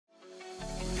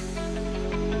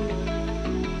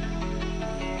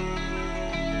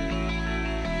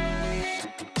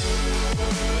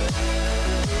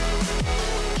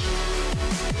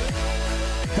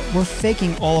We're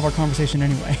faking all of our conversation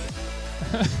anyway.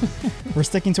 We're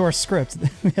sticking to our script.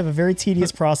 We have a very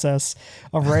tedious process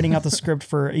of writing out the script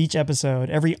for each episode.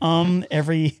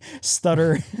 Every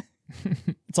stutter,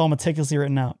 it's all meticulously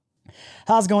written out.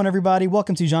 How's it going, everybody?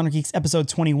 Welcome to Genre Geeks episode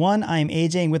 21. I am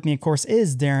AJ, and with me, of course,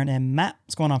 is Darren and Matt.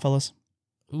 What's going on, fellas?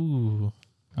 Ooh.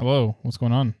 Hello. What's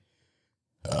going on?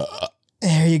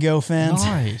 There you go, fans.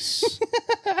 Nice.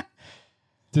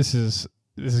 This is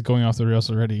going off the rails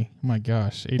already. Oh my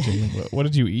gosh, AJ, what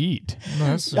did you eat? No,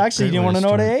 actually, you didn't want to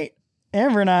know what I ate?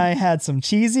 Amber and I had some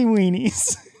cheesy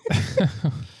weenies.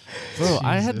 Bro,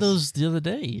 I had those the other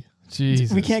day.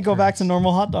 Jesus, we can't go back to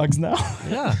normal hot dogs now.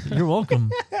 Yeah, you're welcome.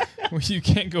 Well, you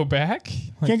can't go back?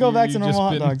 Can't go back to normal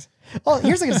hot dogs. Oh,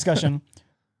 here's a good discussion.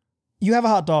 You have a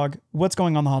hot dog. What's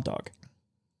going on the hot dog?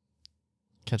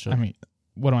 Ketchup. I mean,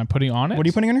 what am I putting on it? What are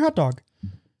you putting on your hot dog?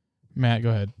 Matt, go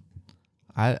ahead.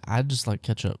 I just like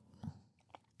ketchup.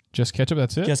 Just ketchup,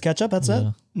 that's it? Just ketchup, that's it?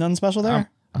 Nothing special there?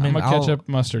 I'm a ketchup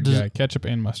mustard guy. Ketchup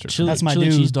and mustard. That's my chili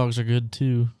dude. cheese dogs are good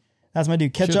too. That's my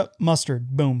dude. Ketchup, mustard,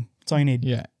 boom. That's all you need.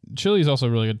 Yeah. Chili is also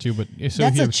really good too, but so that's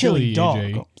if you a have chili dog.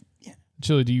 AJ,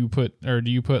 chili, do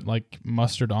you put like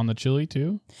mustard on the chili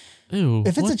too? Ew.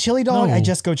 If it's a chili dog, No. I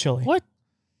just go chili. What?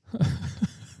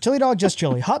 Chili dog, just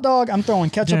chili. Hot dog, I'm throwing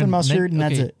ketchup Darren, and mustard, and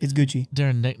that's okay. it. It's Gucci.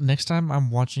 Darren, next time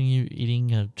I'm watching you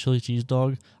eating a chili cheese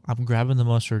dog, I'm grabbing the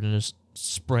mustard and just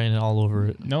spraying it all over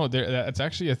it. No, that's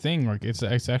actually a thing. Like it's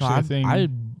actually No, a thing.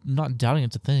 I'm not doubting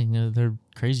it's a thing. They're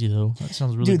crazy though. That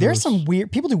sounds really Dude, there's gross. some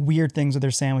weird people do weird things with their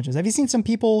sandwiches. Have you seen some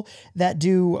people that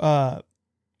do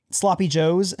sloppy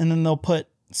joes and then they'll put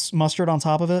mustard on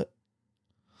top of it?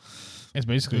 It's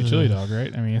basically a chili dog,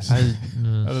 right? I mean, it's,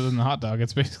 other than the hot dog,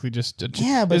 it's basically just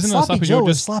yeah. But isn't sloppy Joe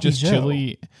is sloppy just Joe.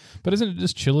 chili? But isn't it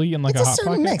just chili and like It's a a hot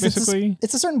certain pocket? mix. Basically,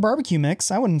 It's a certain barbecue mix.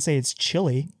 I wouldn't say it's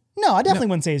chili. No, I definitely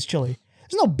wouldn't say it's chili.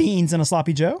 There's no beans in a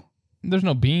sloppy Joe. there's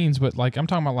no beans, but like I'm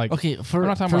talking about like Okay, I'm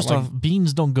not talking first about, off,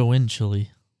 beans don't go in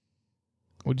chili.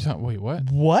 What you talking? Wait,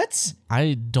 what? What?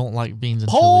 I don't like beans in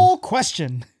Poll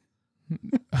question.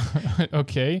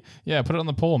 Okay, yeah, put it on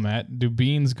the poll, Matt. Do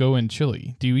beans go in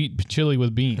chili? Do you eat chili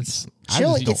with beans?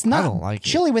 Chili, it's I not don't like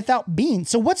chili without beans.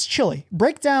 So what's chili?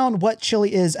 Break down what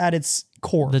chili is at its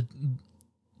core. The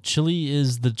chili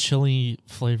is the chili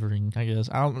flavoring, I guess.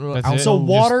 I don't know. That's I don't it? So know.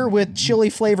 water with chili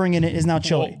flavoring in it is now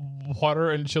chili.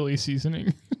 Water and chili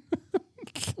seasoning.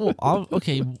 Well,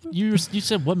 okay, you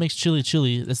said what makes chili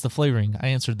chili? That's the flavoring. I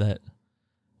answered that.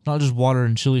 Not just water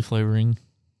and chili flavoring.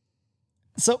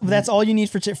 So that's all you need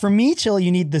for me, chili.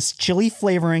 You need this chili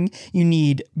flavoring. You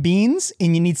need beans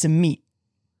and you need some meat.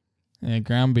 Yeah,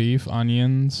 ground beef,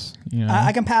 onions. You know,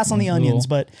 I can pass on the onions,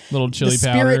 but little chili the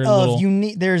spirit powder. of you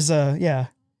need. There's a yeah.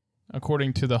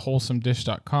 According to the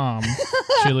wholesomedish.com,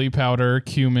 chili powder,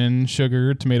 cumin,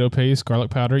 sugar, tomato paste, garlic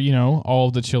powder, all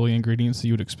of the chili ingredients that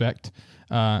you would expect.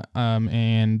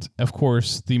 And of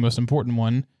course, the most important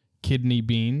one, kidney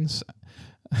beans.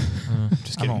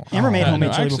 Just kidding. Amber made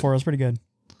homemade chili actually, before. It was pretty good.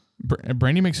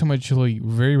 Brandy makes homemade chili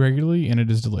very regularly, and it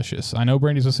is delicious. I know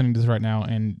Brandy's listening to this right now,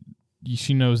 and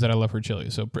she knows that I love her chili,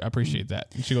 so I appreciate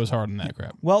that. She goes hard on that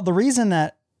crap. Well, the reason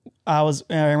that Amber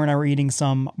and I were eating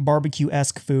some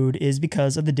barbecue-esque food is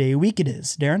because of the day of week it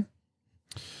is. Darren?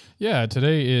 Yeah,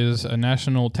 today is a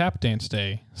National Tap Dance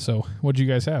Day. So what'd you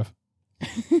guys have?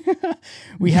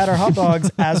 We had our hot dogs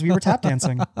as we were tap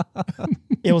dancing.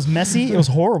 It was messy. It was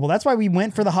horrible. That's why we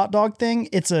went for the hot dog thing.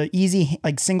 It's a easy,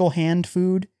 like single hand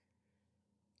food.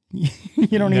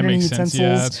 You don't need any utensils.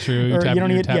 Yeah, that's true. You don't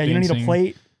need a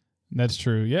plate. That's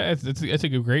true. Yeah, it's a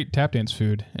great tap dance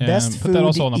food. Best put food that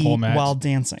also to on the poll, eat Matt. while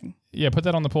dancing. Yeah, put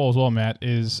that on the poll as well, Matt.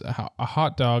 Is a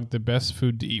hot dog the best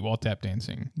food to eat while tap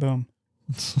dancing? Boom.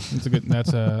 That's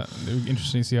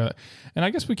interesting to see how that. And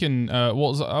I guess we can. I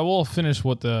will finish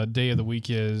what the day of the week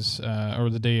is, or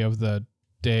the day of the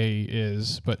day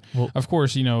is. But of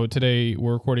course, today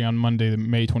we're recording on Monday,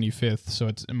 May 25th, so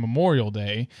it's Memorial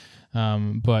Day.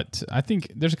 But I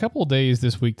think there's a couple of days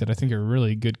this week that I think are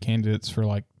really good candidates for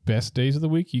like best days of the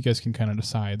week. You guys can kind of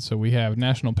decide. So we have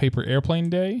National Paper Airplane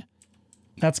Day.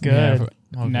 That's We have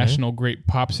good. National Grape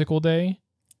Popsicle Day.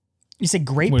 You say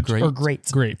grape or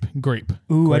great? Grape.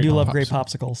 Ooh, I do love grape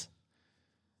popsicles.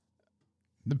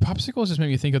 The popsicles just make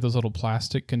me think of those little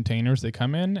plastic containers they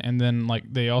come in, and then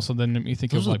like they also then make me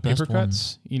think Those of are like the best paper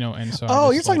cuts, and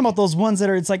so. You're talking about those ones that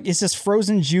are it's just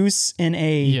frozen juice in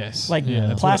a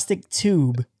plastic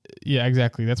tube. Yeah,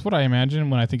 exactly. That's what I imagine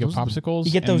when I think of popsicles.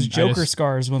 You get those Joker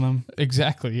scars with them.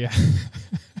 Exactly. Yeah.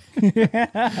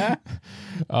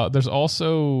 There's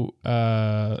also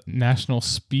National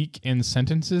Speak in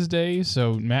Sentences Day.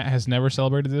 So Matt has never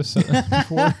celebrated this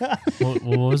before. What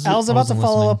was it? I was about to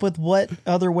follow listening. up with what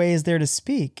other way is there to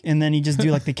speak, and then you just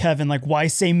do like the Kevin, like why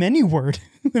say many word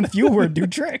when few word do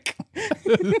trick.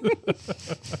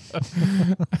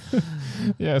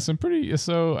 Yeah, some pretty.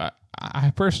 So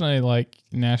I personally like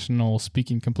National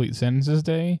Speaking Complete Sentences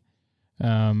Day.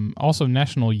 Also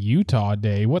National Utah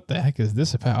Day. What the heck is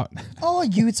this about? All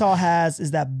Utah has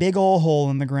is that big old hole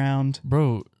in the ground.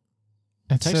 Bro,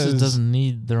 Texas doesn't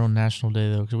need their own national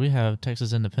day though, because we have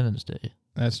Texas Independence Day.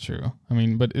 That's true. I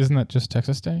mean, but isn't that just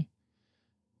Texas Day?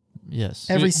 Yes.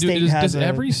 Every state has does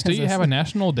every state have a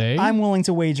national day? I'm willing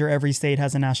to wager every state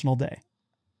has a national day.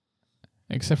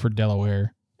 Except for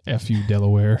Delaware. F you,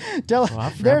 Delaware.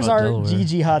 There's our Delaware.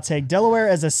 GG hot take. Delaware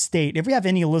as a state. If we have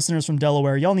any listeners from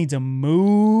Delaware, y'all need to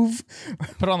move.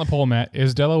 Put on the poll, Matt.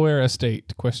 Is Delaware a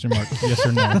state? Question mark. Yes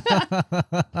or no?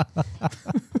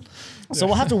 So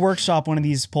we'll have to workshop one of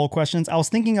these poll questions. I was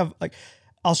thinking of I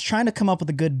was trying to come up with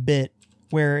a good bit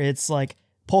where it's like,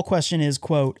 poll question is,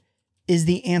 quote, is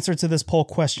the answer to this poll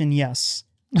question yes?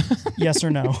 Yes or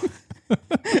no?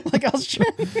 Like I was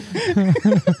trying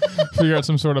Figure out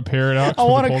some sort of paradox. I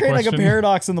want to create question. like a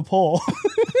paradox in the poll.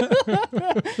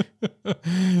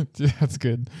 That's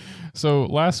good. So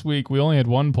last week we only had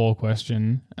one poll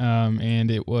question,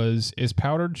 and it was, is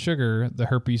powdered sugar the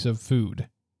herpes of food?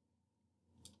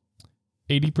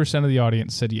 80% of the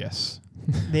audience said yes.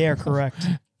 They are correct.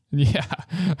 Yeah.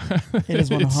 It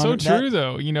is It's so 100 true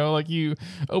though. You know, like you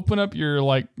open up your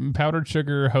like powdered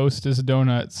sugar Hostess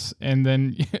donuts and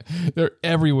then they're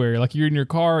everywhere. Like you're in your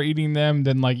car eating them,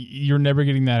 then like you're never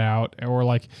getting that out. Or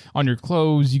like on your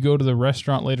clothes, you go to the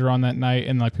restaurant later on that night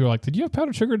and like people are like, did you have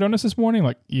powdered sugar donuts this morning?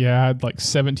 Like, yeah, I had like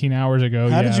 17 hours ago.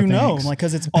 How did you know? Thanks. Like,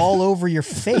 because it's all over your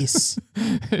face.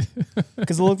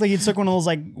 Because it looked like you took one of those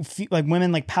like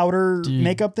women like powder Dude,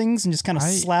 makeup things and just kind of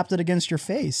slapped it against your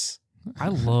face. I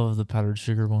love the powdered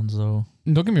sugar ones though.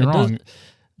 Don't get me wrong.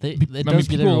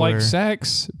 People like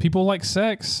sex. People like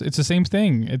sex. It's the same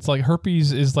thing. It's like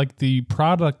herpes is like the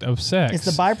product of sex. It's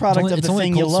the byproduct of the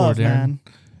thing you love, man.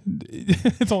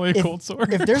 It's only a cold sore.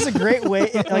 If there's a great way,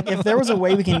 like if there was a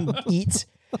way we can eat,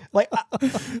 like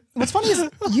what's funny is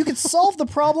you could solve the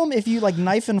problem if you like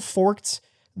knife and forked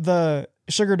the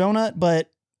sugar donut,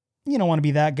 but you don't want to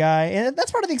be that guy. And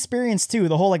that's part of the experience too.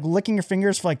 The whole like licking your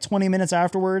fingers for like 20 minutes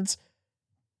afterwards.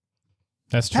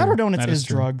 That's true. Powder donuts That is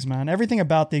true. drugs, man. Everything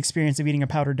about the experience of eating a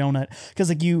powder donut. Because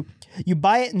like you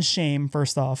buy it in shame,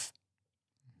 first off.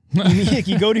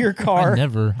 You go to your car.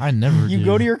 I never You do.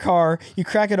 go to your car, you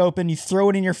crack it open, you throw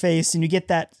it in your face, and you get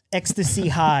that ecstasy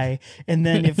high. And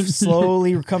then it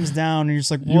slowly comes down, and you're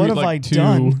just like, You what eat, have like, I two.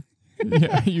 done?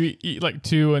 Yeah, you eat like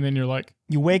two, and then you're like,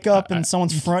 You wake up in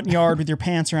someone's front yard with your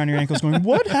pants around your ankles going,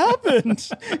 what happened?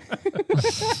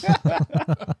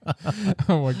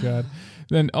 oh my God.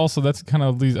 Then also that's kind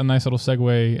of a nice little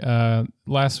segue.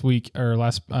 Last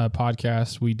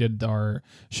podcast, we did our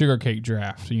sugar cake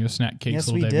draft, snack cakes, Yes,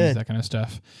 little we Debbie's, did. that kind of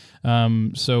stuff.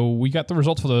 So we got the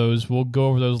results for those. We'll go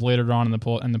over those later on in the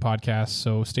podcast.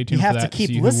 So stay You tuned for have that. to keep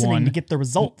see who listening won. to get the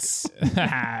results.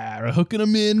 Hooking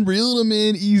them in, reeling them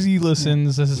in, easy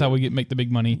listens. This is how we make the big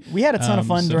money. We had a ton of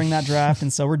fun during that draft,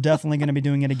 and so we're definitely going to be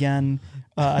doing it again.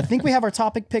 I think we have our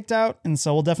topic picked out, and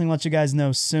so we'll definitely let you guys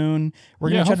know soon.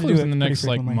 We're going to try to do it in the next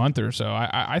like frequently. month or so.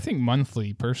 I think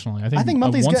monthly, personally. I think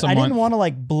monthly's once good. a I month. didn't want to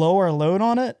like blow our load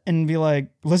on it and be like,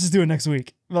 let's just do it next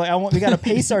week. Like we got to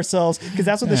pace ourselves because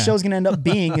that's what the show's going to end up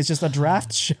being. Is just a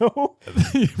draft show.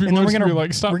 And then we're gonna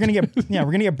like, stop. we're gonna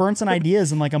get burnt on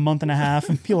ideas in like a month and a half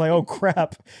and be like, oh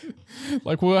crap.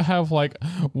 Like we'll have like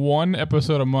one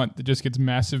episode a month that just gets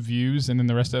massive views, and then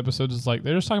the rest of the episodes is like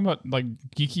they're just talking about like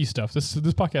geeky stuff. This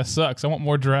podcast sucks. I want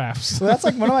more drafts. So that's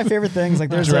like one of my favorite things. Like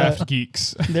there's Draft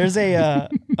geeks. There's a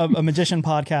magician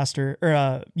podcaster or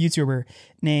a YouTuber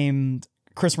named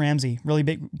Chris Ramsey, really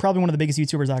big, probably one of the biggest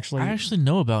YouTubers actually. I actually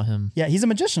know about him. Yeah, he's a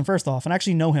magician first off, and I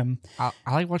actually know him. I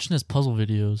like watching his puzzle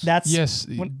videos. That's Yes,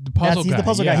 the puzzle he's guy. the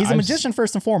puzzle guy. Yeah, He's a I've magician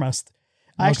first and foremost.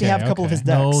 I actually have a couple of his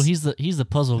decks. No, he's the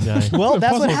puzzle guy. Well,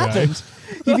 that's what puzzle guy. happened.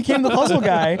 He became the puzzle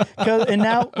guy. And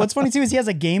now what's funny too is he has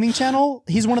a gaming channel.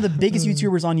 He's one of the biggest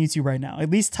YouTubers on YouTube right now, at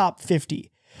least top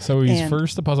 50. So he's And-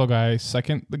 first the puzzle guy,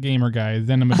 second the gamer guy,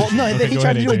 then a magician. Well, no, Okay, he go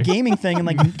tried to ahead, do a AJ. gaming thing and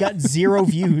like got 0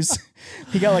 views.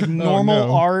 He got like normal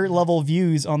no. R level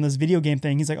views on this video game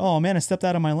thing. He's like, oh man, I stepped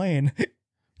out of my lane.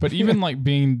 But even like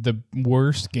being the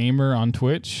worst gamer on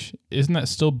Twitch, isn't that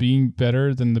still being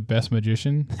better than the best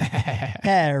magician?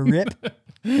 Hey, rip.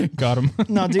 Got him.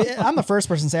 No, dude, I'm the first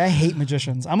person to say I hate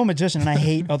magicians. I'm a magician and I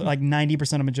hate like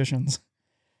 90% of magicians.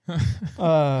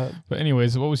 Uh, But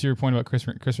anyways, what was your point about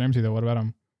Chris Ramsey though? What about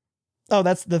him? Oh,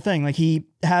 that's the thing. Like he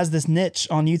has this niche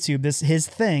on YouTube, his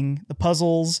thing, the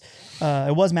puzzles.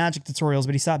 It was magic tutorials,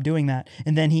 but he stopped doing that.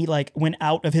 And then he like went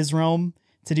out of his realm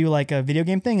to do like a video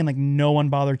game thing, and like no one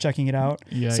bothered checking it out.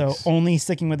 Yikes. So only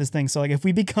sticking with his thing. So like if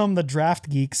we become the draft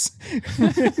geeks,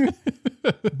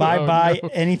 bye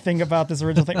anything about this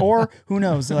original thing. Or who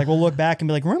knows? Like we'll look back and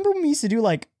be like, remember when we used to do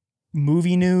like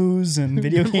movie news and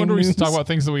video game Wonder we news? used to talk about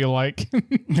things that we like.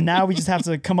 And now we just have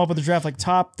to come up with a draft like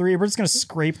top 3. We're just gonna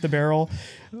scrape the barrel.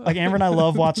 Like Amber and I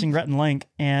love watching Rhett and Link,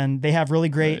 and they have really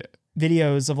great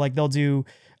videos of like they'll do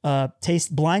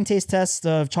blind taste tests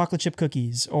of chocolate chip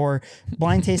cookies or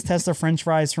blind taste tests of French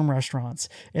fries from restaurants,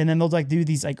 and then they'll like do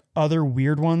these like other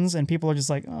weird ones, and people are just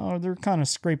like, oh, they're kind of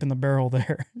scraping the barrel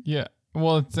there. Yeah,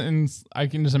 well, I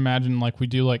can just imagine like we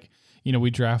do like.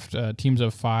 We draft teams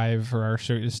of 5 for our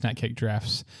snack cake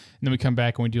drafts. And then we come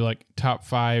back and we do like top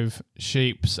 5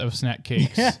 shapes of snack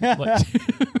cakes.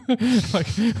 like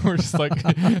we're just like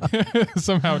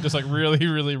somehow just like really,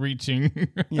 really reaching.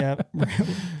 Yeah.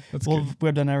 That's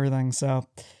we've done everything. So,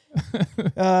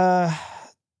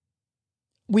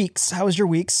 weeks. How was your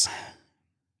weeks?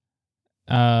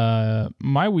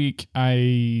 My week,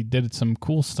 I did some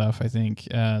cool stuff, I think.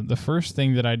 The first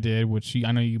thing that I did, which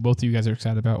I know both of you guys are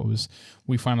excited about, was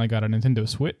we finally got a Nintendo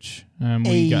Switch.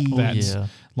 We got that,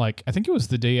 like, I think it was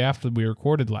the day after we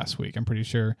recorded last week, I'm pretty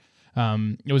sure.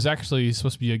 It was actually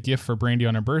supposed to be a gift for Brandy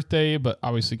on her birthday, but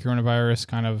obviously coronavirus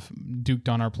kind of duked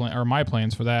on my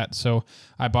plans for that. So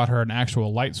I bought her an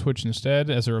actual light switch instead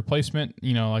as a replacement,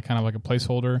 like kind of like a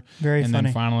placeholder. Very funny. And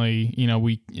then finally,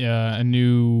 a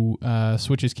new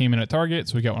switches came in at Target,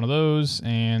 so we got one of those,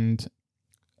 and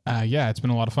it's been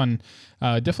a lot of fun.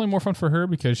 Definitely more fun for her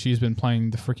because she's been playing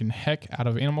the freaking heck out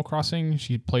of Animal Crossing.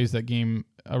 She plays that game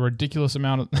a ridiculous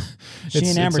amount. She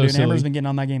and Amber, dude. Amber's been getting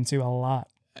on that game too a lot.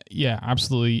 Yeah,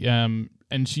 absolutely. And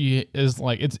she is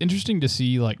like, it's interesting to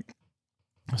see like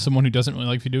someone who doesn't really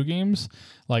like video games,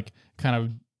 like kind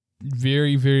of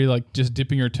very, very like just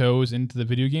dipping her toes into the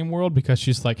video game world because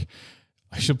she's like,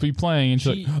 she'll be playing and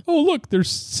she's like, oh, look,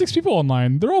 there's 6 people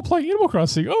online. They're all playing Animal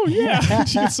Crossing. Oh, yeah.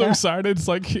 She gets so excited. It's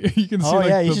like, you can see. Oh,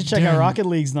 yeah. You should check out Rocket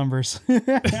League's numbers.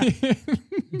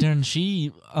 Darren,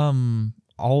 she,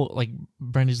 all like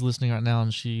Brandy's listening right now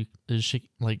and she is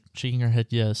shaking her head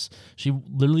yes. She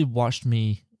literally watched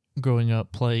me growing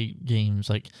up play games.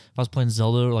 Like if I was playing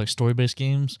Zelda or like story-based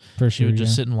games, she would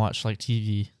just sit and watch like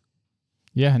TV.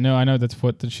 Yeah, no, I know that's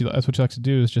what she likes to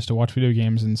do is just to watch video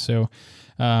games. And so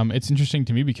it's interesting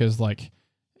to me because like,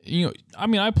 I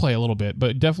mean, I play a little bit,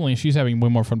 but definitely she's having way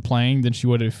more fun playing than she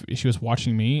would if she was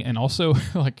watching me. And also,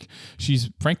 like, she's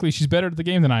better at the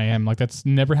game than I am. Like, that's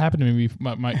never happened to me.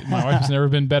 My wife has never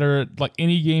been better at, like,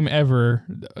 any game ever.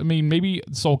 I mean, maybe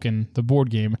Sulkin, the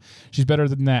board game. She's better at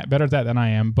that than I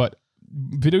am. But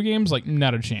video games, like,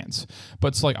 not a chance. But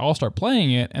it's like, I'll start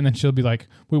playing it, and then she'll be like,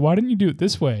 wait, why didn't you do it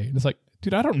this way? And it's like,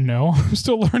 dude, I don't know. I'm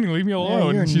still learning. Leave me alone.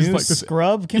 Yeah, you're she's new like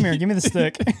scrub. Come here. Give me the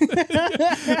stick.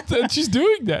 She's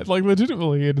doing that, like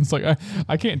legitimately, and it's like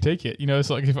I can't take it. It's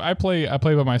like if I play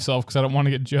by myself because I don't want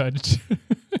to get judged.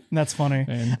 That's funny.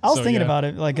 I was thinking about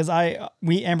it, like, because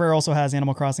Amber also has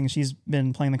Animal Crossing. And she's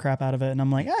been playing the crap out of it, and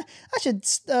I'm like, I should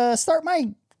start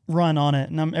my run on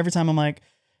it. And every time I'm like,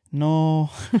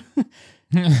 no.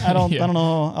 I don't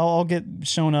know. I'll get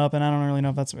shown up, and I don't really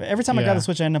know if that's every time I got the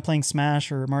Switch. I end up playing Smash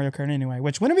or Mario Kart anyway.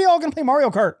 Which when are we all gonna play Mario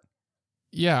Kart?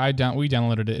 Yeah, we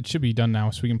downloaded it. It should be done now,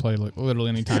 so we can play like, literally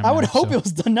any time. I would hope it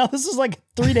was done now. This was like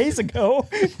 3 days ago.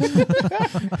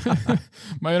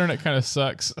 My internet kind of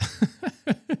sucks.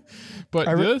 But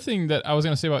the other thing that I was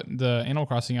gonna say about the Animal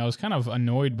Crossing, I was kind of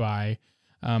annoyed by.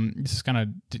 This is kind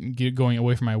of going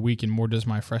away from my week and more just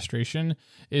my frustration.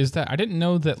 Is that I didn't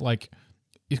know that like.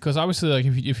 Because obviously, like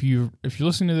if you're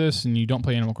listening to this and you don't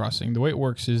play Animal Crossing, the way it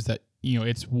works is that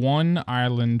it's one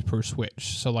island per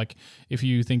Switch. So like if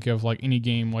you think of like any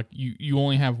game, like you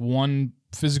only have one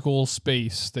physical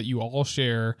space that you all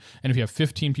share, and if you have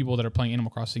 15 people that are playing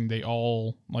Animal Crossing, they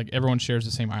all like everyone shares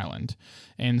the same island.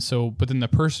 And so, but then the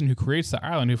person who creates the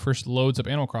island, who first loads up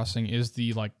Animal Crossing, is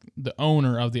the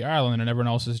owner of the island, and everyone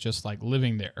else is just like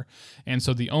living there. And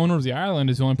so the owner of the island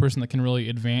is the only person that can really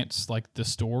advance like the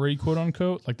story, quote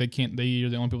unquote. Like they are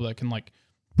the only people that can like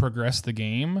progress the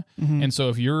game. Mm-hmm. And so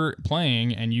if you're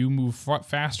playing and you move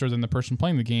faster than the person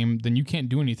playing the game, then you can't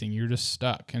do anything. You're just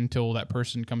stuck until that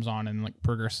person comes on and like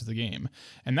progresses the game.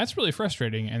 And that's really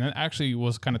frustrating. And that actually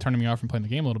was kind of turning me off from playing the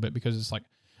game a little bit because it's like,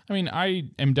 I mean, I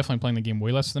am definitely playing the game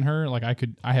way less than her. Like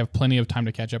I have plenty of time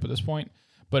to catch up at this point,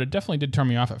 but it definitely did turn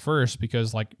me off at first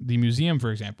because like the museum, for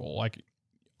example, like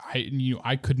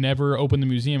I could never open the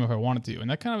museum if I wanted to, and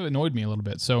that kind of annoyed me a little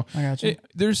bit. So I got you.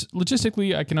 there's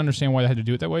logistically, I can understand why they had to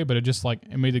do it that way, but it just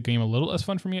it made the game a little less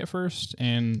fun for me at first.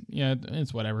 And yeah,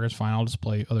 it's whatever. It's fine. I'll just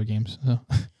play other games. So.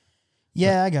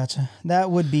 Yeah, I gotcha.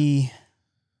 That would be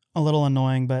a little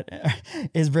annoying, but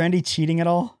is Brandy cheating at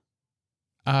all?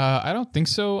 I don't think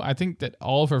so. I think that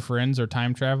all of her friends are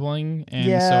time traveling, and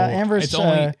yeah, so Amber's it's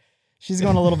only. She's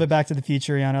going a little bit back to the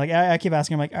future, Yana. Like I keep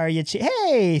asking her, like, "Are you?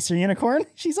 Hey, Serena Corn,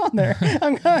 she's on there.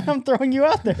 I'm throwing you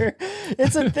out there.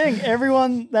 It's a thing.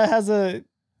 Everyone that has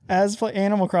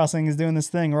Animal Crossing is doing this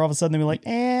thing where all of a sudden they'll be like,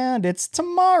 and it's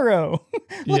tomorrow.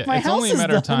 Look, my it's house only a is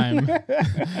matter of done.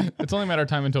 time. It's only a matter of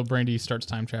time until Brandy starts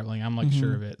time traveling. I'm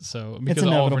sure of it. So because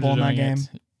It's all of her inevitable in that doing game.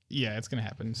 yeah, it's gonna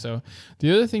happen. So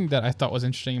the other thing that I thought was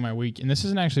interesting in my week, and this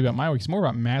isn't actually about my week, it's more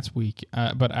about Matt's week,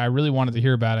 but I really wanted to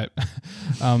hear about it.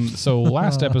 So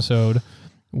last episode,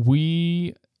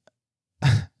 we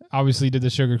obviously did the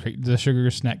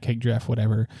sugar snack cake draft,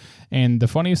 whatever. And the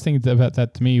funniest thing about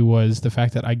that to me was the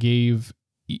fact that I gave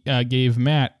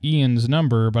Matt Ian's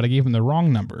number, but I gave him the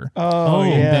wrong number. Oh,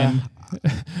 and yeah. then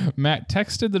Matt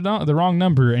texted the wrong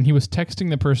number, and he was texting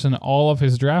the person all of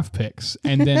his draft picks.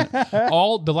 And then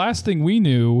the last thing we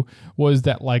knew was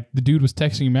that the dude was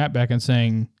texting Matt back and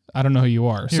saying, "I don't know who you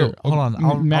are." Here, so hold on,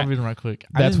 I'll read them right quick.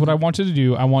 That's what I wanted to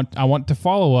do. I want to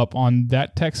follow up on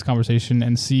that text conversation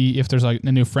and see if there's a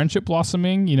new friendship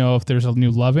blossoming. If there's a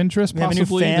new love interest. We have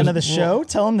possibly. a new fan of the show.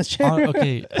 Tell him the show.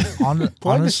 Okay, honestly,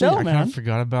 the show, I man. kind of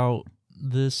forgot about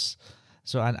this,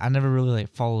 so I never really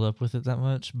followed up with it that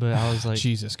much. But I was like,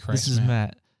 Jesus Christ, this is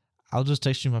Matt. I'll just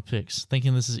text you my picks,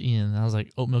 thinking this is Ian. And I was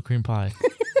like, oatmeal cream pie,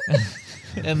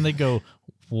 and they go,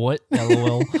 "What?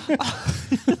 LOL."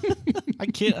 I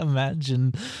can't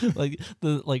imagine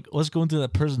what's going through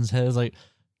that person's head is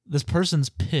this person's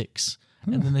picks,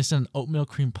 and then they send oatmeal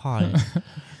cream pie.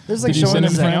 There's Did you showing send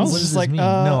them him anything things. else? What It's does this mean?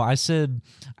 like, No, I said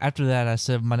after that. I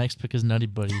said my next pick is Nutty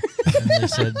Buddy, and they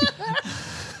said.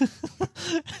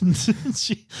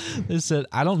 They said,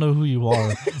 "I don't know who you are,"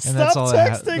 and that's all.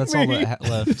 That's all that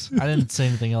left. I didn't say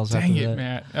anything else Dang after it,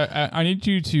 that. Matt. I need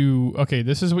you to. Okay,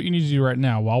 this is what you need to do right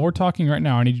now. While we're talking right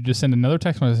now, I need you to send another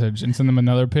text message and send them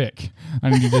another pick. I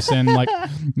need you to send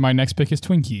my next pick is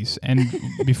Twinkies, and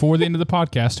before the end of the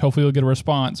podcast, hopefully you'll get a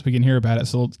response. We can hear about it.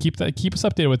 So keep us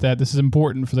updated with that. This is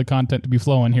important for the content to be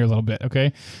flowing here a little bit.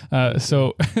 Okay,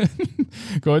 so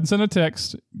go ahead and send a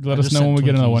text. Let us know when we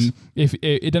get another one. If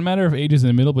it doesn't matter if age is in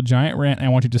the middle of a giant rant, and I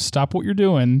want you to stop what you're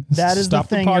doing. That is the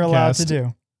thing you're allowed to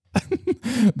do.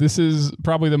 This is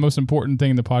probably the most important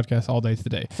thing in the podcast all day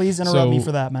today. Please interrupt me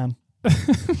for that, man.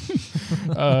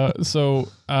 So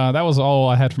that was all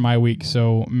I had for my week.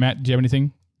 So Matt, do you have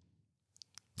anything?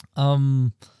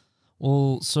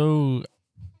 Well, so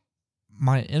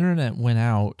my internet went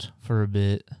out for a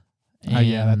bit.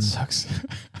 Yeah, that sucks.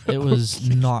 It was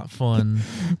not fun.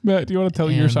 Matt, do you want to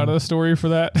tell your side of the story for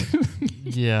that?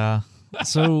 Yeah.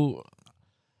 So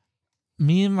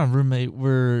me and my roommate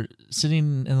were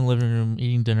sitting in the living room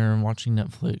eating dinner and watching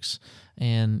Netflix,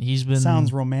 and he's been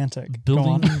sounds romantic.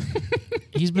 Building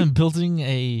he's been building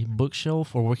a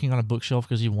bookshelf or working on a bookshelf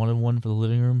because he wanted one for the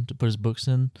living room to put his books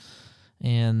in.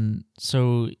 And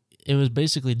so it was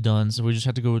basically done, so we just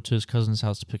had to go to his cousin's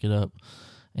house to pick it up.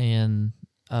 And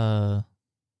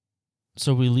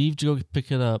so we leave to go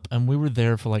pick it up, and we were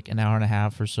there for an hour and a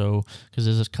half or so because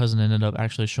his cousin ended up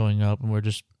actually showing up, and we're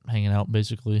just hanging out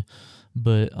basically.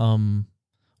 But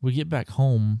we get back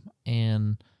home,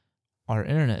 and our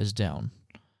internet is down.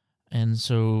 And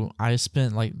so I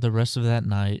spent the rest of that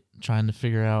night trying to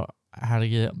figure out how to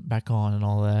get it back on and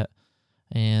all that.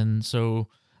 And so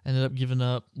ended up giving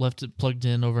up, left it plugged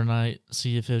in overnight,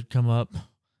 see if it would come up.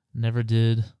 Never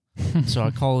did. So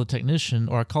I called a technician,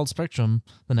 or I called Spectrum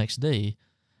the next day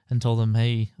and told them,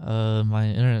 "Hey, my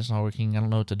internet's not working. I don't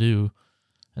know what to do."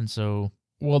 And so,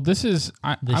 well, this is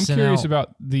I'm curious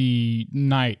about the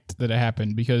night that it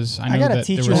happened, because I know gotta that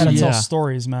teach there you was how to some, tell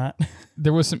stories, Matt.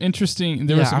 there was some interesting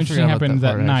I forgot happened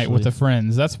that part, night actually. with the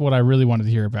friends. That's what I really wanted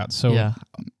to hear about. So yeah,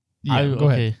 go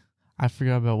ahead. I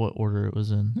forgot about what order it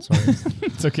was in. Sorry.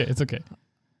 It's okay. It's okay.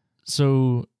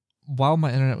 So while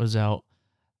my internet was out,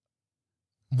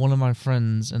 one of my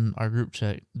friends in our group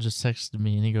chat just texted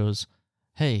me, and he goes,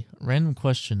 "Hey, random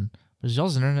question. Is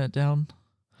y'all's internet down?"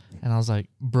 And I was like,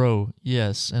 "Bro,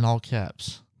 yes," in all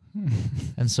caps.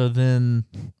 And so then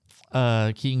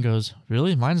Keaton goes,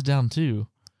 "Really? Mine's down too."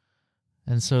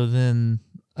 And so then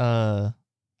one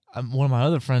of my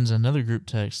other friends in another group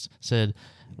text said,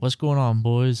 "What's going on,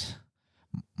 boys?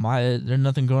 There's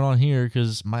nothing going on here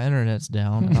because my internet's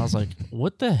down." And I was like,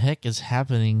 "What the heck is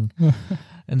happening?"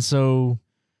 And so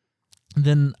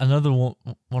Then another one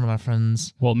of my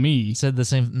friends me said the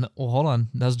same. Well, hold on.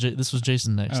 This was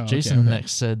Jason next. Oh, Jason okay.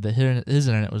 next said that his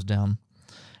internet was down.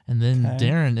 And then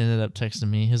Darren ended up texting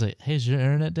me. He was like, "Hey, is your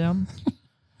internet down?"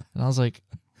 And I was like,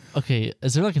 "Okay,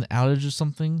 is there like an outage or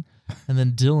something?" And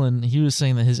then Dylan, he was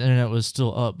saying that his internet was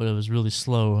still up, but it was really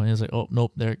slow. And he was like, "Oh,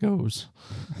 nope, there it goes."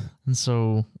 And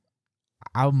so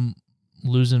I'm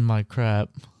losing my crap.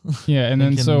 Yeah, and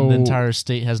then so the entire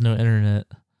state has no internet.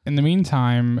 In the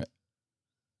meantime,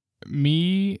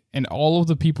 me and all of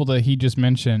the people that he just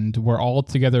mentioned were all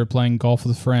together playing golf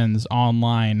with friends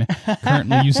online,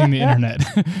 currently using the internet.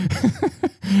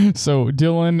 So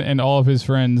Dylan and all of his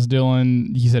friends,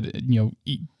 Dylan, he said,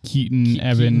 Keaton,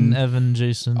 Evan,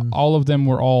 Jason, all of them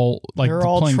were all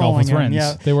playing golf with friends.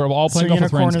 Yeah. They were all playing golf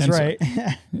with friends. Is right.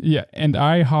 Yeah, and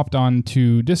I hopped on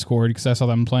to Discord because I saw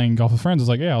them playing golf with friends. I was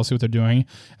like, yeah, I'll see what they're doing.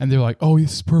 And they're like, oh,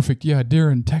 this is perfect. Yeah,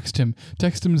 Darren, text him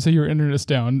to say your internet's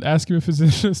down. Ask him if his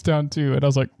internet's down too. And I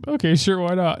was like, okay, sure,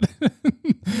 why not?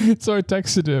 So I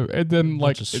texted him, and then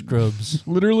scrubs.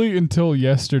 Literally until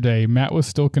yesterday, Matt was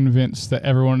still convinced that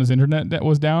everyone's internet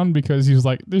was down because he was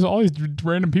like, there's all these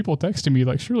random people texting me,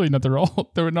 like, surely not, they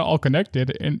were not all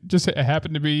connected. And just it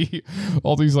happened to be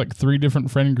all these 3 different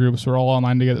friend groups were all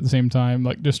online together at the same time,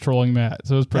 just trolling Matt.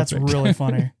 So it was perfect. That's really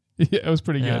funny. Yeah, it was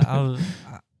pretty good.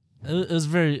 It was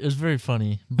very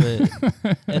funny, but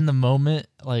in the moment,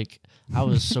 I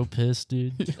was so pissed,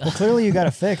 dude. Well, clearly you got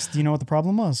it fixed. Do you know what the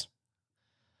problem was?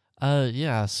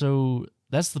 Yeah, so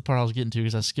that's the part I was getting to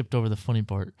because I skipped over the funny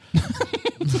part.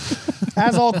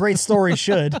 As all great stories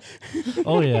should.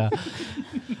 Oh, yeah.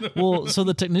 Well, so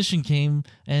the technician came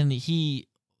and he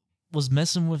was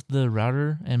messing with the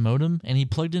router and modem, and he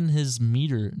plugged in his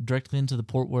meter directly into the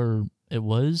port where it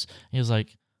was. He was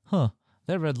like, huh,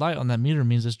 that red light on that meter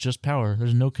means it's just power.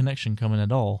 There's no connection coming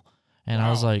at all. And I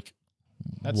was like,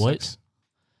 that what? Sucks.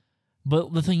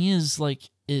 But the thing is,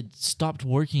 it stopped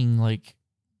working,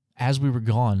 as we were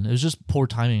gone. It was just poor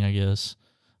timing, I guess.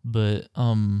 But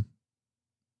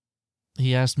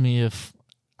he asked me if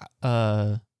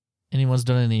anyone's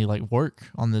done any work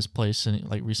on this place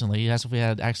recently. He asked if we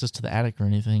had access to the attic or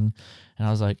anything, and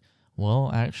I was like,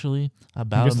 well, actually,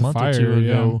 about a month or two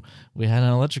ago, we had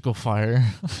an electrical fire.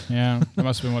 Yeah, that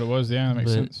must have been what it was. Yeah, that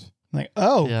makes sense.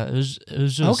 Oh, yeah, it was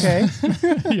just okay.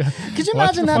 Yeah. Could you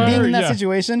imagine that being in that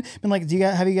situation? Been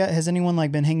has anyone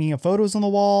been hanging up photos on the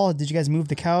wall? Did you guys move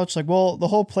the couch? Well, the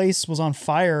whole place was on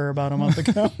fire about a month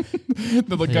ago.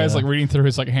 The guy's reading through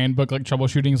his handbook,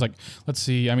 troubleshooting. He's like, let's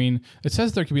see. I mean, it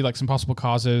says there could be some possible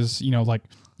causes.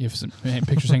 If some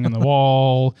pictures hanging on the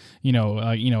wall, a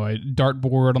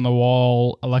dartboard on the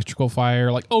wall, electrical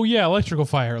fire. Oh yeah, electrical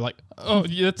fire. Oh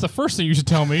yeah, that's the first thing you should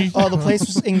tell me. Oh, the place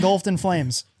was engulfed in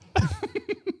flames.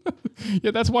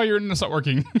 Yeah, that's why your internet's not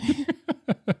working.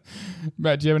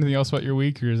 Matt, do you have anything else about your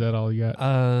week, or is that all you got?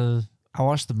 I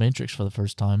watched The Matrix for the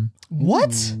first time.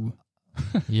 What?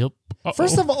 Yep.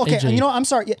 First of all, okay, AJ, I'm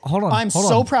sorry. Hold on. I'm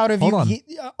so proud of you.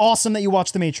 Awesome that you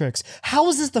watched The Matrix. How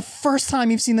is this the first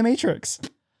time you've seen The Matrix?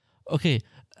 Okay,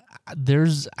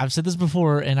 I've said this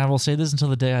before, and I will say this until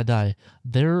the day I die.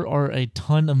 There are a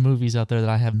ton of movies out there that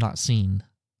I have not seen.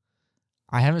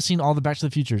 I haven't seen all the Back to the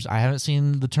Futures. I haven't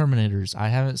seen the Terminators. I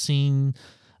haven't seen,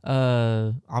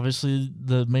 obviously,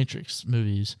 the Matrix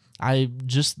movies. I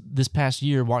just this past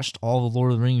year watched all the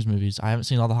Lord of the Rings movies. I haven't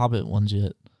seen all the Hobbit ones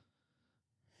yet.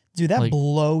 Dude, that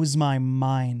blows my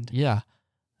mind. Yeah.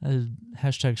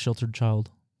 Hashtag sheltered child.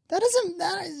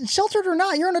 That sheltered or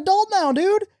not, you're an adult now,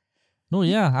 dude. No,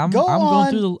 yeah, I'm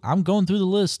going through the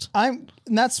list.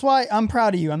 That's why I'm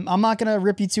proud of you. I'm not gonna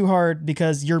rip you too hard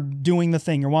because you're doing the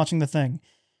thing. You're watching the thing,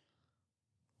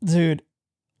 dude.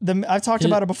 I've talked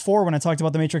about it before when I talked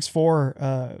about The Matrix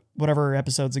 4, whatever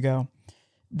episodes ago.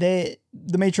 The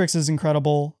Matrix is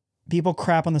incredible. People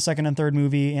crap on the second and third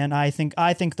movie, and I think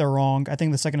they're wrong. I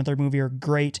think the second and third movie are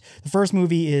great. The first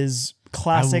movie is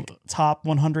classic top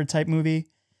 100 type movie.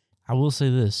 I will say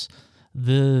this: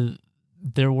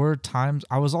 there were times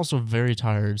I was also very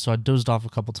tired, so I dozed off a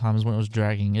couple times when it was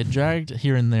dragging. It dragged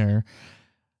here and there,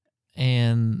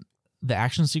 and the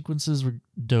action sequences were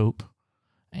dope,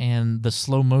 and the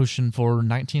slow motion for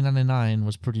 1999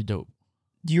 was pretty dope.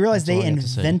 Do you realize they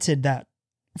invented that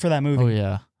for that movie? Oh,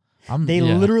 yeah. They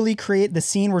literally create the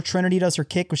scene where Trinity does her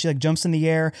kick, where she jumps in the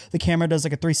air, the camera does a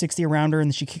 360 around her, and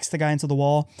then she kicks the guy into the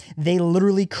wall. They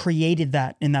literally created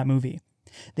that in that movie.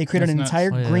 They created an entire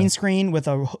green screen with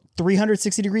a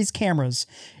 360 degrees cameras,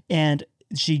 and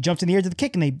she jumped in the air to the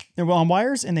kick, and they were on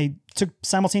wires, and they took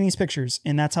simultaneous pictures,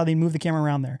 and that's how they moved the camera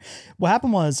around there. What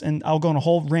happened was, and I'll go on a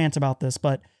whole rant about this,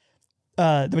 but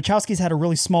the Wachowskis had a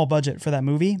really small budget for that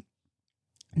movie.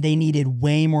 They needed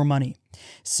way more money.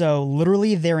 So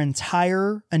literally their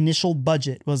entire initial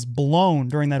budget was blown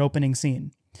during that opening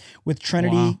scene with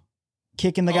Trinity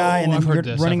kicking the guy and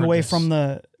then running away from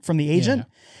the agent.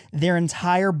 Yeah. Their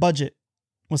entire budget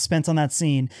was spent on that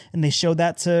scene, and they showed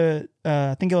that to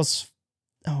I think it was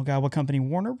what company?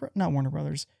 Not Warner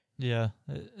Brothers. Yeah,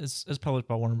 it's published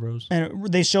by Warner Bros. And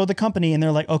they showed the company, and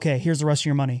they're like, "Okay, here's the rest of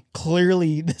your money.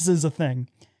 Clearly, this is a thing."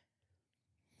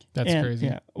 That's crazy.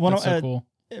 Yeah, that's so cool.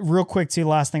 Real quick, too.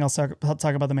 Last thing I'll talk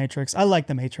about The Matrix. I like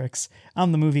The Matrix.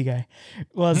 I'm the movie guy.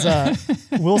 Was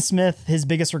Will Smith? His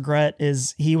biggest regret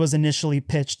is he was initially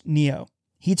pitched Neo.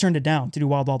 He turned it down to do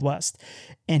Wild Wild West,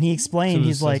 and he explained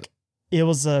he's like,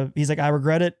 I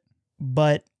regret it,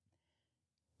 but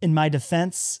in my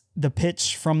defense, the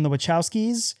pitch from the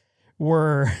Wachowskis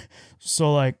were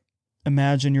so like,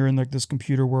 imagine you're in like this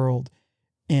computer world,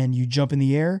 and you jump in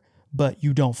the air, but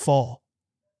you don't fall.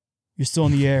 You're still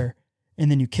in the air. And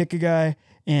then you kick a guy,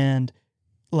 and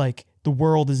like the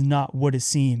world is not what it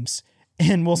seems.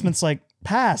 And Will Smith's like,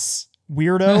 pass,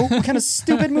 weirdo. What kind of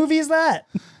stupid movie is that?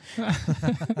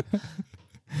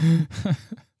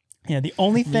 Yeah, the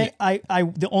only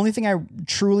thing I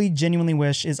truly genuinely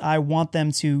wish is I want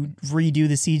them to redo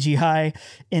the CGI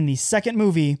in the second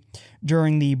movie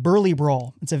during the Burly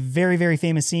Brawl. It's a very, very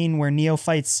famous scene where Neo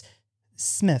fights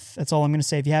Smith. That's all I'm going to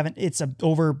say. If you haven't, it's a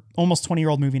over almost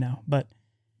 20-year-old movie now, but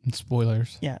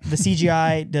spoilers. Yeah, the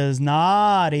CGI does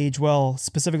not age well,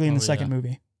 specifically in the second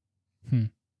movie.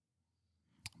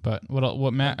 But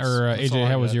what Matt or AJ?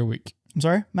 How was your week? I'm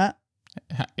sorry, Matt.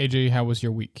 AJ, how was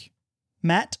your week?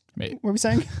 Matt, what were we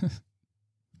saying?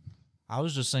 I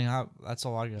was just saying that's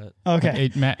all I got.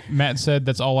 Okay. Matt said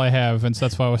that's all I have, and so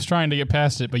that's why I was trying to get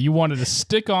past it. But you wanted to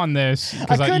stick on this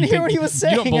because I couldn't hear what he was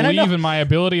saying. You don't believe in my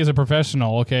ability as a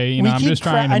professional, okay? I'm just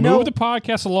trying to move the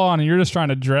podcast along, and you're just trying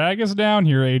to drag us down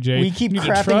here, AJ. We keep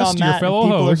crapping on Matt, and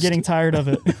people are getting tired of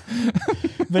it.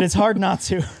 But it's hard not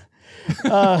to.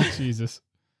 Jesus.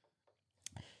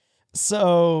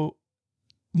 So,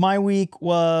 my week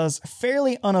was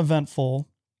fairly uneventful.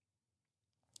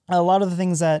 A lot of the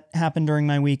things that happened during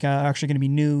my week are actually going to be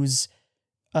news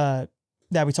that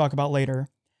we talk about later.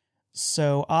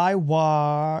 So I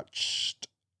watched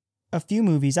a few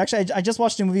movies. Actually, I just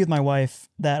watched a movie with my wife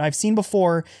that I've seen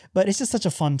before, but it's just such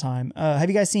a fun time. Have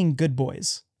you guys seen Good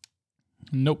Boys?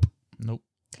 Nope.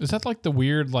 Is that like the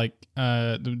weird, like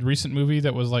the recent movie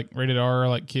that was like rated R,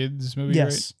 like kids movie?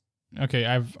 Yes. Right?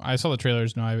 Okay, I saw the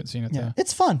trailers. No, I haven't seen it. Yeah,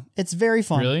 it's fun. It's very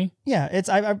fun. Really? Yeah,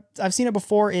 I've seen it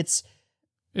before.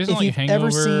 Isn't it like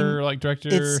Hangover, like director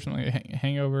or something like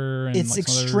Hangover? And it's like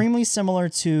extremely similar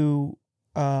to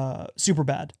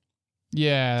Superbad.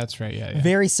 Yeah, that's right. Yeah.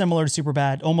 Very similar to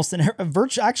Superbad, almost in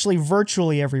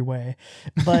virtually every way.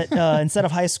 But instead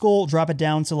of high school, drop it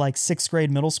down to like 6th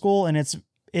grade, middle school, and it's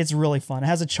really fun. It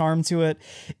has a charm to it.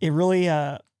 It really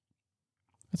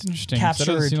that's interesting. Captured.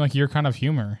 That doesn't seem like your kind of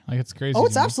humor. Like it's crazy. Oh,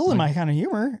 it's absolutely my kind of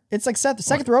humor. It's like Seth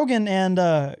Rogen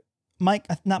and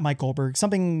not Mike Goldberg,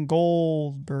 something.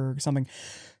 The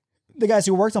guys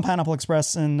who worked on Pineapple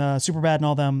Express and Superbad and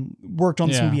all them worked on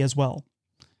this movie as well.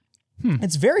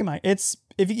 It's very if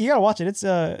you gotta watch it, it's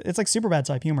like Superbad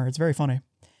type humor. It's very funny.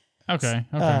 Okay.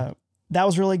 That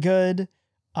was really good.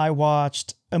 I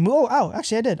watched a movie. Oh,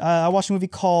 actually, I did. I watched a movie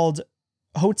called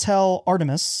Hotel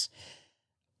Artemis.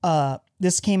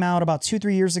 This came out about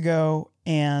 2-3 years ago,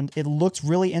 and it looked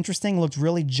really interesting. Looked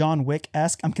really John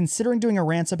Wick-esque. I'm considering doing a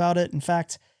rant about it. In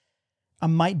fact, I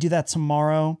might do that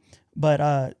tomorrow.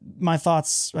 But my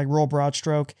thoughts, like real broad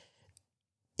stroke,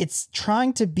 it's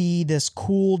trying to be this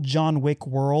cool John Wick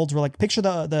world. Where like picture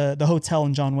the hotel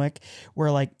in John Wick,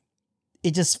 where like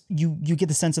it just you get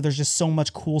the sense that there's just so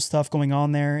much cool stuff going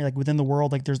on there, like within the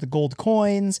world. Like there's the gold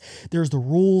coins, there's the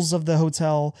rules of the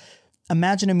hotel.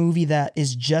 Imagine a movie that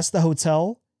is just the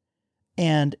hotel,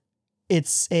 and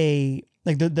it's the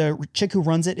chick who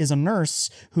runs it is a nurse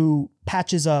who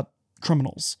patches up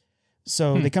criminals.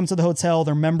 So they come to the hotel,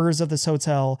 they're members of this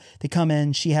hotel. They come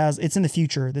in, it's in the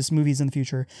future. This movie's in the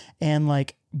future. And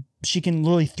like she can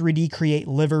literally 3D create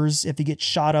livers if you get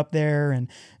shot up there, and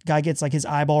guy gets like his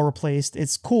eyeball replaced.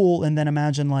 It's cool. And then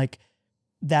imagine like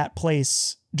that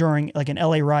during like an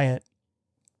LA riot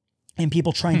and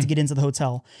people trying to get into the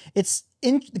hotel. It's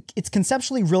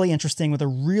conceptually really interesting with a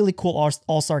really cool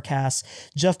all-star cast.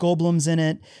 Jeff Goldblum's in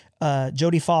it.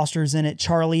 Jodie Foster's in it.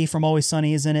 Charlie from Always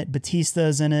Sunny is in it.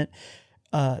 Batista's in it.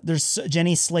 There's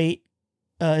Jenny Slate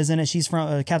is in it. She's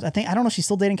from Captain. I don't know if she's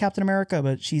still dating Captain America,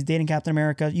 but she's dating Captain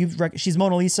America. She's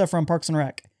Mona Lisa from Parks and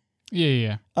Rec.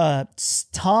 Yeah.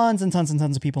 Tons and tons and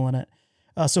tons of people in it.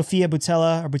 Sophia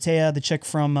Boutella, the chick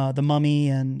from The Mummy,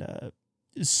 and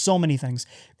so many things.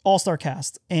 All-star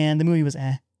cast, and the movie was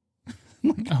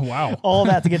Oh, wow. All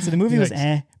that to get to the movie was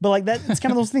Yikes. But like that, it's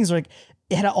kind of those things where like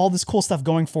it had all this cool stuff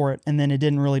going for it, and then it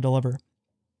didn't really deliver.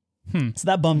 So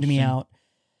that bummed me out.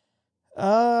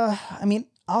 I mean,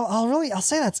 I'll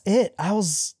say that's it.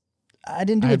 I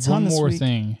didn't do a ton this week. One more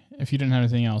thing. If you didn't have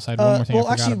anything else, I had one more thing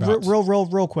I forgot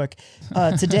about. Real quick.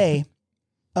 Today,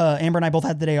 Amber and I both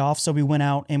had the day off, so we went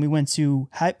out and we went to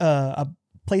a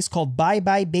place called Bye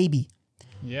Bye Baby.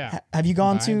 Yeah. Have you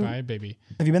gone Bye Bye Baby?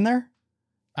 Have you been there?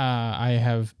 I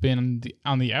have been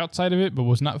on the outside of it, but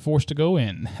was not forced to go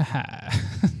in.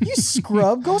 You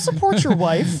scrub. Go support your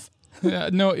wife.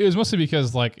 No, it was mostly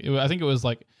because I think it was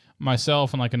like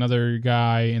myself and like another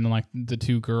guy and then like the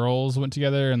two girls went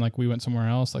together and like we went somewhere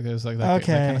else. Like there's like that, that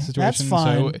kind of situation. That's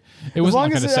fine. So it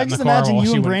wasn't like I just imagine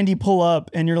you and Brandy pull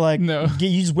up and you're like, no.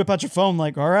 You just whip out your phone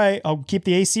like, all right, I'll keep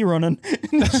the AC running.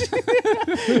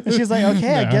 And she's like,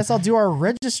 okay, I guess I'll do our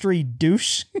registry,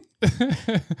 douche.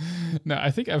 No,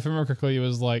 I think if I remember correctly, it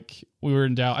was like we were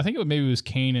in Dallas. I think maybe it was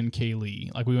Kane and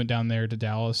Kaylee. Like we went down there to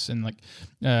Dallas and like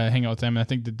hang out with them. And I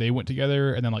think that they went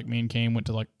together, and then like me and Kane went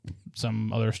to like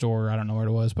some other store. I don't know where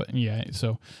it was, but yeah.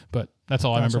 So, but that's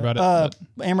all I remember about it.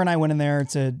 Amber and I went in there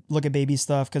to look at baby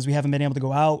stuff because we haven't been able to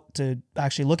go out to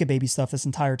actually look at baby stuff this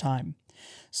entire time.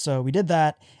 So we did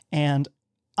that, and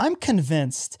I'm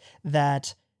convinced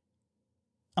that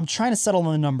I'm trying to settle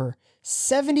on the number.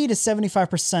 70 to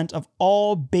 75% of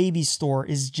all baby store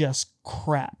is just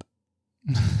crap.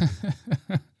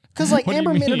 Because like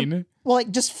Amber made it, well,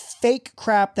 like just fake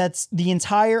crap. That's the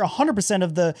entire 100%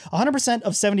 of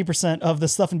 70% of the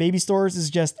stuff in baby stores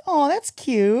is just, oh, that's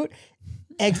cute.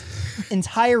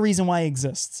 Entire reason why it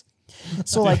exists.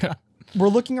 So like we're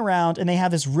looking around and they have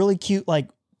this really cute like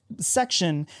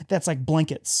section that's like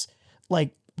blankets,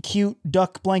 like cute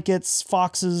duck blankets,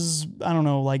 foxes, I don't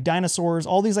know, like dinosaurs,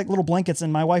 all these like little blankets.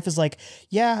 And my wife is like,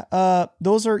 yeah,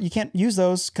 those are, you can't use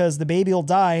those because the baby will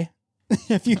die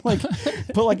if you like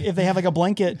put like, if they have like a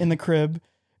blanket in the crib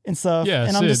and stuff. Yeah,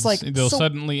 and I'm just like, they'll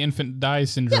suddenly infant die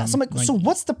syndrome. Yeah, so I'm like, so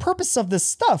what's the purpose of this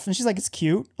stuff? And she's like, it's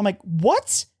cute. I'm like,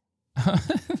 what?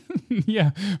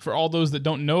 Yeah, for all those that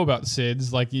don't know about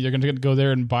SIDS, like you're gonna go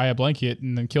there and buy a blanket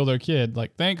and then kill their kid.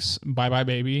 Like, thanks, bye bye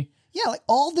baby. Yeah, like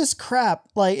all this crap,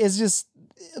 like it's just,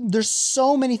 there's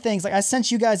so many things. Like I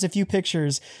sent you guys a few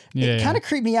pictures. Yeah, it kind of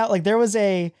creeped me out. Like there was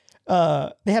they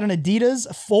had an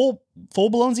Adidas full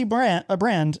blown brand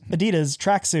Adidas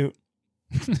tracksuit.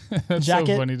 That's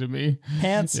jacket, so funny to me.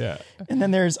 Pants. Yeah. And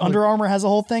then there's Under Armour has a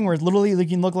whole thing where literally you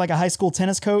can look like a high school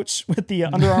tennis coach with the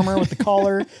Under Armour with the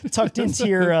collar tucked into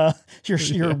your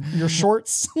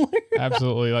shorts.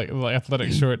 Absolutely, like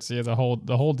athletic shorts. Yeah, the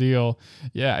whole deal.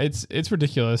 Yeah, it's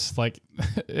ridiculous. Like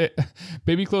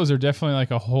baby clothes are definitely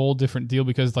like a whole different deal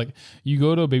because like you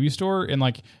go to a baby store and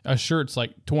like a shirt's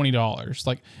like $20.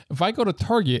 Like if I go to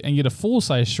Target and get a full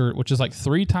size shirt, which is like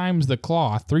 3 times the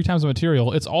cloth, 3 times the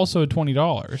material, it's also $20.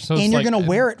 So and you're going to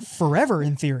wear it forever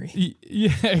in theory.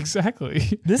 Yeah,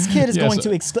 exactly. This kid is going to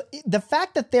the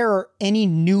fact that there are any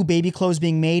new baby clothes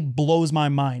being made blows my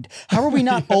mind. How are we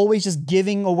not always just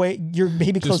giving away your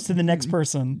baby clothes to the next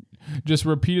person? Just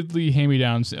repeatedly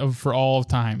hand-me-downs for all of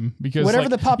time because whatever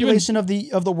like, the population of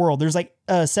the world, there's like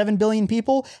 7 billion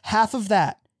people. Half of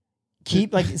that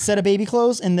keep like set of baby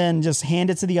clothes and then just hand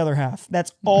it to the other half.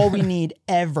 That's all we need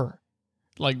ever.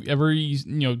 Like every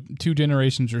 2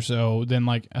 generations or so, then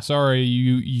like sorry,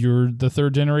 you're the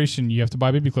 3rd generation. You have to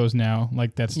buy baby clothes now.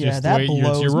 Like that's just the way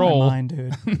it's your role. My mind,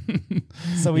 dude.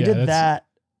 So we did that,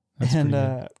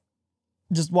 and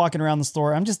just walking around the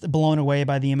store, I'm just blown away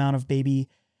by the amount of baby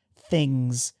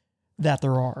things that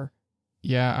there are.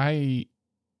 Yeah,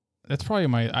 that's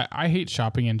probably I hate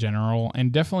shopping in general,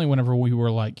 and definitely whenever we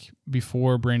were like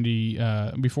before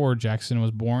Jackson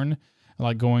was born,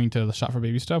 like going to the shop for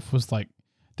baby stuff was like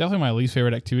definitely my least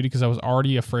favorite activity because I was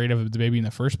already afraid of the baby in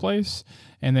the first place.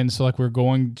 And then so like we're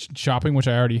going shopping, which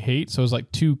I already hate. So it's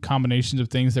like 2 combinations of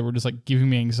things that were just like giving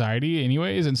me anxiety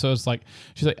anyways. And so it's like,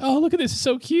 she's like, oh, look at this. It's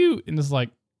so cute. And it's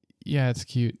like, yeah, it's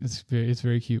cute. It's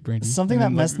very cute, Brandon. Something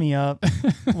that messed me up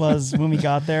was when we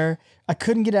got there, I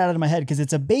couldn't get it out of my head because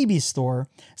it's a baby store.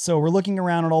 So we're looking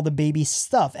around at all the baby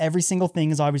stuff. Every single thing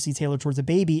is obviously tailored towards a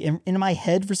baby. And in my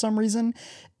head, for some reason,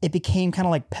 it became kind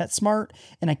of like PetSmart.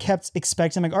 And I kept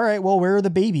expecting, like, all right, well, where are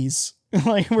the babies?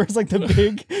 Like, where's like the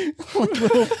big like,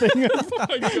 little thing? Oh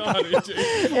my God.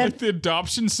 Like the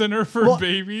adoption center for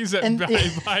babies at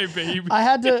Bye Baby. I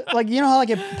had to, like, you know how like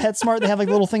at PetSmart, they have like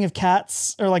a little thing of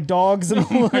cats or like dogs and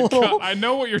God, I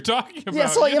know what you're talking about. Yeah,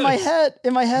 so like in my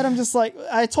head, I'm just like,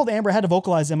 I told Amber, I had to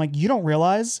vocalize it. I'm like, you don't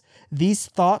realize these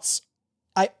thoughts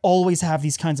I always have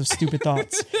these kinds of stupid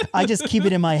thoughts. I just keep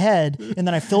it in my head and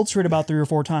then I filter it about 3 or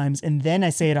 4 times and then I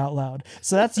say it out loud.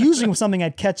 So that's usually something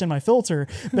I'd catch in my filter.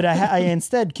 But I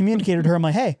instead communicated to her. I'm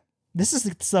like, hey, this is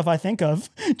the stuff I think of.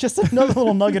 Just another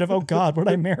little nugget of, oh God, would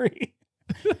I marry?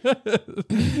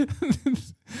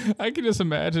 I can just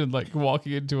imagine like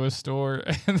walking into a store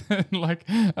and then like,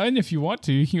 and if you want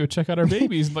to, you can go check out our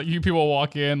babies. Like you people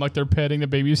walk in, like they're petting the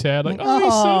baby's head, like, oh,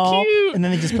 he's so cute. And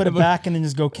then they just put it back and then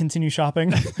just go continue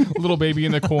shopping. Little baby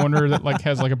in the corner that like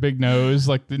has like a big nose,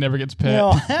 like that never gets pet.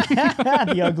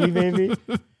 The ugly baby.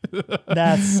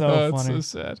 That's so funny. That's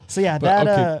so sad. So yeah,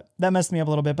 that messed me up a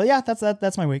little bit. But yeah,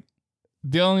 that's my week.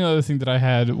 The only other thing that I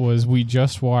had was we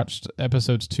just watched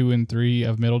episodes 2 and 3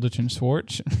 of Middleditch and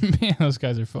Swartz. Man, those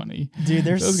guys are funny. Dude,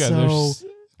 they're so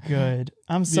good.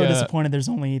 I'm so disappointed there's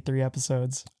only 3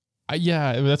 episodes.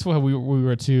 Yeah, that's what we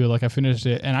were too. Like I finished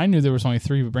it and I knew there was only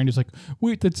 3, but Brandy was like,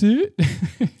 wait, that's it?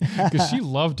 Because she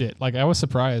loved it. Like I was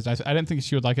surprised. I didn't think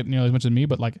she would like it nearly as much as me,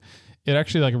 but like it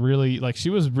actually like really, like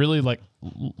she was really like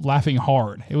laughing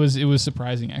hard. It was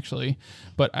surprising actually.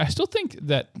 But I still think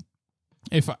that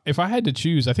if I had to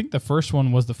choose, I think the first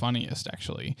one was the funniest,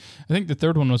 actually. I think the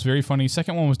third one was very funny.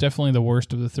 Second one was definitely the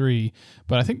worst of the 3,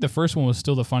 but I think the first one was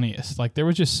still the funniest. Like, there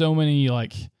was just so many,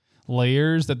 like,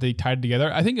 layers that they tied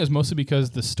together. I think it was mostly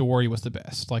because the story was the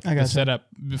best. Like, the setup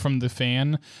from the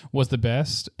fan was the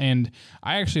best. And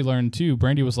I actually learned, too,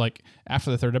 Brandy was like,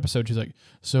 after the 3rd episode, she's like,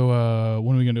 so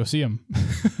when are we going to go see him?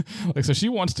 Like, so she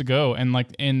wants to go. And, like,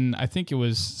 in, I think it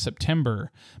was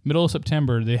September, middle of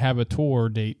September, they have a tour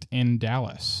date in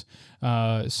Dallas.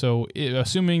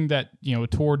 Assuming that,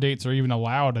 tour dates are even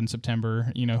allowed in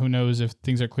September, who knows if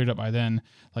things are cleared up by then,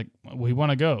 like we want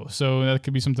to go. So that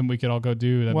could be something we could all go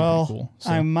do. That'd be pretty cool.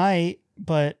 So. I might,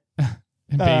 but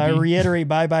reiterate,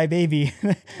 bye baby.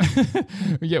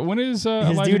 Yeah. When is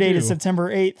his due date is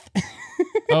September 8th.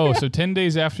 Oh, so 10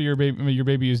 days after your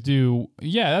baby is due.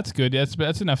 Yeah, that's good.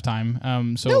 That's enough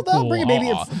time. So they'll cool.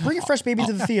 bring a fresh baby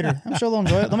to the theater. I'm sure they'll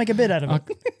enjoy it. They'll make a bit out of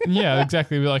it. Yeah,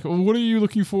 exactly. Be like, what are you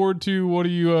looking forward to? What are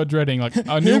you dreading? Like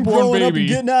a Him newborn growing baby up and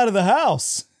getting out of the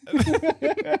house.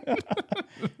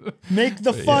 Make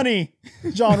the funny,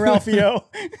 John Ralphio.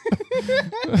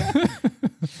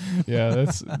 Yeah,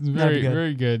 that's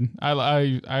very good.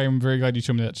 I am very glad you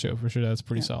showed me that show for sure. That's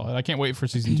pretty solid. I can't wait for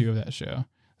season 2 of that show.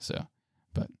 So,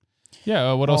 but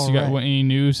yeah, what else you got? Any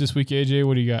news this week, AJ?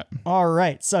 What do you got? All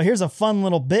right, so here's a fun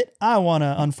little bit. I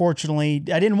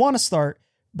didn't want to start,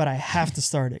 but I have to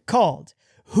start it. Called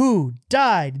 "Who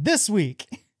Died This Week."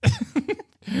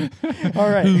 All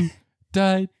right, who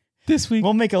died this week?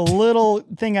 We'll make a little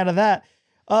thing out of that.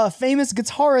 Famous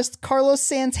guitarist Carlos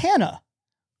Santana.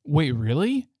 Wait,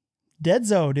 really?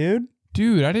 Deadzo, dude.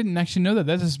 Dude, I didn't actually know that.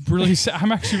 That is really sad.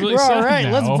 I'm actually really We're sad all right,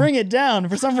 now. let's bring it down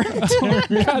for some reason.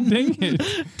 God dang it.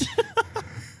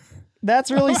 That's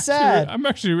really sad. I'm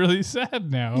actually really sad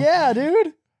now. Yeah,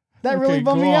 dude. That really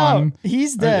bummed me out.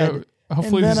 He's dead.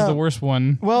 Hopefully this is the worst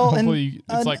one. Well, hopefully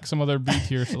it's like some other B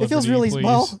tier celebrity. It feels really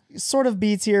please. sort of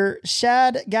B tier.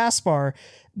 Shad Gaspar.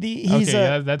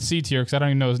 That's C tier because I don't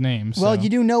even know his name. So. Well, you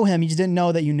do know him. You just didn't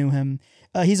know that you knew him.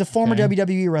 He's a former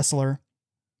WWE wrestler.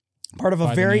 Part of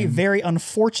a very, very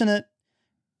unfortunate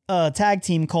tag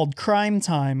team called Crime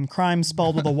Time. Crime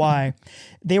spelled with a Y.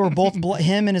 They were both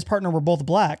him and his partner were both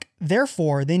black.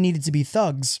 Therefore, they needed to be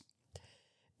thugs.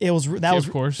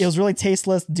 Of course. It was really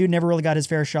tasteless. Dude never really got his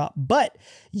fair shot. But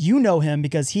you know him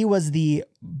because he was the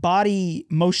body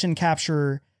motion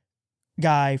capture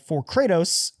guy for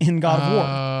Kratos in God of War.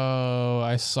 Oh,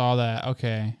 I saw that.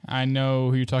 Okay, I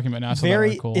know who you're talking about now. I saw that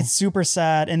article. It's super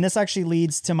sad, and this actually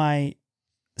leads to my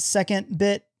second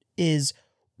bit is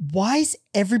why is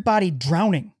everybody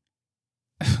drowning?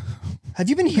 Have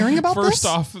you been hearing about this? First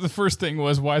off, the first thing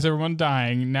was why is everyone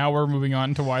dying? Now we're moving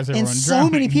on to why is everyone drowning? And so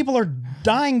many people are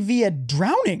dying via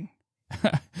drowning.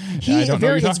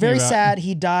 It's very sad.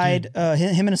 He died.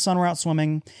 Him and his son were out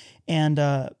swimming, and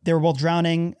they were both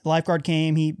drowning. Lifeguard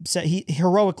came. He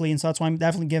heroically, and so that's why I'm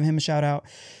definitely giving him a shout out.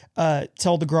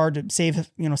 Told the guard to save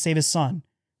his son.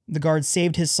 The guard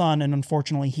saved his son, and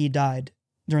unfortunately, he died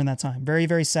during that time. Very,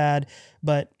 very sad,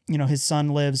 but his son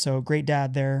lives, so great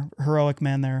dad there, heroic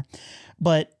man there.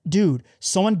 But dude,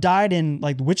 someone died in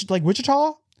like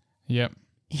Wichita. Yep.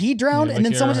 He drowned, and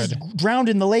then someone just drowned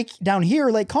in the lake down here,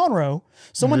 Lake Conroe.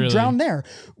 Someone drowned there.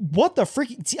 What the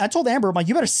freak? I told Amber, I'm like,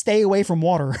 you better stay away from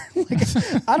water. Like,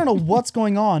 I don't know what's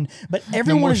going on, but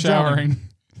everyone is drowning.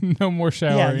 No more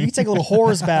showering. Yeah, you can take a little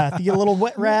whore's bath. You get a little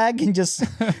wet rag and just...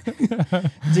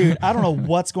 Dude, I don't know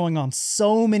what's going on.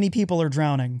 So many people are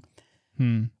drowning.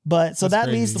 But so that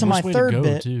leads to my third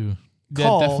bit. that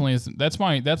call. definitely is. That's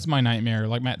my nightmare.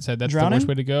 Like Matt said, that's Drowning? the worst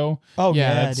way to go. Oh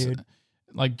yeah, that's, dude.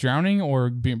 Like drowning or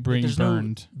being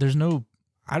burned. There's no.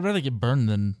 I'd rather get burned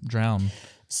than drown.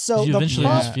 So You eventually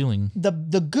lose feeling.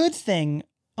 the good thing,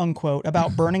 unquote,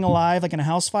 about burning alive like in a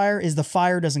house fire is the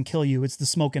fire doesn't kill you. It's the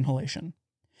smoke inhalation.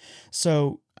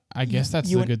 So I guess that's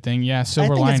the good thing. Yeah,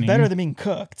 silver I think lining. it's better than being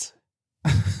cooked.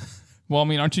 Well, I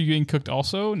mean, aren't you getting cooked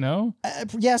also? No?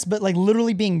 Yes, but like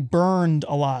literally being burned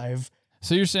alive.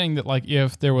 So you're saying that like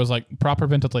if there was like proper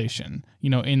ventilation,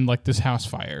 in like this house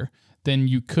fire, then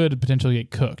you could potentially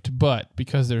get cooked. But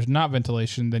because there's not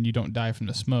ventilation, then you don't die from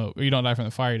the smoke. Or you don't die from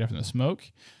the fire, you die from the smoke.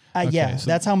 Yeah, so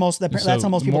that's how most people die.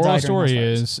 The moral story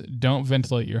is don't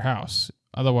ventilate your house.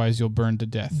 Otherwise, you'll burn to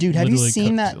death. Dude, have you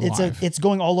seen that? Alive. It's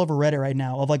going all over Reddit right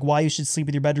now of like why you should sleep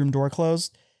with your bedroom door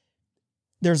closed.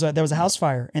 There was a house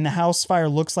fire, and the house fire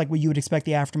looks like what you would expect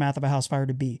the aftermath of a house fire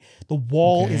to be. The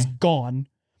wall is gone.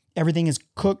 Everything is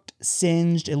cooked,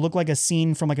 singed. It looked like a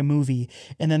scene from like a movie.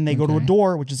 And then they go to a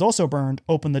door, which is also burned,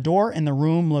 open the door, and the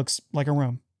room looks like a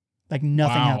room. Like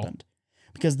nothing happened.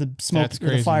 Because the smoke or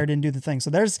the fire didn't do the thing.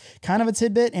 So there's kind of a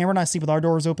tidbit. Amber and I sleep with our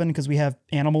doors open because we have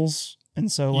animals.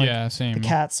 And so like same. The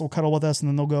cats will cuddle with us and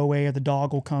then they'll go away, or the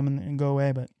dog will come and go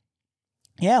away. But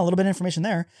yeah, a little bit of information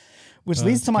there. Which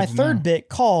leads to my third bit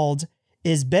called,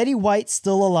 Is Betty White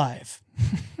Still Alive?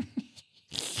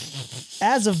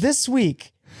 As of this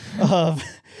week of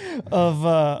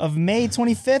May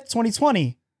 25th,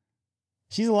 2020,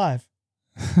 she's alive.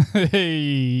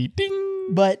 Hey, ding.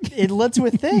 But it led to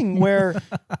a thing where,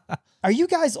 are you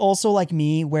guys also like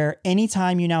me, where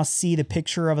anytime you now see the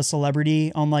picture of a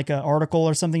celebrity on like an article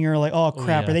or something, you're like, oh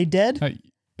crap, are they dead?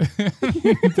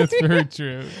 That's very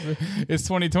true. It's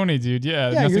 2020, dude.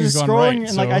 Yeah, you're just scrolling right,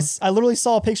 and like I literally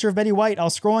saw a picture of Betty White. I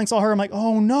was scrolling, saw her. I'm like,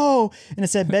 oh no, and it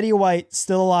said Betty White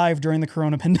still alive during the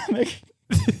Corona pandemic.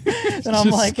 And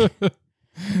I'm like,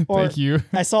 thank you.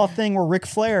 I saw a thing where Ric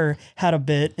Flair had a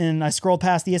bit, and I scrolled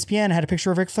past ESPN and had a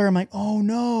picture of Ric Flair. I'm like, oh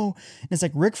no, and it's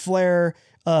like Ric Flair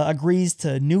agrees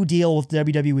to new deal with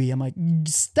WWE. I'm like,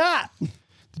 stop.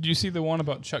 Did you see the one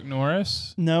about Chuck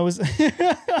Norris? No,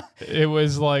 it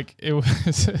was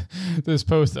this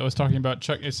post that was talking about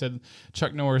Chuck. It said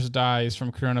Chuck Norris dies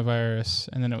from coronavirus,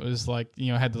 and then it was like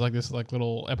had like this like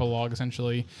little epilogue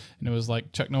essentially, and it was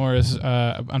like Chuck Norris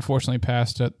unfortunately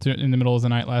passed in the middle of the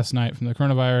night last night from the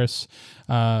coronavirus.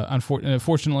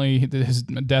 Unfortunately, his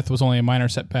death was only a minor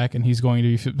setback, and he's going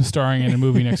to be starring in a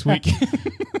movie next week. Dude,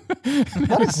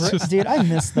 I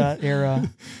miss that era.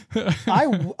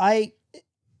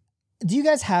 Do you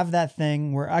guys have that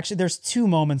thing where actually there's two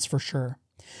moments for sure.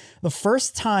 The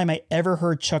first time I ever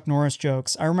heard Chuck Norris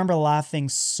jokes, I remember laughing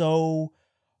so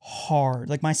hard.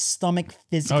 Like my stomach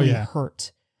physically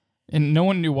hurt. And no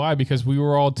one knew why, because we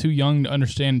were all too young to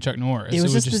understand Chuck Norris. It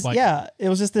was just this, it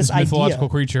was just this idea mythological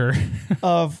creature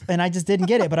and I just didn't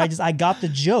get it, but I got the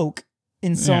joke.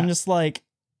 And so I'm just like,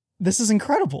 this is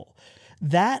incredible.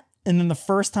 That, and then the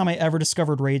first time I ever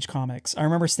discovered Rage Comics, I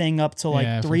remember staying up till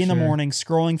like 3 in the morning,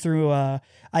 scrolling through I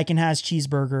Can Has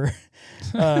Cheeseburger,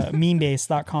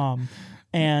 memebase.com,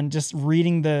 and just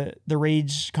reading the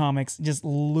Rage Comics, just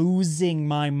losing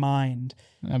my mind.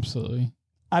 Absolutely.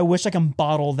 I wish I can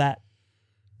bottle that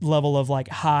level of like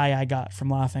high I got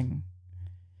from laughing.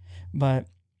 But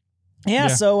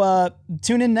so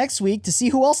tune in next week to see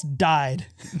who else died.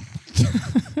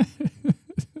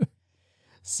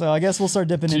 So I guess we'll start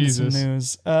dipping into some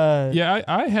news.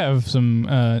 I have some,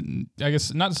 I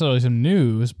guess not necessarily some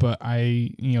news, but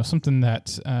something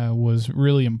that was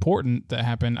really important that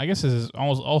happened. I guess this is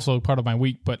also part of my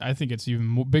week, but I think it's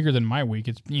even bigger than my week.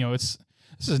 It's,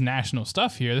 this is national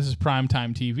stuff here. This is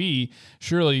primetime TV.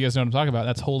 Surely you guys know what I'm talking about.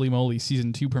 That's Holy Moly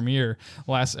season 2 premiere.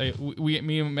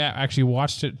 Me and Matt actually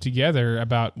watched it together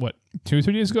about 2 or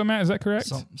 3 days ago. Matt, is that correct?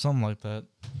 Something like that.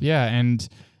 Yeah, and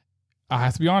I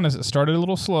have to be honest, it started a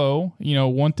little slow.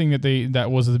 One thing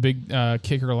that was the big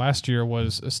kicker last year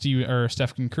was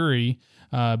Stephen Curry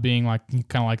being kind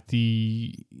of like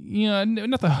the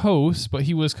not the host, but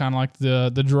he was kind of like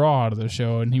the draw out of the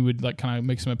show, and he would like kind of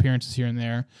make some appearances here and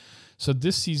there. So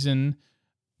this season,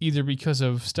 either because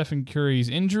of Stephen Curry's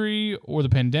injury or the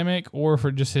pandemic, or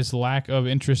for just his lack of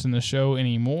interest in the show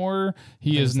anymore,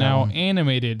 he is now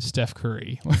animated Steph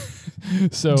Curry.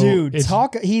 So dude,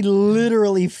 he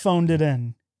literally phoned it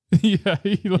in. Yeah,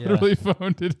 he literally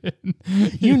phoned it in.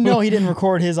 He didn't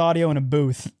record his audio in a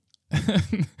booth.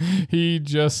 He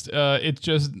just it's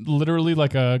just literally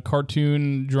like a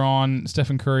cartoon drawn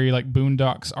Stephen Curry, like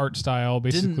Boondocks art style,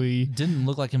 basically. Didn't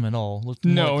look like him at all. Looked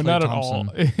more like not Thompson.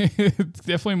 at all. It's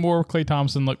definitely more Klay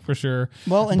Thompson look for sure.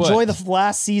 Well, enjoy the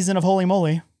last season of Holy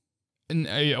Moly.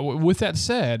 And with that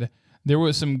said, there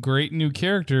was some great new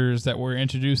characters that were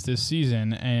introduced this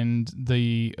season, and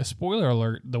the spoiler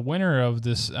alert, the winner of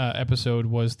this episode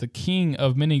was the king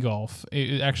of mini golf.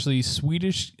 Actually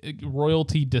Swedish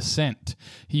royalty descent.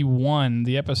 He won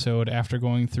the episode after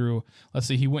going through, let's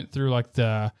see, he went through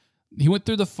the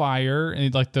fire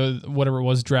and like the whatever it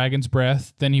was, dragon's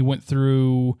breath. Then he went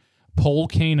through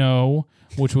Polcano,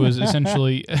 which was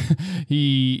essentially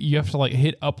you have to like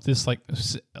hit up this like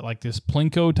this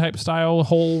plinko type style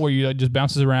hole where you just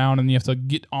bounces around, and you have to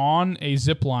get on a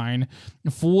zip line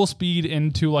full speed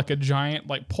into like a giant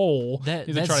like pole. You have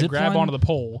to try to grab onto the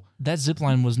pole. That zip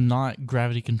line was not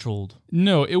gravity controlled.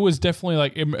 No, it was definitely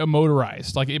like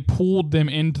motorized. Like it pulled them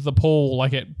into the pole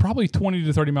like at probably 20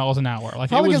 to 30 miles an hour. Like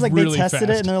probably it was because like really they tested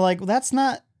fast. It and they're like, well, that's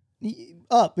not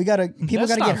up. People got to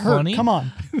get hurt. Funny. Come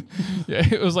on. Yeah,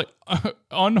 it was like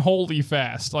unholy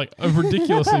fast, like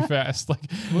ridiculously fast. Like,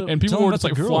 and people were just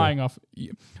like flying off.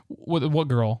 What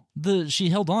girl? She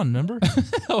held on. Remember?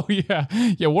 Oh yeah.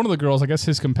 One of the girls, I guess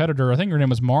his competitor. I think her name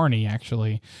was Marnie,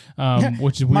 actually,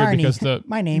 which is weird Marnie. because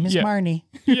my name is Marnie.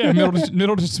 Yeah,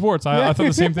 Middleditch Sports. I thought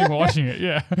the same thing while watching it.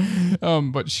 Yeah,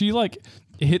 but she like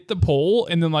hit the pole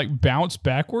and then like bounced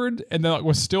backward and then like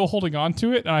was still holding on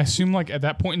to it, and I assume like at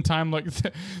that point in time like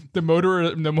the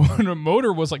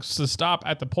motor was like to stop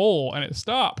at the pole, and it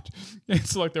stopped, and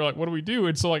so like they're like, what do we do?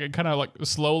 And so like it kind of like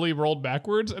slowly rolled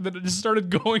backwards, and then it just started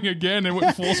going again and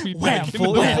went full speed back into the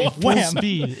pole. Wham.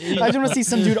 Speed. I just want to see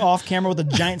some dude off camera with a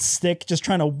giant stick just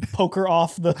trying to poke her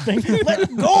off the thing. Let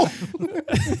it go.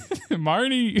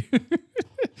 Marnie.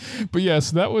 But yeah,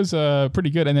 so that was pretty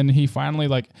good, and then he finally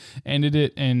like ended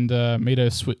it and made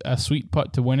a sweet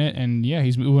putt to win it, and yeah,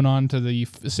 he's moving on to the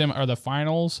the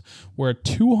finals, where a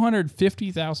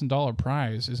 $250,000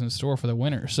 prize is in store for the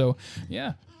winner. So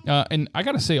yeah, and I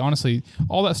gotta say honestly,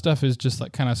 all that stuff is just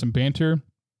like kind of some banter,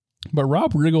 but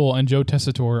Rob Riggle and Joe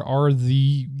Tessitore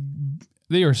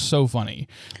they are so funny.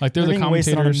 Like they're the commentators.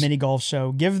 Wasted on a mini golf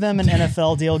show. Give them an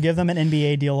NFL deal. Give them an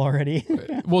NBA deal already.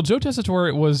 Well, Joe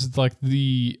Tessitore was like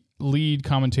the lead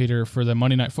commentator for the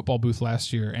Monday Night Football booth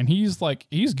last year, and he's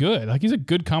good. Like he's a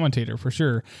good commentator for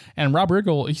sure. And Rob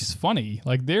Riggle, he's funny.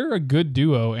 Like they're a good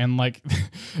duo. And like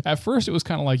at first it was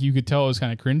kind of like you could tell it was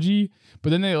kind of cringy,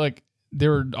 but then they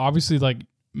were obviously like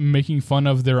making fun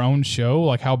of their own show,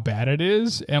 like how bad it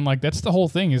is, and like that's the whole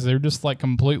thing, is they're just like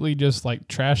completely just like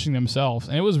trashing themselves,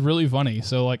 and it was really funny.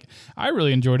 So like I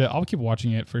really enjoyed it. I'll keep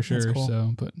watching it for sure. Cool.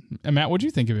 So, but Matt, what'd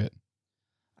you think of it?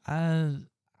 I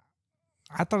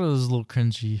thought it was a little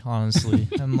cringy, honestly.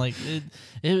 And like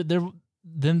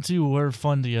them two were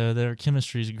fun together. Their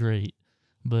chemistry is great,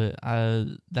 but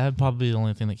that'd probably be the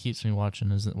only thing that keeps me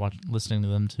watching is listening to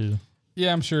them too.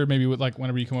 Yeah, I'm sure maybe with like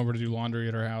whenever you come over to do laundry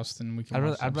at our house, then we can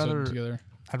watch together.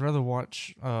 I'd rather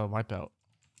watch Wipeout.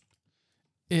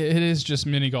 It is just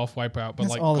mini golf Wipeout, but that's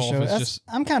like golf is just.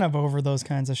 I'm kind of over those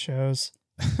kinds of shows.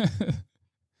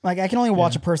 Like I can only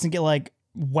watch a person get like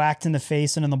whacked in the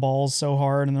face and in the balls so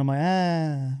hard, and then I'm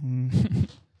like,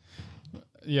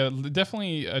 Yeah,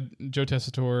 definitely Joe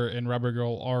Tessitore and Rob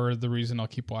Riggle are the reason I'll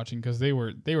keep watching, because they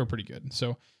were pretty good.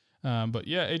 So. But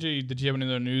yeah, AJ, did you have any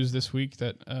other news this week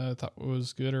that thought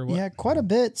was good or what? Yeah, quite a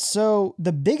bit. So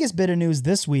the biggest bit of news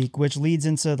this week, which leads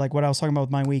into like what I was talking about with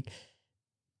my week,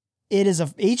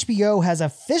 HBO has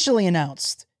officially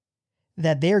announced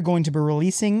that they are going to be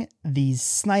releasing the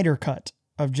Snyder Cut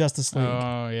of Justice League.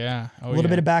 Oh yeah, a little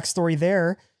bit of backstory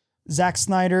there. Zack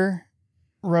Snyder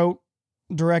wrote,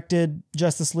 directed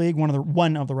Justice League. One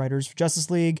of the writers for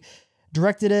Justice League.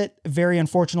 Directed it. Very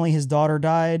unfortunately, his daughter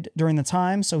died during the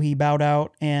time, so he bowed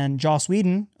out. And Joss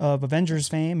Whedon of Avengers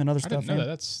fame and other stuff. I didn't know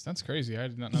that. That's crazy. I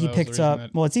did not know he that picked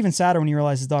up. Well, it's even sadder when you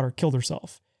realize his daughter killed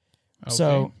herself. Okay.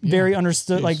 So very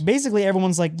understood. Jeez. Like basically,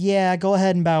 everyone's like, "Yeah, go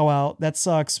ahead and bow out. That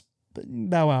sucks. But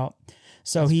bow out."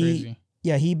 So that's crazy.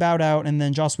 He bowed out, and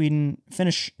then Joss Whedon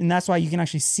finished, and that's why you can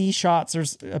actually see shots.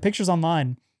 There's pictures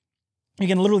online. You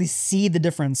can literally see the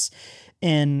difference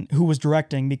in who was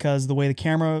directing, because the way the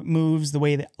camera moves, the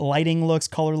way the lighting looks,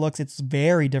 color looks, it's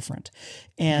very different.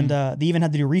 And they even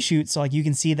had to do reshoots. So like you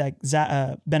can see that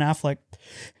Ben Affleck,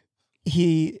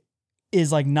 he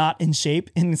is like not in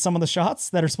shape in some of the shots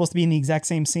that are supposed to be in the exact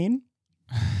same scene.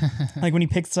 Like when he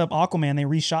picks up Aquaman, they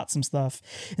reshot some stuff.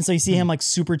 And so you see him like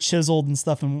super chiseled and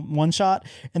stuff in one shot.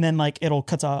 And then like it'll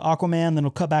cut to Aquaman, then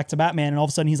it'll cut back to Batman. And all of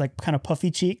a sudden he's like kind of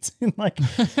puffy cheeked. And like,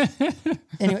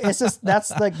 anyway,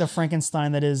 that's like the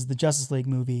Frankenstein that is the Justice League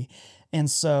movie.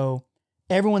 And so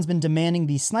everyone's been demanding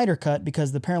the Snyder Cut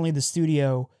because apparently the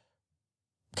studio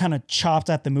kind of chopped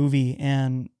at the movie,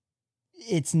 and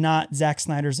it's not Zack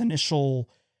Snyder's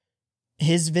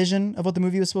his vision of what the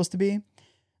movie was supposed to be.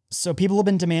 So people have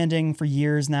been demanding for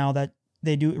years now that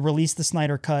They do release the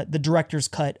Snyder cut, the director's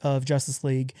cut of Justice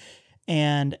League,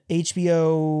 and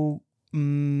HBO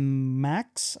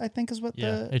Max, I think is what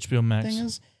the HBO Max thing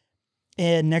is.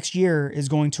 And next year is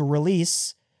going to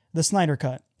release the Snyder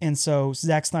cut. And so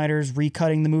Zack Snyder's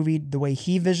recutting the movie the way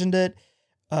he visioned it.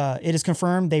 It is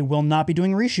confirmed they will not be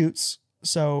doing reshoots.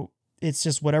 So it's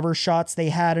just whatever shots they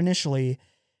had initially,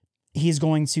 he's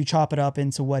going to chop it up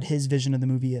into what his vision of the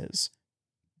movie is.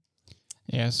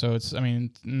 Yeah, so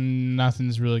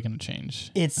nothing's really going to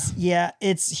change.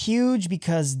 It's huge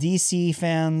because DC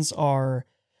fans are,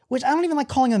 which I don't even like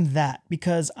calling them that,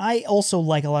 because I also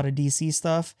like a lot of DC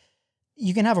stuff.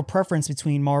 You can have a preference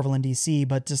between Marvel and DC,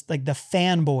 but just like the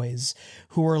fanboys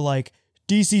who are like,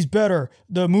 DC's better,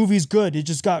 the movie's good, it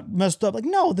just got messed up. Like,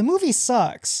 no, the movie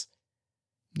sucks.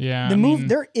 Yeah.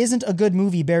 There isn't a good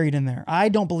movie buried in there. I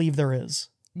don't believe there is.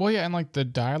 Well, yeah, and like the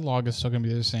dialogue is still going to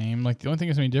be the same. Like the only thing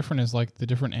that's going to be different is like the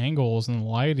different angles and the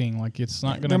lighting. Like it's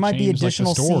not going to change. There might be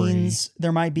additional like, the story. scenes.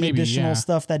 There might be additional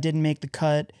stuff that didn't make the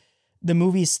cut. The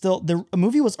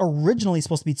movie was originally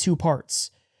supposed to be 2 parts,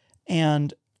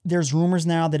 and there's rumors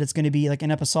now that it's going to be like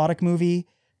an episodic movie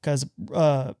because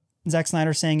Zack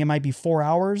Snyder's saying it might be 4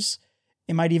 hours.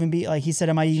 It might even be like he said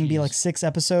it might even be like 6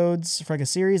 episodes for like a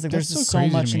series. Like there's just so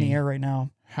much in the air right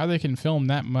now. How they can film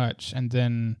that much and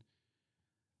then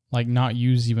like not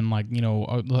use even like, you know,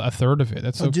 a third of it.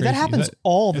 That's so crazy. Dude, that happens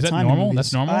all the time. Normal?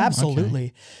 That's normal? Absolutely.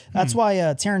 Okay. That's why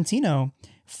Tarantino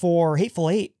for Hateful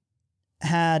Eight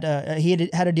had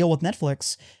a deal with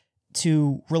Netflix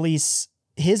to release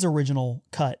his original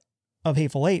cut of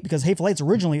Hateful Eight, because Hateful Eight's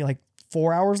originally like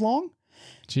 4 hours long.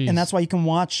 Jeez. And that's why you can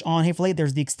watch on Hateful Eight.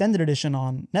 There's the extended edition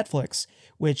on Netflix,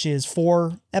 which is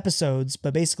 4 episodes,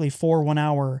 but basically 4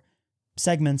 1-hour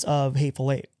segments of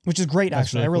Hateful Eight, which is great.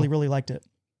 That's actually, really, really liked it.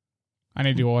 I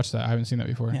need to watch that. I haven't seen that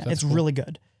before. Yeah, it's cool. Really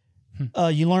good.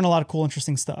 You learn a lot of cool,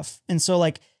 interesting stuff. And so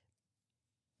like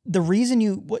the reason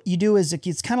what you do is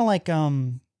it's kind of like,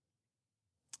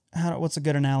 what's a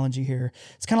good analogy here?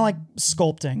 It's kind of like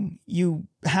sculpting. You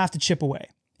have to chip away.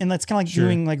 And that's kind of like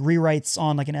doing like rewrites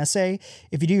on like an essay.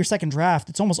 If you do your second draft,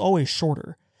 it's almost always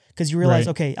shorter because you realize,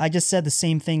 okay, I just said the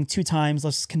same thing 2 times.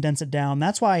 Let's just condense it down.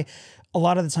 That's why a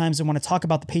lot of the times I want to talk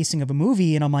about the pacing of a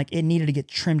movie and I'm like, it needed to get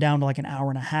trimmed down to like an hour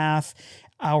and a half,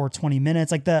 hour, 20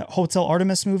 minutes. Like the Hotel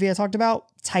Artemis movie I talked about,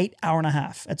 tight hour and a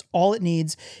half. That's all it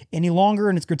needs. Any longer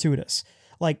and it's gratuitous.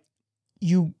 Like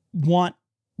you want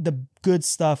the good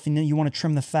stuff and then you want to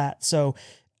trim the fat. So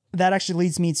that actually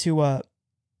leads me to,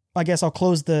 I guess I'll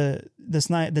close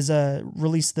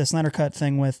release the Snyder Cut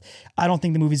thing with, I don't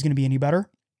think the movie's going to be any better.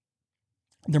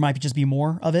 There might just be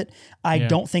more of it. I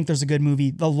don't think there's a good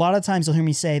movie. A lot of times you'll hear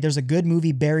me say there's a good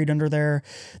movie buried under there.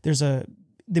 The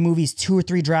movie's 2 or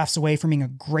 3 drafts away from being a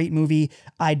great movie.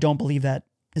 I don't believe that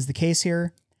is the case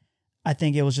here. I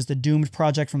think it was just a doomed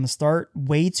project from the start.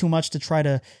 Way too much to try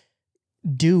to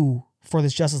do for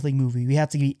this Justice League movie. We have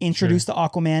to be introduced to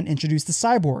Aquaman, introduced to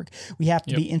Cyborg. We have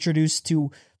to be introduced to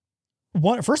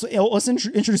let's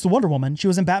introduce to Wonder Woman. She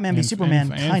was in Batman v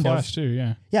Superman, and Flash too,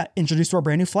 yeah. Yeah, introduced to our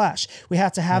brand new Flash. We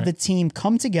have to have the team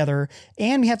come together,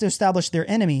 and we have to establish their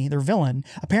enemy, their villain.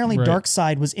 Apparently,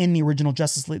 Darkseid was in the original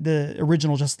Justice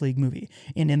League movie,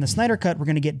 and in the Snyder Cut, we're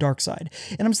going to get Darkseid.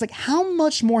 And I'm just like, how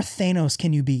much more Thanos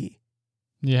can you be?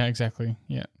 Yeah, exactly.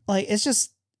 Yeah, like it's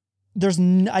just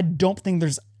I don't think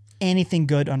there's anything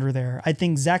good under there. I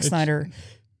think Zack Snyder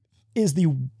is the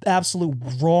absolute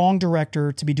wrong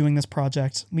director to be doing this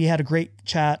project. We had a great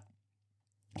chat.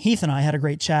 Heath and I had a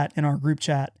great chat in our group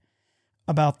chat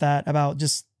about that, about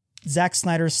just Zack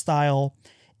Snyder's style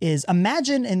is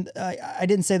imagine, and I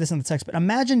didn't say this in the text, but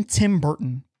imagine Tim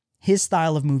Burton, his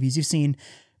style of movies. You've seen,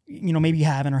 maybe you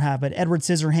haven't or have, but Edward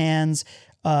Scissorhands,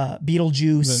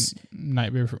 Beetlejuice.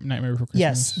 Nightmare Before Christmas.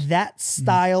 Yes, that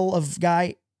style of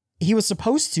guy, he was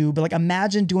supposed to, but like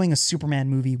imagine doing a Superman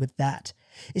movie with that.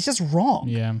 It's just wrong.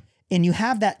 Yeah. And you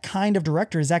have that kind of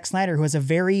director, Zack Snyder, who has a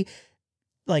very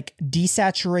like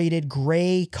desaturated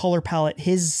gray color palette.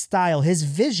 His style, his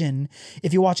vision,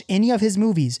 if you watch any of his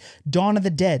movies, Dawn of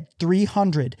the Dead,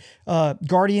 300,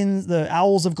 Guardians, the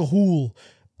Owls of Ga'Hoole,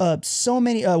 so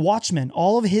many, Watchmen,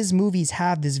 all of his movies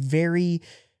have this very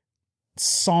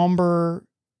somber,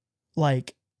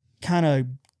 like kind of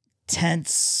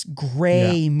tense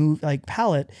gray like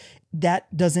palette.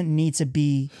 That doesn't need to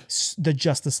be the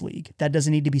Justice League. That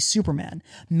doesn't need to be Superman.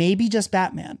 Maybe just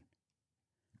Batman.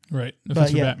 Right. If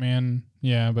it's Batman,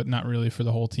 but not really for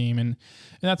the whole team. And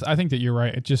that's, I think that you're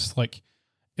right. It's just like,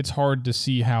 it's hard to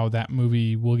see how that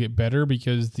movie will get better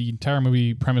because the entire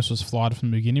movie premise was flawed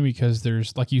from the beginning because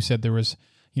there's, like you said, there was,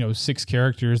 6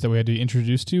 characters that we had to be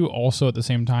introduced to. Also at the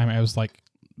same time, I was like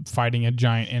fighting a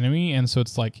giant enemy. And so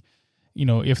it's like,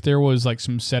 if there was like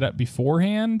some setup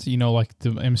beforehand, like the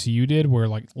MCU did, where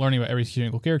like learning about every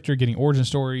single character, getting origin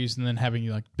stories, and then having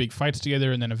like big fights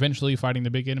together, and then eventually fighting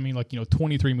the big enemy, like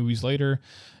 23 movies later,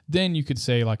 then you could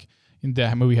say like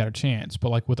that movie had a chance. But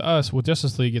like with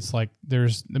Justice League, it's like the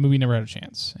movie never had a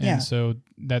chance, and so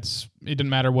it didn't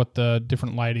matter what the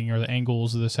different lighting or the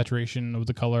angles or the saturation of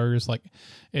the colors, like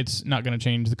it's not going to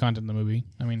change the content of the movie.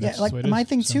 I mean, that's like the way it my is,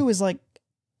 thing too is like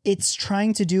it's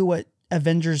trying to do what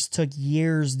Avengers took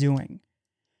years doing.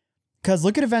 Because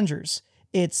look at Avengers.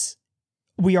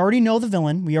 We already know the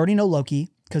villain. We already know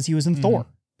Loki because he was in Thor.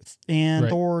 And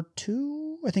Thor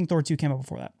 2? I think Thor 2 came out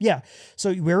before that. Yeah.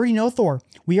 So we already know Thor.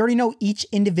 We already know each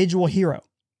individual hero.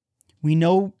 We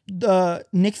know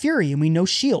Nick Fury and we know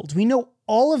S.H.I.E.L.D. We know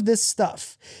all of this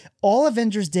stuff. All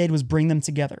Avengers did was bring them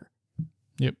together.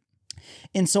 Yep.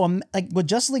 And so like what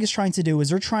Justice League is trying to do is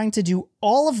they're trying to do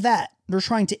all of that. They're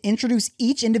trying to introduce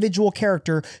each individual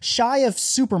character shy of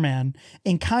Superman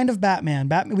and kind of Batman.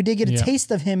 We did get a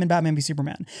taste of him in Batman v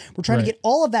Superman. We're trying to get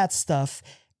all of that stuff,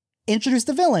 introduce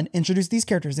the villain, introduce these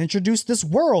characters, introduce this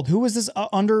world. Who is this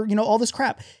under, all this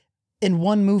crap in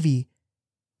one movie?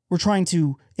 We're trying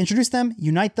to introduce them,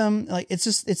 unite them. Like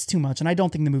it's too much. And I don't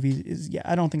think the movie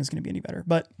I don't think it's going to be any better,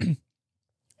 but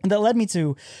that led me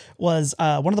to was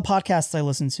one of the podcasts I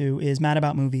listen to is Mad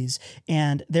About Movies,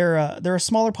 and they're a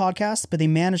smaller podcast, but they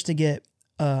managed to get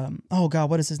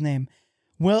what is his name?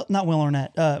 Not Will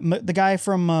Arnett, the guy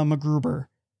from MacGruber.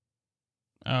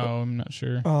 Oh, I'm not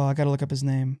sure. Oh, I got to look up his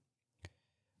name.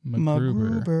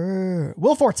 MacGruber.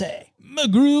 Will Forte.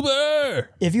 MacGruber.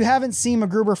 If you haven't seen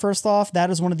MacGruber, first off,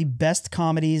 that is one of the best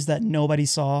comedies that nobody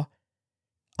saw.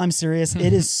 I'm serious.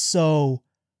 It is so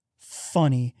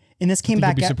funny. And this came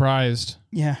back. You'd be surprised.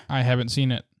 Yeah. I haven't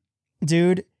seen it.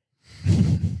 Dude,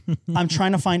 I'm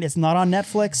trying to find it's not on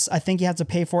Netflix. I think you have to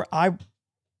pay for it.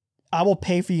 I will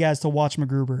pay for you guys to watch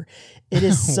MacGruber. It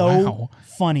is so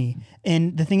funny.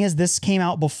 And the thing is, this came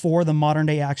out before the modern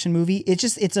day action movie.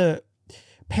 It's a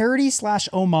parody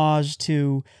 / homage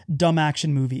to dumb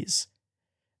action movies.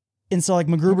 And so like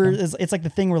MacGruber it's like the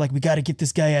thing where like, we got to get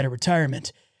this guy out of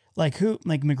retirement. Like who?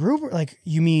 Like MacGruber? Like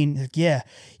you mean? Yeah,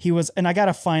 he was. And I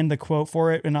gotta find the quote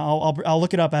for it, and I'll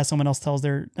look it up as someone else tells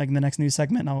their like in the next news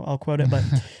segment. And I'll quote it, but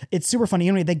it's super funny.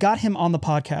 Anyway, they got him on the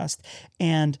podcast,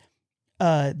 and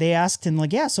they asked him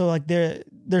like, yeah, so like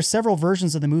there's several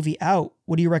versions of the movie out.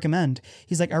 What do you recommend?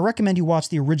 He's like, I recommend you watch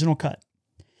the original cut.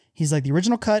 He's like, the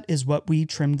original cut is what we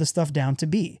trimmed the stuff down to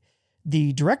be.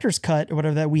 The director's cut or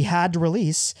whatever that we had to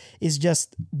release is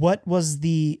just what was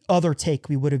the other take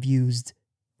we would have used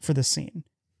for this scene.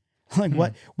 Like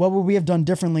what would we have done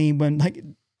differently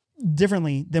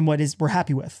differently than what we're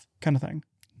happy with kind of thing.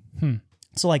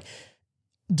 So like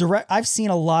I've seen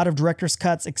a lot of director's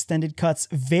cuts, extended cuts,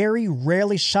 very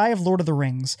rarely shy of Lord of the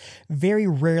Rings. Very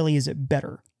rarely is it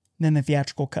better than the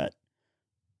theatrical cut.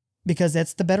 Because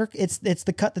that's the better, it's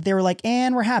the cut that they were like,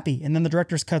 and we're happy. And then the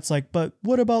director's cut's like, but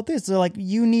what about this? They're like,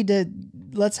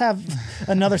 let's have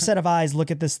another set of eyes look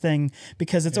at this thing,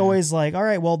 because it's always like, all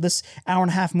right, well, this hour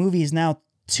and a half movie is now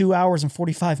 2 hours and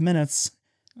 45 minutes.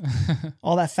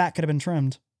 All that fat could have been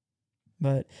trimmed.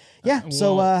 But yeah,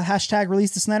 so hashtag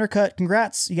release the Snyder Cut.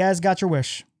 Congrats. You guys got your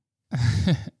wish.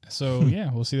 So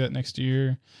yeah, we'll see that next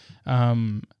year.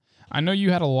 I know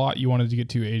you had a lot you wanted to get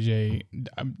to, AJ.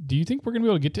 Do you think we're going to be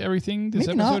able to get to everything this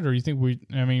Maybe episode? not. Or do you think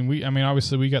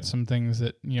obviously we got some things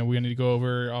that, we need to go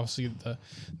over. Obviously the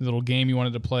little game you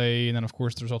wanted to play. And then of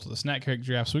course the results of the snack cake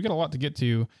draft. So we got a lot to get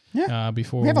to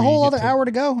before we have a whole other hour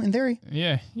to go in theory.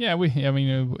 Yeah. We're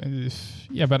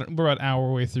about an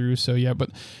hour way through. So yeah, but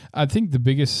I think the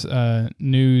biggest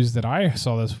news that I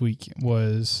saw this week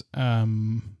was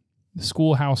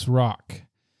Schoolhouse Rock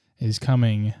is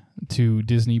coming to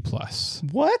Disney Plus.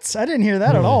 What? I didn't hear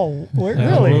that at all. Really?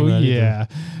 Oh yeah,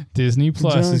 Disney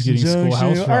Plus is getting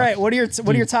Schoolhouse Rock. All right, what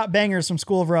are your top bangers from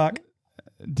School of Rock?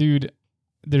 Dude,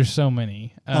 there's so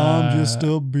many. I'm just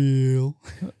a Bill.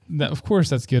 Of course,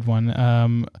 that's a good one.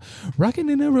 Rocking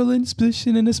and a rolling,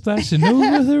 splishing and a splashing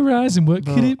over the horizon. What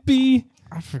could it be?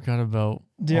 I forgot about.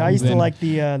 Dude, I used to like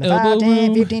the 5,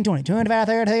 10, 15, 20, 25,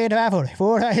 30, 35, 40,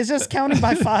 40. It's just counting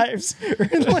by fives.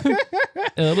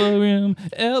 elbow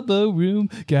room.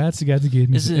 Got to get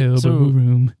me some elbow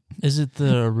room. Is it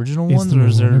the original ones or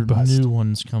is there new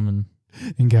ones coming?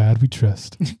 In God we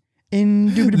trust.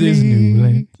 Indubitably. There's new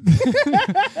land.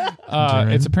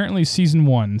 It's apparently season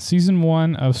 1. Season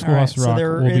 1 of Schoolhouse Rock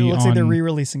will be on. Looks like they're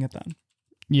re-releasing it then.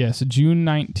 Yes, June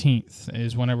 19th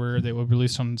is whenever they will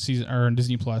release on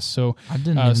Disney Plus. So I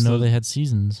didn't even know they had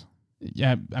seasons.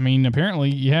 Yeah, I mean, apparently,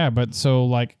 yeah. But so,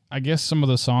 like, I guess some of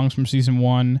the songs from season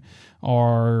 1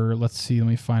 are. Let's see. Let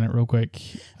me find it real quick.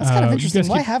 That's kind of interesting.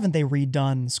 Why haven't they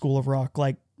redone School of Rock?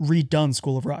 Like redone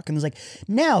School of Rock, and there's like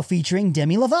now featuring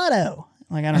Demi Lovato.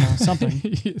 Like I don't know something.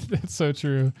 That's so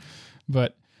true.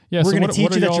 But yeah, we're going to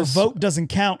teach you that your vote doesn't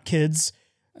count, kids.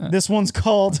 This one's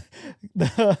called.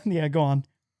 Yeah, go on.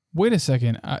 Wait a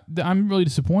second. I'm really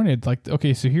disappointed. Like,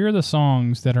 okay, so here are the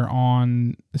songs that are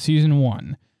on season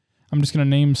 1. I'm just going to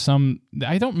name some.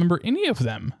 I don't remember any of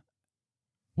them.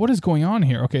 What is going on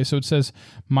here? Okay, so it says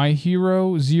My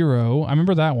Hero Zero. I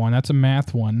remember that one. That's a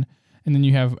math one. And then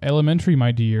you have Elementary,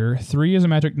 My Dear. 3 is a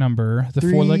magic number. The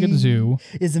Four-Legged Zoo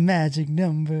is a magic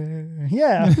number.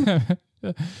 Yeah.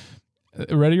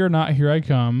 Ready or Not, Here I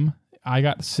Come. I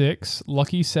Got 6.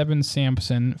 Lucky 7,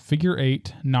 Samson. Figure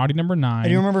 8. Naughty Number 9. I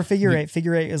do remember Figure 8.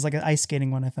 Figure 8 is like an ice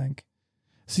skating one, I think.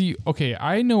 See, okay,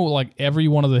 I know like every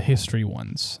one of the history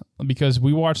ones because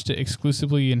we watched it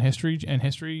exclusively in history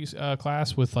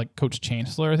class with like Coach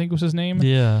Chancellor, I think was his name.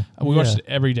 Yeah, we watched it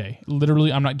every day.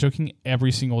 Literally, I'm not joking.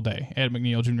 Every single day at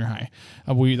McNeil Junior High,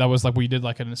 we did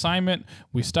like an assignment.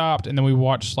 We stopped and then we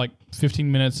watched like 15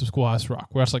 minutes of Schoolhouse Rock.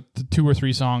 We watched like 2 or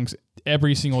 3 songs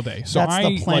every single day. So that's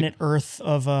the planet Earth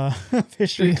of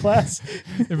history class,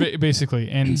 basically.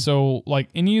 And so, like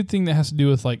anything that has to do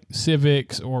with like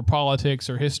civics or politics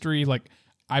or history, like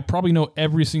I probably know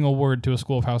every single word to a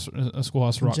Schoolhouse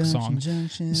Rock song.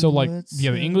 So, like,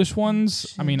 yeah, the English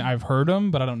ones, I mean, I've heard them,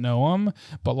 but I don't know them.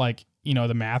 But like, you know,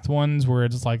 the math ones where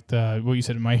it's like what you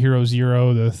said, My Hero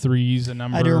Zero, the 3's a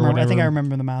number. I do remember. I think I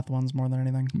remember the math ones more than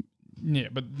anything. Yeah,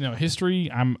 but you know, history,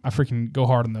 I freaking go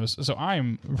hard on those. So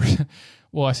I'm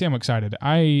excited.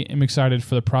 I am excited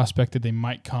for the prospect that they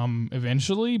might come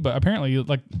eventually, but apparently,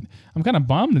 like, I'm kind of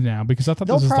bummed now because I thought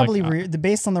they'll this probably was like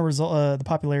based on the result, the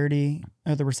popularity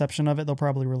or the reception of it, they'll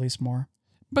probably release more.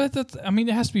 But it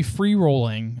has to be free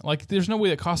rolling. Like, there's no way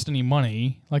that costs any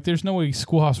money. Like, there's no way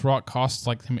Schoolhouse Rock costs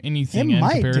like him anything in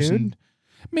comparison. Dude.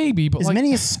 Maybe, but as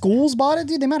many as schools bought it,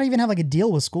 dude. They might even have like a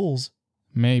deal with schools.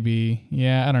 Maybe.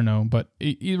 Yeah, I don't know. But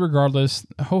regardless,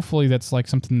 hopefully that's like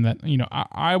something that, you know,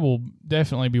 I will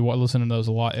definitely be listening to those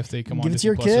a lot if they come on. Give it to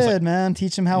your kid, man.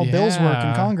 Teach them how bills work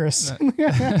in Congress.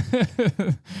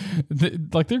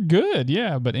 Like, they're good.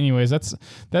 Yeah. But anyways, that's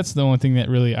the only thing that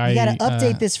really you got to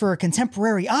update this for a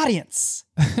contemporary audience.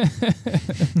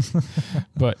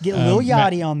 But get Lil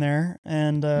Yachty on there.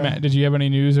 And Matt, did you have any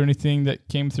news or anything that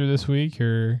came through this week?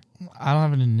 Or I don't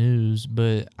have any news,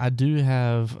 but I do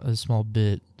have a small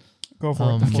bit. Go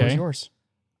for it. The floor is yours.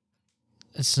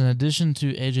 It's an addition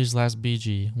to AJ's last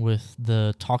BG with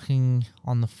the talking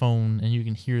on the phone, and you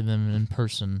can hear them in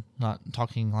person, not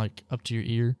talking like up to your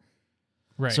ear.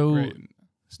 Right. So right.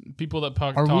 People that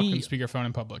talk on speakerphone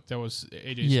in public. That was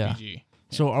AJ's BG. Yeah.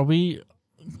 So are we?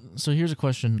 So here's a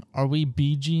question: are we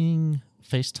BGing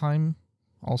FaceTime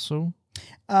also?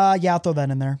 Yeah, I'll throw that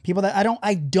in there. People that I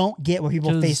don't get what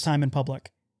people FaceTime in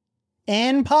public.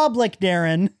 In public,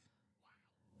 Darren.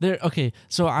 Okay,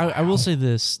 so I will say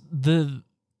this: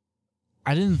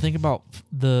 I didn't think about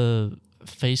the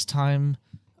FaceTime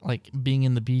like being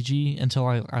in the BG until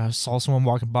I saw someone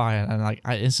walking by, and like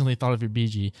I instantly thought of your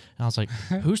BG, and I was like,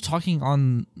 who's talking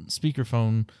on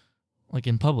speakerphone like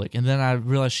in public? And then I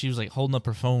realized she was like holding up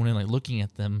her phone and like looking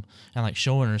at them and like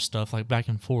showing her stuff like back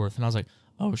and forth, and I was like,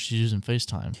 oh, she's using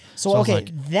FaceTime. So okay,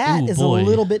 like, that is boy. A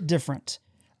little bit different.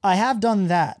 I have done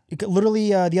that.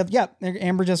 Literally,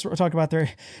 Amber just talked about there.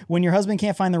 When your husband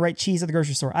can't find the right cheese at the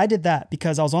grocery store. I did that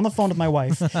because I was on the phone with my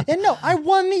wife. And no, I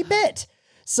won the bit.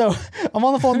 So I'm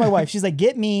on the phone with my wife. She's like,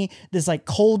 get me this like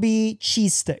Colby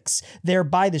cheese sticks. They're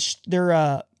by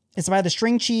the, it's by the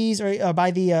string cheese or by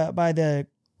the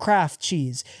Kraft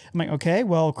cheese. I'm like, okay,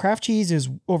 well, Kraft cheese is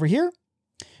over here.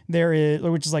 There is,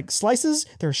 which is like slices,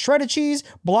 there's shredded cheese,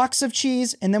 blocks of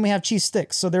cheese, and then we have cheese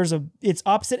sticks. So it's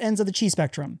opposite ends of the cheese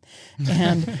spectrum.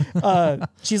 And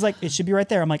she's like, it should be right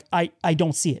there. I'm like, I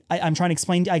don't see it. I'm trying to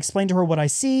explain. I explained to her what I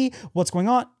see, what's going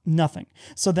on, nothing.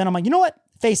 So then I'm like, you know what?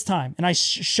 FaceTime. And I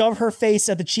shove her face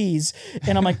at the cheese.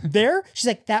 And I'm like, there? She's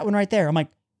like, that one right there. I'm like,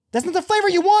 that's not the flavor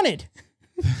you wanted.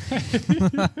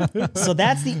 So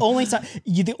that's the only time.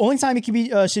 The only time you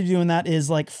should be doing that is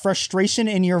like frustration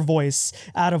in your voice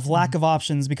out of lack of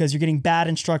options because you're getting bad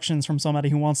instructions from somebody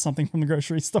who wants something from the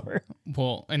grocery store.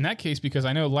 Well, in that case, because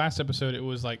I know last episode it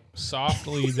was like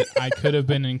softly that I could have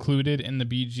been included in the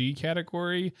BG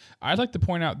category. I'd like to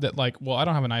point out that like, well, I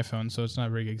don't have an iPhone, so it's not a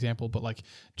very good example, but like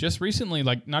just recently,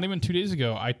 like not even 2 days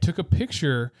ago, I took a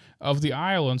picture of the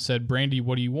aisle and said, Brandy,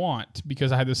 what do you want?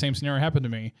 Because I had the same scenario happen to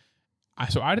me.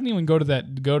 So I didn't even go to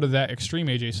that extreme,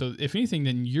 AJ. So if anything,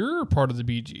 then you're part of the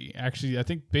BG. Actually, I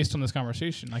think based on this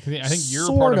conversation, like I think you're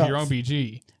part of your own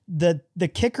BG. The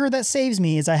kicker that saves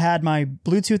me is I had my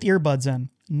Bluetooth earbuds in.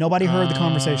 Nobody heard the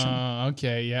conversation.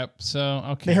 Okay, yep. So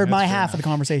okay, they heard my half of the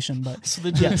conversation, but so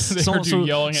they just they heard you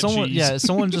yelling at cheese. Yeah,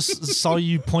 someone just saw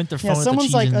you point their phone at the someone's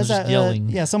cheese like, and was just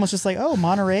yelling. Someone's just like, oh,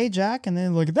 Monterey Jack, and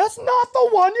then like, that's not the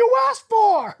one you asked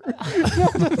for.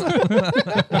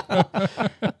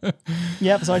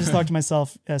 Yep. So I just thought to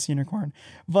myself, yes, unicorn.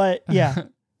 But yeah.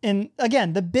 And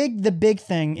again, the big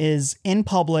thing is in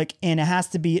public, and it has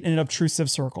to be in an obtrusive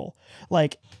circle.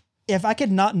 Like, if I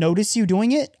could not notice you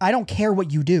doing it, I don't care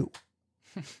what you do.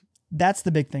 That's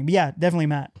the big thing. But yeah, definitely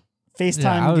Matt.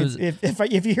 FaceTime.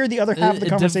 If you hear the other half of the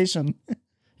conversation.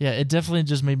 It definitely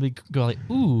just made me go like,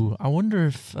 ooh, I wonder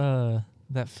if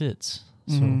that fits.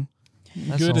 So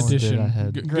that's good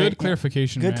addition. Good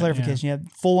clarification. Good clarification. Yeah,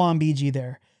 full on BG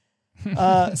there.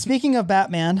 Speaking of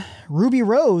Batman, Ruby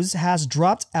Rose has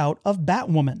dropped out of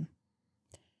Batwoman.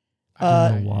 I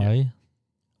don't know why.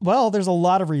 Well, there's a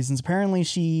lot of reasons. Apparently,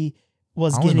 she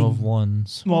was I don't know of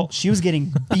ones. Well, she was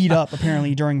getting beat up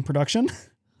apparently during production.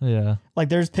 Yeah. Like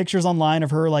there's pictures online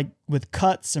of her like with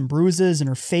cuts and bruises and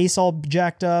her face all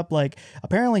jacked up. Like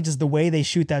apparently just the way they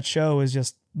shoot that show is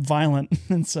just violent.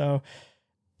 And so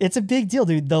it's a big deal,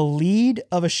 dude. The lead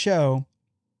of a show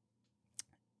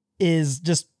is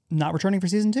just not returning for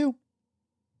season 2.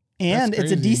 And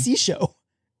it's a DC show.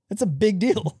 That's a big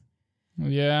deal.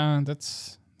 Yeah,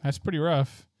 that's pretty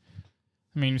rough.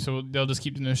 I mean, so they'll just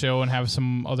keep doing the show and have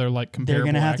some other like comparable They're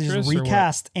going to have to just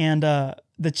recast. And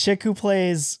the chick who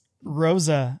plays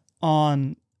Rosa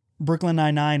on Brooklyn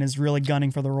Nine-Nine is really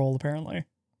gunning for the role, apparently.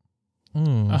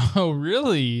 Oh,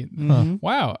 really? Mm-hmm.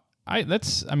 Wow. I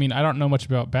don't know much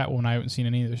about Batwoman. I haven't seen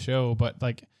any of the show, but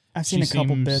like I've seen a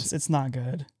couple bits. It's not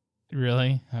good.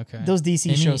 Really? Okay. Those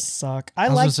DC shows suck. I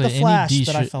like The Flash,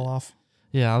 but I fell off.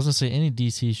 Yeah, I was going to say any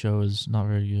DC show is not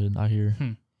very good, I hear.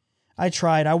 I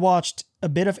tried. I watched a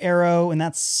bit of Arrow, and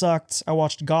that sucked. I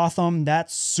watched Gotham.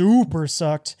 That super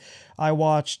sucked. I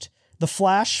watched The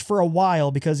Flash for a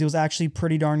while because it was actually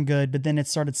pretty darn good, but then it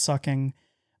started sucking.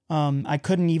 I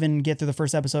couldn't even get through the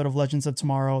first episode of Legends of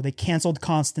Tomorrow. They canceled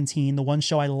Constantine, the one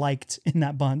show I liked in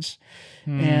that bunch.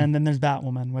 And then there's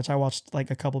Batwoman, which I watched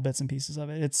like a couple bits and pieces of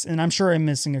it. And I'm sure I'm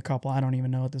missing a couple. I don't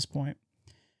even know at this point.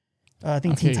 I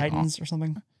think Teen Titans or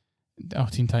something. Oh,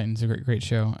 Teen Titans, a great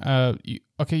show.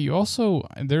 You also,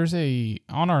 there's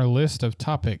on our list of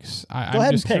topics. Go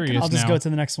ahead and pick. I'll just go to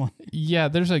the next one. Yeah,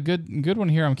 there's a good one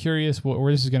here. I'm curious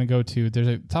where this is going to go to. There's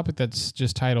a topic that's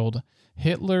just titled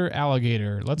Hitler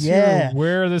Alligator. Let's hear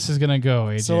where this is going to go,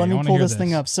 AJ. So let me pull this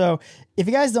thing up. So if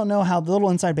you guys don't know how the little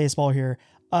inside baseball here,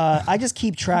 I just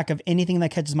keep track of anything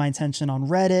that catches my attention on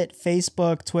Reddit,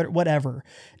 Facebook, Twitter, whatever.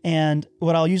 And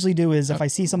what I'll usually do is if I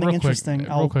see something interesting,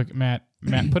 real quick, Matt,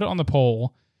 put it on the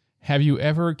poll. Have you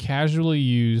ever casually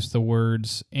used the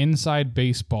words inside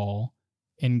baseball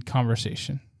in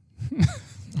conversation?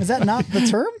 Is that not the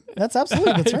term? That's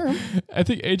absolutely the term. I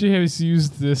think AJ has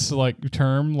used this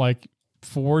term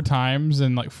 4 times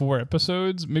in 4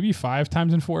 episodes, maybe 5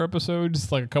 times in 4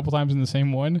 episodes, a couple times in the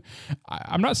same one.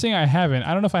 I'm not saying I haven't.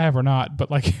 I don't know if I have or not, but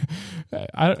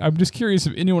I'm just curious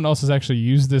if anyone else has actually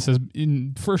used this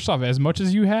first off, as much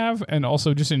as you have, and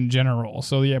also just in general.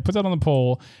 So yeah, put that on the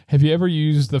poll. Have you ever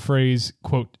used the phrase,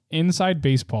 quote, inside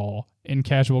baseball in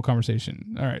casual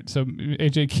conversation? All right. So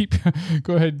AJ,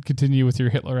 go ahead, continue with your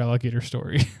Hitler alligator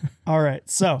story. All right.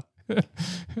 So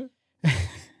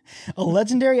a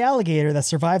legendary alligator that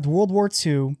survived World War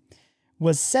II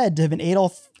was said to have been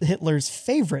Adolf Hitler's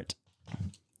favorite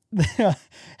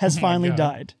has finally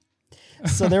died.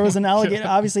 So there was an alligator.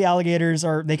 Obviously, alligators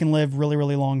they can live really,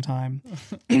 really long time.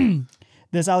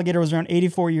 This alligator was around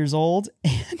 84 years old.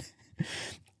 And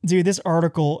dude, this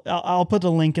article, I'll put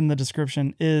the link in the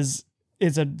description, is a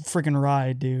freaking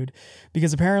ride, dude.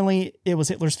 Because apparently it was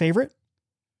Hitler's favorite.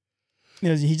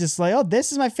 He just oh,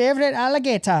 this is my favorite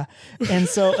alligator. And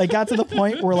so it got to the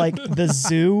point where the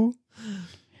zoo,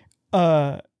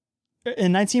 in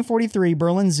 1943,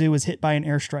 Berlin Zoo was hit by an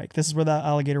airstrike. This is where the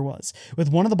alligator was, with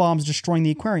one of the bombs destroying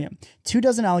the aquarium.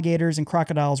 24 alligators and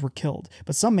crocodiles were killed,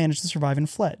 but some managed to survive and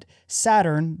fled.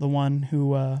 Saturn, the one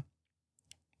who,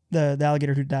 the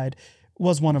alligator who died,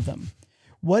 was one of them.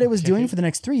 What it was doing for the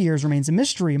next 3 years remains a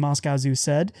mystery, Moscow Zoo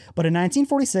said. But in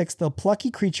 1946, the plucky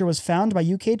creature was found by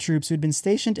UK troops who had been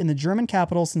stationed in the German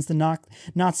capital since the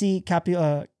Nazi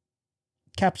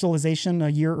capitalization a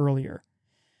year earlier.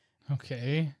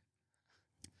 Okay.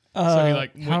 So he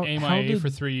like went how MIA did- for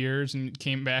 3 years and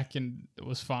came back and it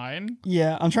was fine.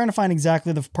 Yeah, I'm trying to find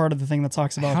exactly the part of the thing that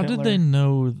talks about How Hitler. did they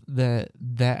know that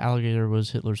alligator was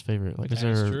Hitler's favorite? Like, is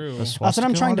That is there true. a That's That's what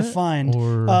I'm swastika trying on to it? find.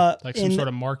 Or Like some sort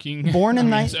of marking. born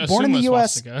in I mean, ni- born in assume the a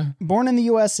U.S. swastika. Born in the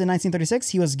U.S. in 1936,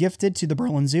 he was gifted to the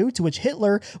Berlin Zoo, to which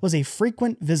Hitler was a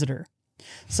frequent visitor.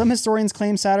 Some historians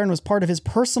claim Saturn was part of his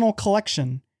personal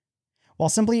collection,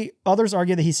 while others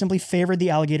argue that he simply favored the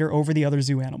alligator over the other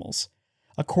zoo animals.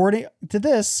 According to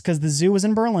this, because the zoo was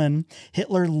in Berlin,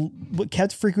 Hitler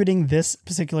kept frequenting this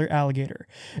particular alligator.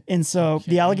 And so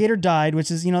the alligator died,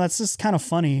 which is, that's just kind of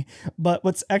funny. But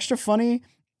what's extra funny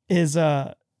is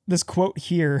this quote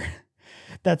here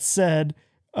that said,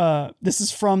 this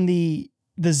is from the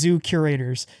zoo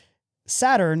curators.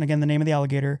 Saturn, again, the name of the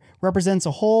alligator, represents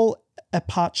a whole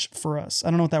epoch for us. I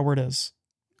don't know what that word is.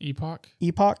 Epoch?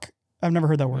 Epoch? I've never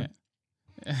heard that word.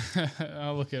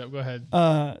 I'll look it up. Go ahead.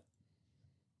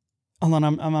 Hold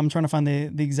on, I'm trying to find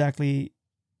the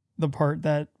part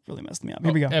that really messed me up.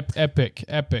 Here we go.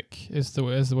 Epic is the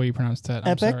way you pronounce that.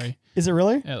 I'm Epic? sorry. Is it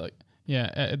really?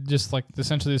 Just like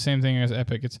essentially the same thing as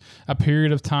epic. It's a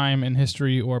period of time in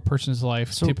history or a person's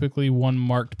life, typically one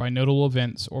marked by notable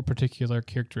events or particular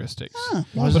characteristics.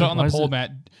 Put it on the poll,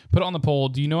 Matt. Put it on the poll.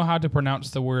 Do you know how to pronounce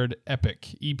the word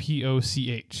epic?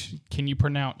 EPOCH. Can you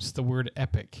pronounce the word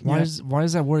epic? why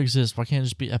does that word exist? Why can't it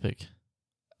just be epic?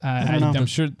 I'm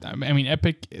sure. I mean,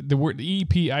 epic. The word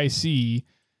EPIC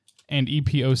and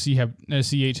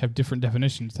EPOC have different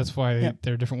definitions. That's why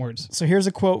they're different words. So here's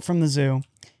a quote from the zoo.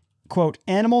 Quote,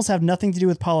 "Animals have nothing to do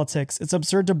with politics. It's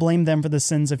absurd to blame them for the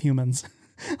sins of humans."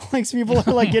 Like, people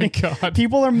are like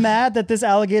people are mad that this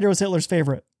alligator was Hitler's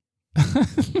favorite.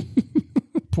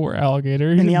 Poor alligator.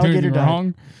 And the alligator died.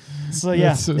 Wrong. So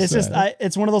yeah, So it's sad. just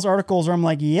it's one of those articles where I'm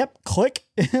like, "Yep, click,"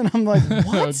 and I'm like,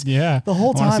 "What?" Yeah. The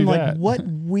whole I wanna time, see like, that. what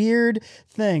weird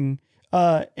thing?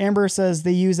 Amber says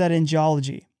they use that in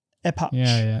geology. Epoch.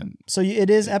 Yeah. So it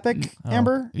is epic,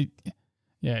 Amber.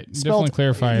 Definitely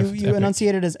clarify. You if it's epic.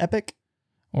 enunciate it as epic.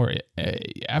 Or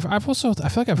I've also I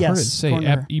feel like I've heard it say go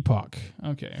there. epoch.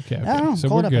 Okay. I don't know, So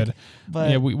call we're it epic. good. But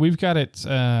Yeah, we've got it.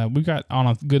 We've got on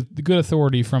a good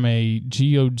authority from a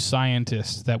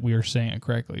geoscientist that we are saying it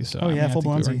correctly. So Oh, yeah, I think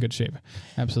full-blown we're in good shape.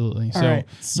 Absolutely. all right.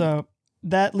 So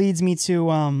that leads me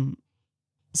to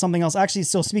something else. Actually,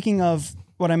 so speaking of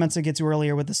what I meant to get to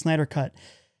earlier with the Snyder Cut,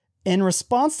 in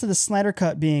response to the Snyder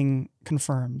Cut being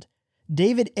confirmed,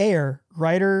 David Ayer,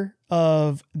 writer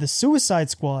of the Suicide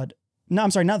Squad. No,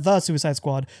 I'm sorry, not the Suicide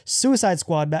Squad. Suicide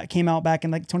Squad came out back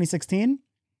in like 2016.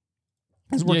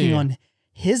 Is working on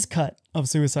his cut of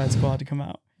Suicide Squad to come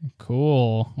out.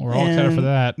 Cool. We're all excited for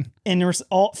that. And there's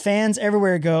all fans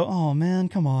everywhere go, "Oh man,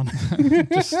 come on."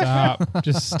 Just stop.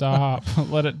 Just stop.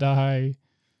 Let it die.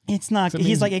 It's not. So it He's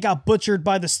means- like, "It got butchered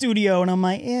by the studio," and I'm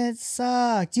like, "It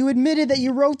sucked. You admitted that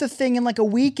you wrote the thing in like a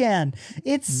weekend.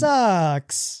 It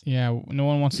sucks." Yeah, no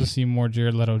one wants to see more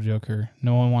Jared Leto Joker.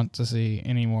 No one wants to see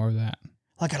any more of that.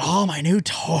 Look at all my new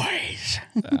toys.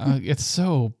 It's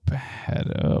so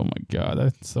bad. Oh my god,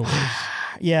 that's the worst.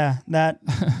 Yeah, that.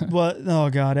 Well, oh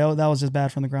god, that was just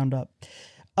bad from the ground up.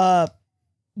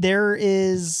 There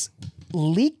is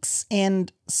leaks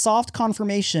and soft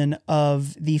confirmation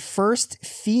of the first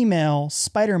female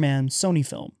Spider-Man Sony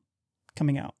film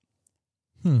coming out.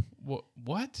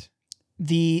 What?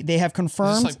 They have Is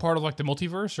confirmed this like part of like the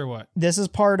multiverse or what? this is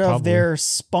part of Probably. their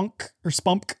Spunk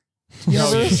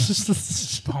universe.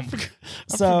 Spunk.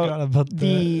 So forgot about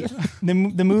the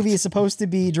movie is supposed to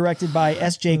be directed by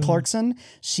S.J. Clarkson.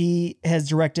 She has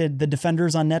directed The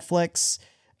Defenders on Netflix.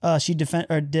 She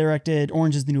directed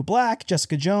Orange is the New Black,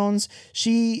 Jessica Jones.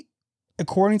 She,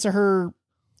 according to her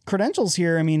credentials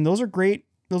here, I mean, those are great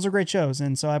shows.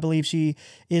 And so I believe she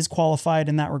is qualified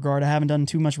in that regard. I haven't done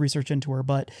too much research into her,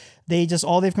 but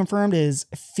all they've confirmed is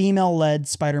female-led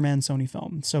Spider-Man Sony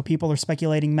film. So people are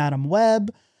speculating Madam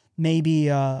Web, maybe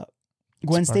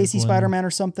Gwen Stacy Spider-Gwen. Spider-Man or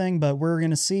something, but we're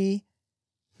going to see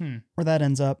where that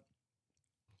ends up.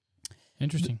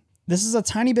 Interesting. This is a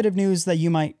tiny bit of news that you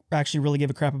might actually really give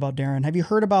a crap about, Darren. Have you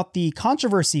heard about the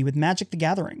controversy with Magic the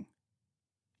Gathering?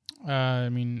 I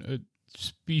mean,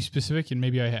 be specific, and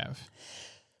maybe I have.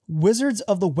 Wizards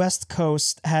of the West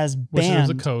Coast has banned. Wizards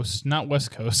of the Coast, not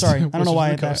West Coast. Sorry, I don't know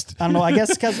why. Wizards of the Coast. I don't know. I guess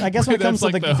when it comes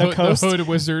That's to like the coast, the hood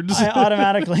wizards. I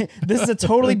automatically. This is a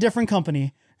totally different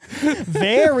company,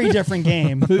 very different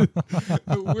game.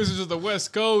 Wizards of the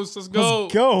West Coast. Let's go.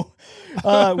 Let's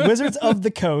go. Wizards of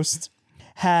the Coast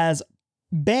has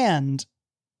banned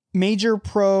major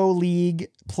pro league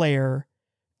player,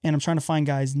 and I'm trying to find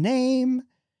guy's name.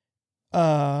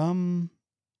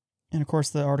 And of course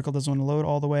the article doesn't want to load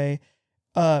all the way.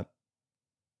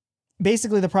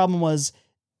 basically the problem was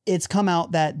it's come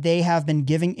out that they have been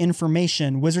giving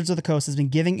information. Wizards of the Coast has been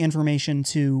giving information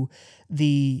to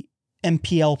the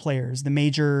MPL players, the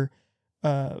major,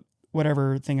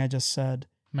 whatever thing I just said.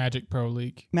 Magic Pro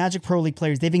League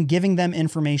players. They've been giving them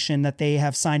information that they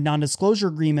have signed non-disclosure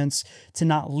agreements to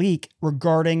not leak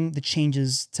regarding the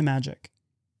changes to Magic.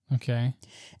 Okay.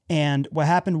 And what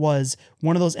happened was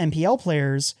one of those MPL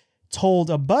players told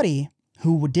a buddy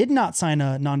who did not sign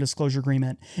a non-disclosure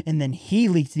agreement, and then he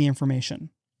leaked the information.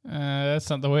 That's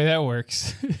not the way that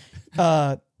works.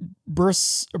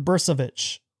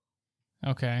 Bursovich.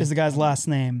 Okay. Is the guy's last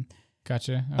name.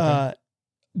 Gotcha. Okay.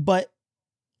 But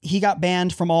he got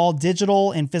banned from all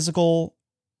digital and physical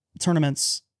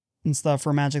tournaments and stuff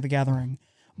for Magic the Gathering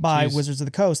by Wizards of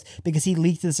the Coast because he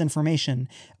leaked this information.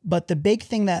 But the big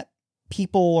thing that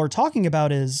people are talking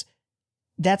about is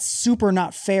that's super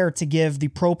not fair to give the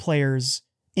pro players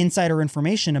insider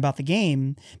information about the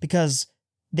game because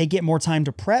they get more time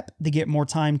to prep, they get more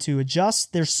time to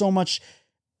adjust. There's so much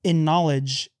in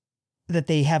knowledge that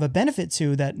they have a benefit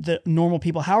to that the normal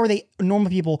people, how are they normal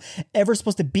people ever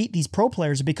supposed to beat these pro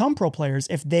players or become pro players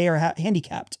if they are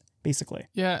handicapped, basically?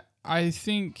 Yeah, I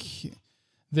think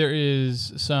there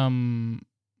is some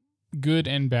good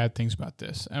and bad things about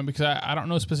this. Because I don't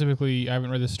know specifically, I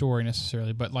haven't read the story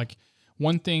necessarily, but like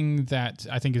one thing that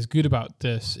I think is good about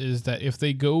this is that if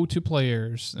they go to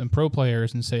players and pro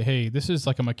players and say, hey, this is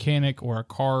like a mechanic or a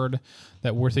card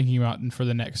that we're thinking about and for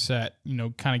the next set,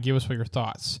 kind of give us what your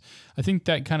thoughts. I think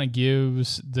that kind of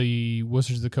gives the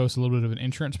Wizards of the Coast a little bit of an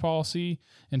insurance policy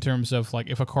in terms of like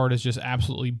if a card is just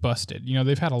absolutely busted.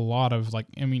 They've had a lot of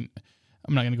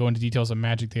I'm not going to go into details of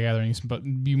Magic the Gathering, but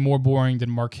it'd be more boring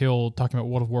than Mark Hill talking about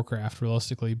World of Warcraft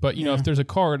realistically. But if there's a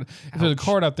card, there's a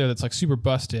card out there that's like super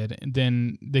busted,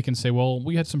 then they can say, well,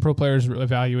 we had some pro players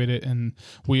evaluate it and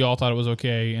we all thought it was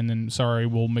okay, and then sorry,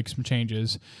 we'll make some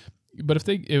changes. But if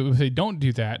they don't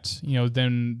do that,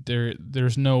 then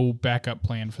there's no backup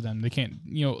plan for them. They can't,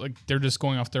 they're just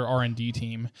going off their R&D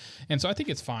team, and so I think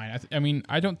it's fine.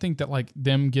 I don't think that like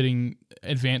them getting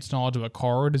advanced knowledge of a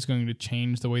card is going to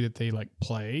change the way that they like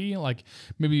play. Like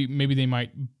maybe they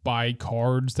might buy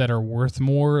cards that are worth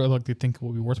more, like they think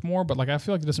will be worth more. But like I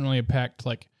feel like it doesn't really impact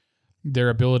like their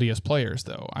ability as players,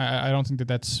 though. I don't think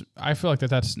that's. I feel like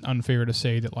that's unfair to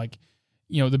say that like.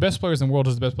 The best players in the world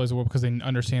is the best players in the world because they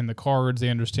understand the cards, they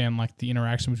understand like the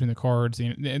interaction between the cards,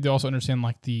 they also understand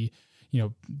like the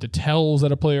the tells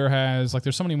that a player has. Like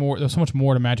there's so much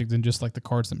more to Magic than just like the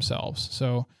cards themselves.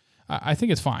 So I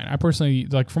think it's fine. I personally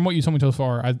like from what you told me so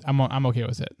far, I'm okay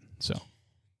with it.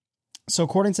 So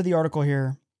according to the article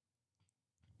here,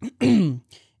 a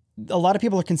lot of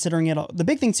people are considering it. The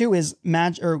big thing too is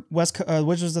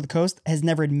Wizards of the Coast has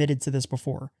never admitted to this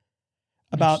before.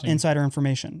 About insider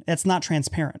information. It's not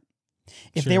transparent.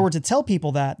 If they were to tell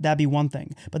people that'd be one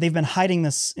thing. But they've been hiding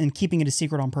this and keeping it a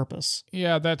secret on purpose.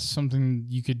 Yeah, that's something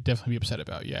you could definitely be upset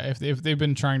about. Yeah, if they've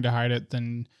been trying to hide it,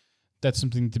 then that's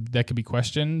something that could be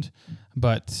questioned.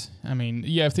 But,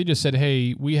 if they just said,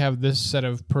 hey, we have this set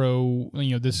of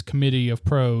this committee of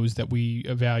pros that we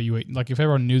evaluate. Like, if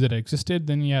everyone knew that it existed,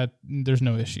 then, yeah, there's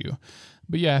no issue.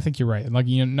 But yeah, I think you're right. Like,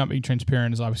 not being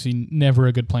transparent is obviously never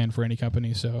a good plan for any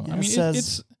company. So, yeah,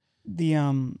 it's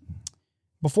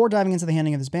before diving into the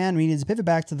handling of this ban, we need to pivot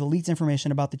back to the leaked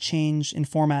information about the change in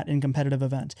format in competitive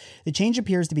event. The change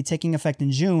appears to be taking effect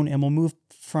in June and will move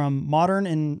from modern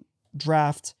in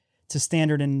draft to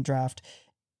standard in draft.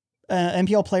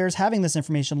 MPL players having this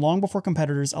information long before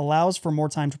competitors allows for more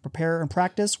time to prepare and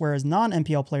practice, whereas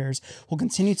non-MPL players will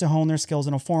continue to hone their skills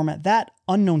in a format that,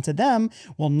 unknown to them,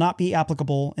 will not be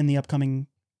applicable in the upcoming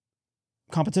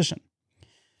competition.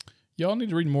 Y'all need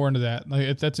to read more into that.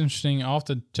 Like, that's interesting. I'll have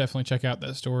to definitely check out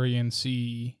that story and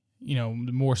see,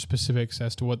 more specifics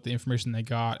as to what the information they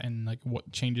got and like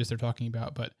what changes they're talking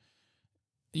about. But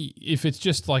if it's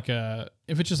just like a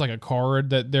card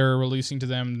that they're releasing to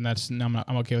them, then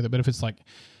I'm okay with it. But if it's like,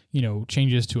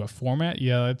 changes to a format,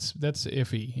 yeah, that's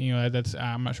iffy.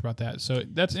 I'm not sure about that. So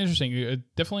that's interesting.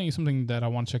 Definitely something that I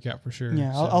want to check out for sure.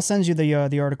 Yeah, so. I'll send you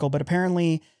the article. But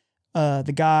apparently,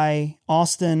 the guy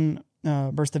Austin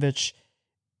Burstovich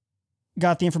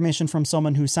got the information from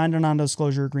someone who signed a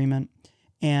non-disclosure agreement,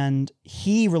 and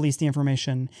he released the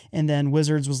information, and then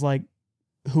Wizards was like,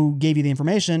 who gave you the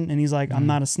information? And he's like, I'm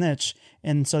not a snitch.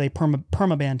 And so they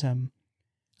perma-banned him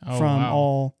from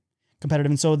all competitive.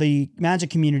 And so the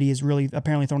Magic community is really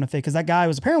apparently thrown a fit because that guy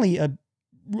was apparently a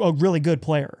really good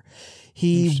player.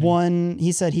 He won,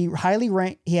 he said he's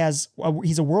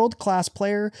a world-class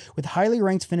player with highly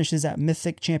ranked finishes at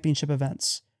Mythic Championship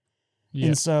events. Yep.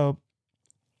 And so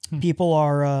people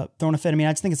are throwing a fit. I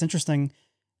just think it's interesting.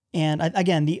 And I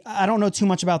don't know too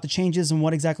much about the changes and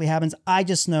what exactly happens. I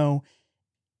just know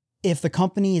if the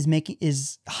company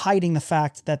is hiding the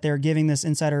fact that they're giving this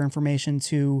insider information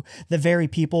to the very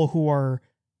people who are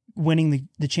winning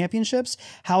the championships,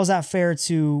 how is that fair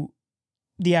to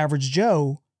the average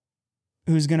Joe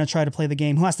who's going to try to play the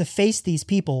game, who has to face these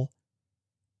people?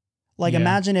 Like,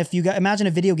 imagine a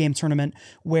video game tournament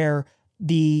where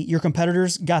your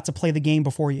competitors got to play the game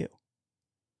before you.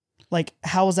 Like,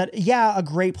 how is that? Yeah, a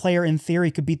great player in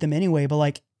theory could beat them anyway, but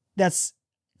like, that's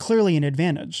clearly an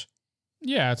advantage.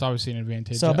 Yeah, it's obviously an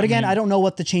advantage. So, but again, I don't know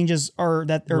what the changes are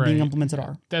that are being implemented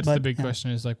are. That's the big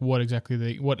question, is like what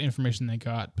exactly what information they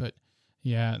got. But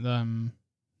yeah,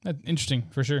 interesting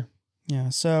for sure. Yeah.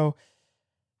 So,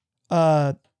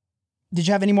 did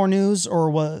you have any more news,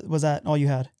 or was that all you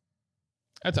had?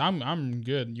 I'm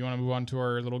good. You want to move on to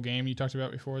our little game you talked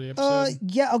about before the episode?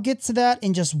 Yeah, I'll get to that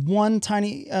in just one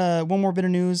more bit of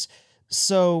news.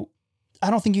 So, I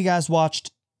don't think you guys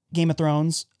watched Game of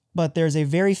Thrones, but there's a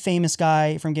very famous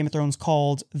guy from Game of Thrones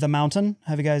called The Mountain.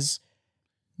 Have you guys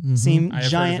seen?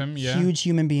 Giant, huge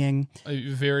human being. A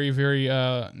very, very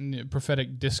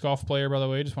prophetic disc golf player, by the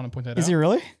way. Just want to point that out. Is he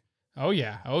really? Oh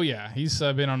yeah. He's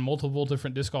been on multiple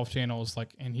different disc golf channels,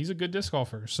 and he's a good disc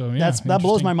golfer. So yeah, that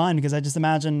blows my mind, because I just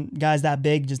imagine guys that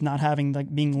big just not having,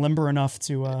 like, being limber enough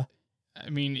to. I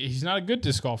mean, he's not a good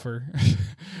disc golfer.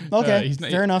 Okay,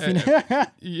 fair enough.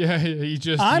 Yeah, he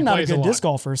just. I'm not a good disc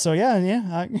golfer, so yeah.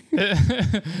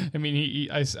 I mean,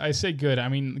 I say good. I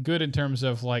mean, good in terms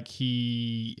of like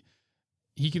he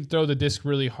can throw the disc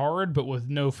really hard, but with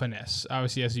no finesse,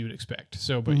 obviously, as you would expect.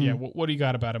 So, but yeah, what do you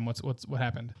got about him? What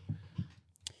happened?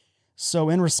 So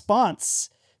in response,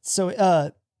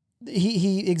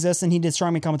 he exists and he did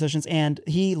strongman competitions, and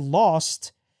he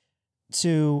lost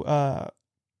to.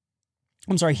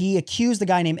 He accused the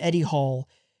guy named Eddie Hall,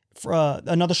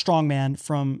 another strongman,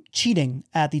 from cheating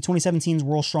at the 2017's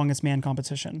World's Strongest Man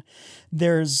competition.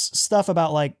 There's stuff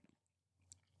about like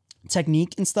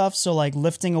technique and stuff. So like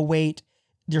lifting a weight,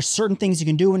 there's certain things you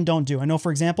can do and don't do. I know,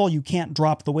 for example, you can't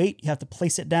drop the weight. You have to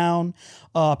place it down.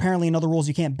 Apparently in other rules,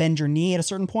 you can't bend your knee at a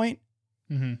certain point,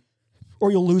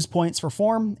 or you'll lose points for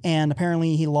form. And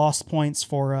apparently he lost points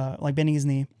for like bending his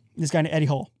knee. This guy named Eddie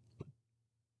Hall.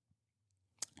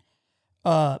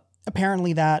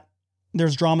 Apparently that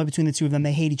there's drama between the two of them.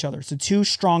 They hate each other. So two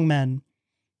strong men,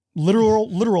 literal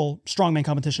strongman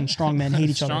competition. Strong men hate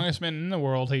each other. Strongest men in the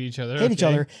world hate each other. Hate each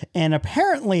other. And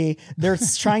apparently they're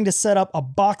trying to set up a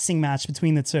boxing match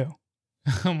between the two.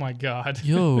 Oh my God.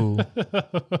 Yo.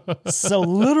 So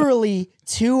literally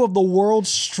two of the world's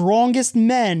strongest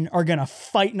men are going to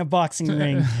fight in a boxing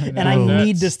ring. And I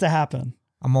need this to happen.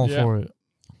 I'm all for it.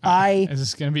 Is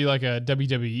this going to be like a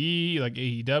WWE, like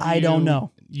AEW? I don't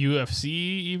know. UFC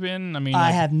even? I mean, I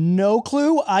have no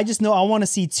clue. I just know I want to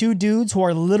see two dudes who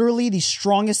are literally the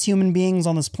strongest human beings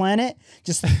on this planet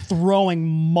just throwing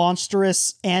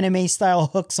monstrous anime style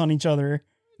hooks on each other.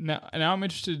 Now I'm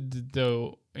interested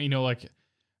though, like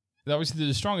obviously they're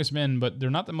the strongest men, but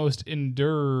they're not the most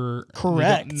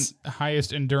correct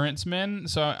highest endurance men.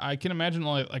 So I can imagine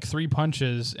like three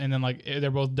punches and then like they're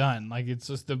both done. Like it's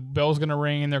just the bell's gonna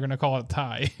ring and they're gonna call it a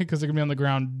tie because they're gonna be on the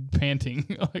ground panting.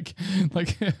 like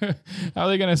how are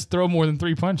they gonna throw more than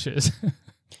three punches?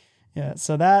 Yeah,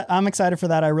 so that I'm excited for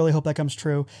that. I really hope that comes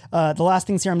true. The last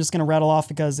things here I'm just gonna rattle off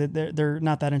because they're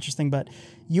not that interesting. But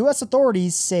U.S.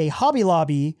 authorities say Hobby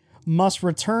Lobby must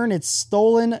return its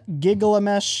stolen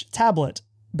Gilgamesh tablet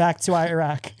back to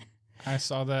Iraq. I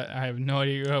saw that. I have no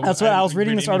idea. That's what I was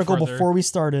reading this article before we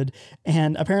started,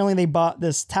 and apparently they bought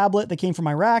this tablet that came from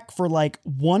Iraq for like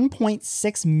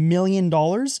 $1.6 million,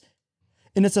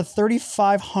 and it's a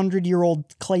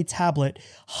 3,500-year-old clay tablet.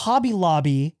 Hobby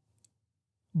Lobby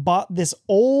bought this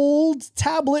old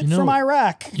tablet from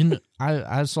Iraq.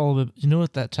 I saw the. You know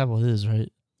what that tablet is,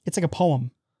 right? It's like a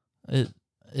poem.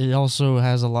 It also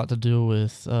has a lot to do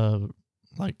with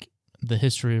like the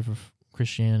history of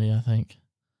Christianity, I think.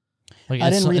 Like I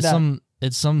didn't read that.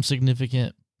 It's some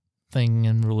significant thing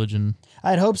in religion.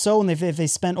 I'd hope so, and if they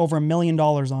spent over $1 million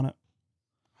on it.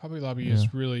 Hobby Lobby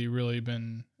has really, really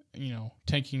been,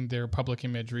 tanking their public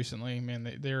image recently.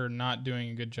 Man, they're not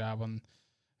doing a good job in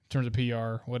terms of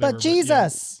PR, whatever. But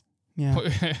Jesus! Yeah. All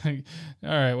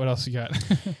right, what else you got?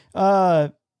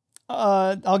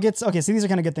 I'll get... Okay, so these are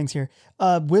kind of good things here.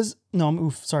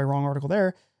 Wrong article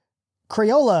there.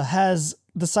 Crayola has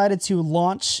decided to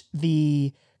launch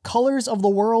the Colors of the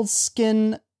World's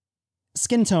skin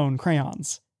tone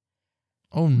crayons.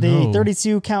 Oh no. The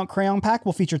 32 count crayon pack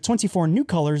will feature 24 new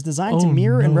colors designed to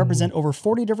mirror and represent over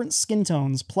 40 different skin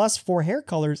tones, plus 4 hair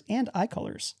colors and eye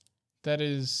colors. That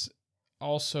is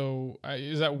also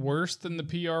is that worse than the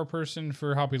PR person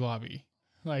for Hobby Lobby?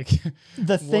 Like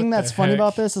the thing that's funny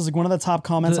about this is like one of the top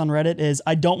comments on Reddit is,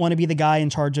 I don't want to be the guy in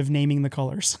charge of naming the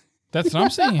colors. That's what I'm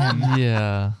saying.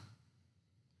 Yeah.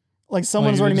 Like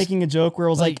someone's already making a joke where it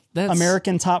was like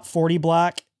American top 40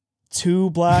 black, 2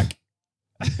 black.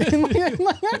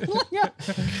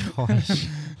 Gosh.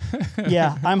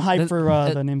 Yeah, I'm hyped for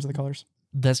the names of the colors.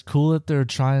 That's cool that they're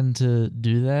trying to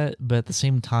do that, but at the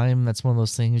same time, that's one of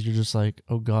those things you're just like,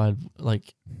 oh God,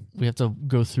 like we have to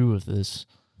go through with this.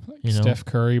 You know? Steph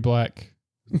Curry black.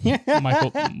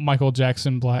 Michael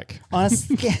Jackson black.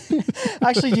 Honestly,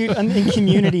 actually, dude, in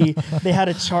Community, they had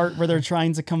a chart where they're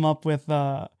trying to come up with.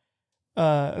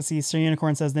 Let's see, Sir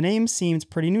Unicorn says the name seems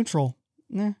pretty neutral.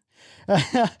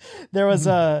 There was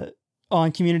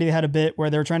on Community, they had a bit where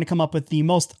they were trying to come up with the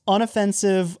most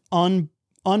unoffensive,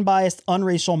 unbiased,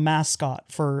 unracial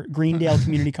mascot for Greendale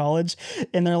Community College,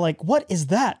 and they're like, "What is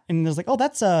that?" And there's like, "Oh,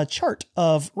 that's a chart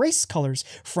of race colors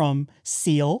from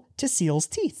seal to seal's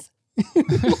teeth."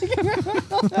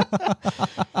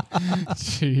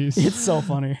 Jeez, it's so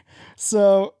funny.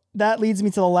 So that leads me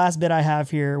to the last bit I have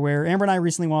here, where Amber and I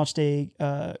recently watched a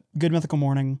Good Mythical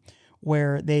Morning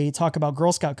where they talk about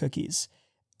Girl Scout cookies,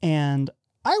 and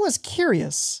I was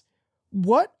curious,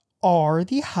 what are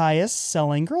the highest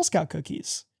selling Girl Scout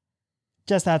cookies?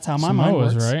 Just that's how my mind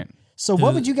works. Right? So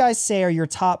what would you guys say are your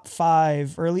top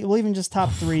 5, or even just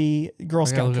top 3 Girl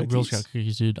Scout cookies? Girl Scout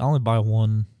cookies, dude. I only buy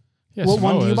one. Yeah, what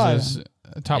one do you buy?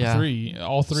 Top 3.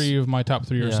 All 3 of my top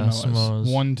 3 are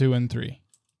Samoas. 1, 2, and 3.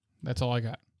 That's all I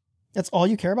got. That's all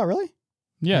you care about, really?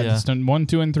 Yeah. 1,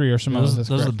 2, and 3 are Samoas.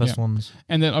 Those are the best ones.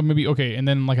 And then and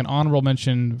then like an honorable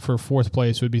mention for 4th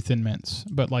place would be Thin Mints.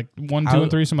 But like 1, 2,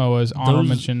 and 3 Samoas. Honorable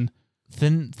mention.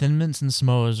 Thin Mints and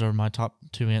Samoas are my top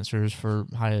 2 answers for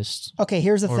highest. Okay,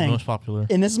 here's the thing. Most popular.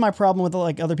 And this is my problem with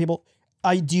like other people.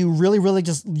 Do you really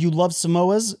just you love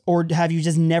Samoas, or have you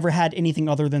just never had anything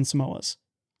other than Samoas?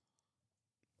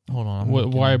 Hold on.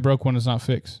 Why broke when it's not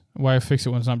fixed? Why fix it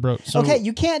when it's not broke? So, okay,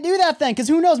 you can't do that then, because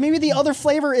who knows? Maybe the other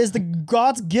flavor is the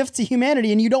God's gift to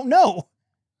humanity, and you don't know.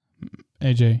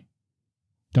 AJ,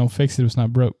 don't fix it if it's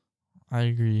not broke. I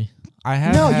agree.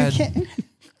 You can't.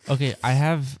 Okay, I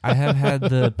have had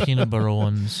the peanut butter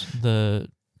ones, the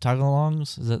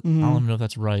tagalongs. Is that I don't even know if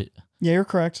that's right. Yeah, you're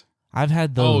correct. I've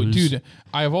had those. Oh, dude,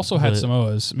 I have also had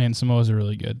Samoas. Man, Samoas are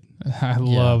really good. I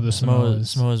love the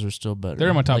Samoas. Samoas are still better. They're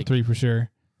in my top 3 for sure.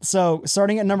 So,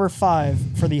 starting at number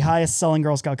 5 for the highest selling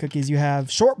Girl Scout cookies, you have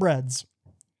shortbreads.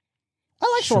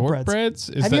 I like shortbreads.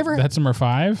 Shortbreads? That's number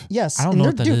 5? Yes. I don't know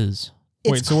what that is.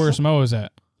 Wait, so where are Samoas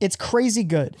at? It's crazy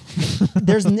good.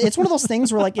 It's one of those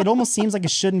things where like it almost seems like it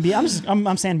shouldn't be.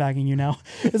 I'm sandbagging you now.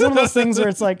 It's one of those things where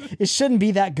it's like it shouldn't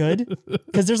be that good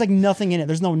because there's like nothing in it.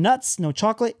 There's no nuts, no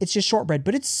chocolate. It's just shortbread,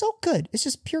 but it's so good. It's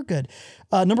just pure good.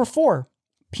 Number 4,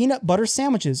 peanut butter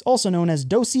sandwiches, also known as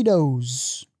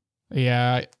Do-si-dos.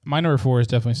 Yeah, my number 4 is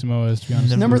definitely Samoas, to be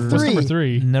honest. Number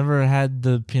 3. Never had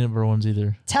the peanut butter ones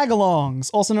either.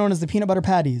 Tagalongs, also known as the peanut butter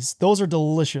patties. Those are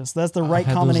delicious. That's the right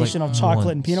combination of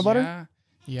chocolate and peanut butter.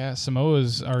 Yeah,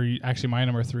 Samoas are actually my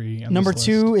number 3. Number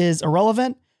 2 is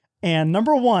irrelevant, and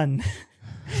number 1,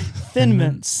 Thin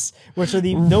Mints, which are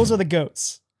those are the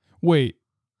goats. Wait,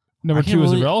 number 2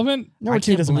 is irrelevant? Number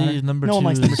 2 doesn't matter. No one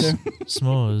likes number 2.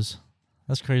 Samoas.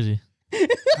 That's crazy.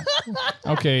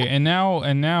 Okay, and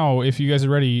now, if you guys are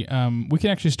ready, we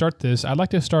can actually start this. I'd like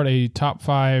to start a top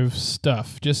 5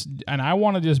 stuff. And I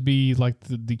want to just be like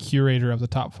the curator of the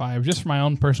top 5, just for my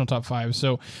own personal top 5.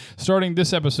 So, starting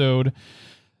this episode,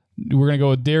 we're gonna go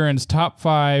with Darren's top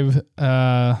 5. What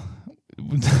are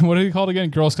they called again?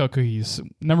 Girl Scout cookies.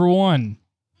 Number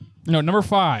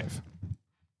 5.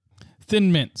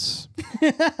 Thin Mints.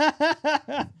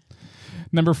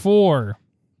 Number 4.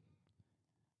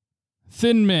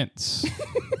 Thin Mints.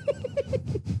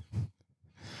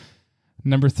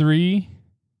 Number 3,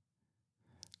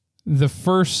 the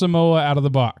first Samoa out of the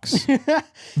box.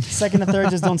 Second and third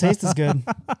just don't taste as good.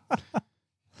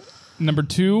 Number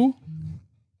 2,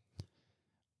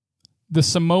 the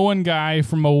Samoan guy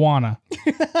from Moana.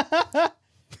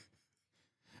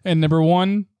 And number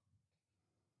 1,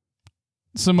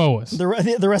 Samoas. The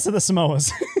rest of the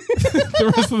Samoas.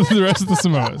 the rest of the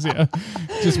Samoas, yeah.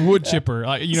 Just wood chipper.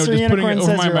 Like, just putting it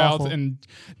over my mouth and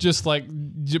just like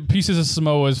pieces of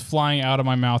Samoas flying out of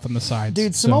my mouth on the side.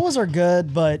 Dude, Samoas are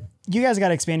good, but you guys got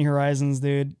to expand your horizons,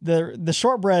 dude. The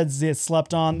shortbreads get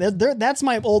slept on. That's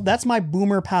my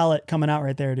boomer palate coming out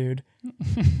right there, dude.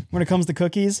 When it comes to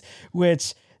cookies,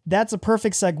 which that's a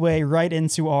perfect segue right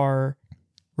into our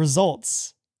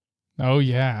results. Oh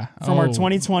yeah. From our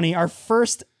 2020, our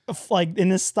first in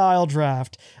this style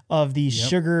draft of the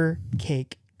sugar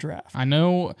cake draft. I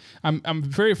know.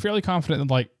 I'm fairly confident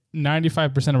that like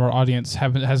 95% of our audience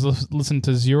has listened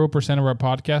to 0% of our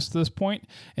podcast to this point.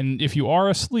 And if you are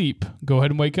asleep, go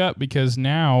ahead and wake up, because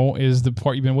now is the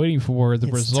part you've been waiting for, the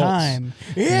results. Time.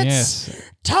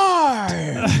 It's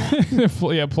time.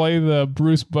 Yeah, play the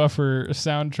Bruce Buffer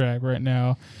soundtrack right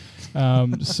now.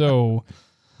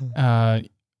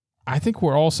 I think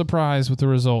we're all surprised with the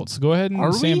results. Go ahead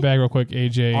and sandbag real quick,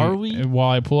 AJ. Are we?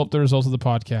 While I pull up the results of the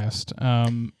podcast.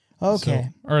 Okay.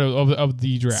 Or of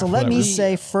the draft. So let me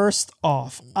say first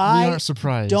off, I aren't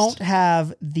surprised. don't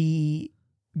have the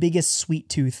biggest sweet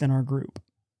tooth in our group.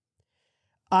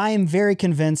 I am very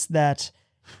convinced that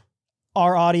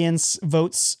our audience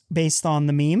votes based on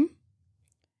the meme.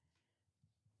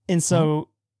 And so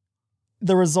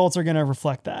the results are going to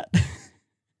reflect that.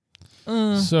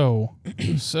 So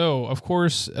of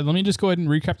course, let me just go ahead and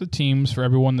recap the teams for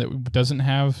everyone that doesn't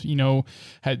have,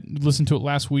 had listened to it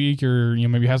last week, or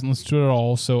maybe hasn't listened to it at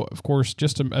all. So of course,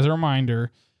 just as a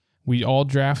reminder, we all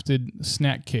drafted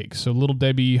snack cakes. So Little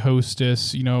Debbie,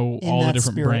 Hostess, all the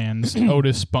different brands,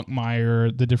 Otis,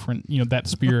 Spunkmeyer, the different, that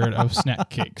spirit of snack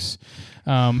cakes.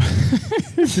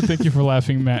 Thank you for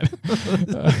laughing, Matt.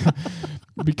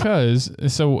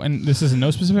 And this is in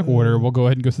no specific order. We'll go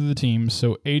ahead and go through the teams.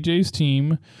 So AJ's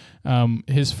team,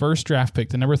 his first draft pick,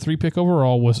 the number 3 pick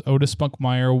overall, was Otis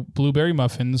Spunkmeyer Blueberry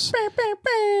Muffins.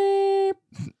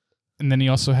 And then he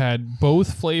also had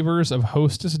both flavors of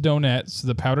Hostess donuts,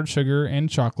 the powdered sugar and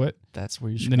chocolate. That's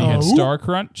where you should. Then he had Star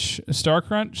Crunch,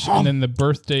 and then the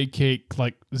birthday cake,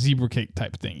 like zebra cake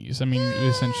type thingies. I mean,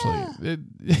 essentially.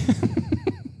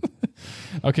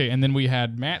 Okay, and then we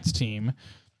had Matt's team,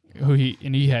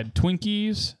 he had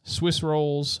Twinkies, Swiss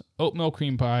rolls, oatmeal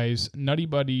cream pies, Nutty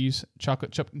Buddies,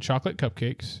 chocolate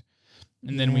cupcakes,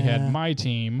 and then we had my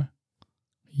team,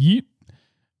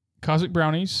 Cosmic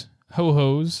Brownies,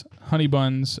 Ho-Hos, Honey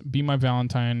Buns, Be My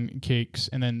Valentine cakes,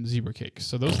 and then zebra cakes.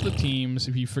 So those are the teams,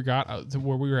 if you forgot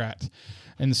where we were at.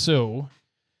 And so,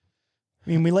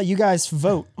 we let you guys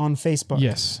vote on Facebook.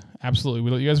 Yes, absolutely.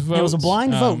 We let you guys vote. It was a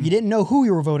blind vote. You didn't know who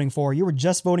you were voting for. You were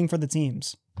just voting for the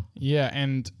teams. Yeah,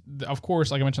 and of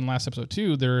course, like I mentioned last episode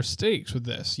too, there are stakes with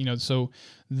this. So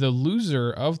the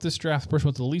loser of this draft, the person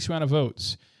with the least amount of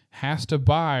votes, has to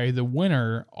buy the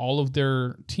winner all of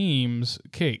their team's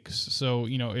cakes. So,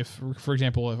 if, for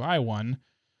example, if I won,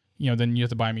 then you have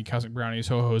to buy me Cosmic Brownies,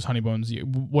 Ho-Hos, Honey Buns,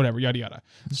 whatever, yada, yada.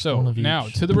 So now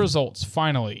to the results,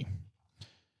 finally.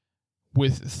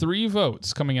 With 3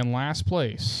 votes coming in last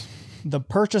place. The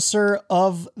purchaser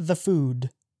of the food.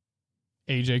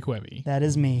 AJ Quebby. That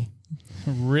is me.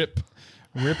 Ripperoni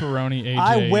AJ.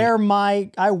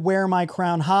 I wear my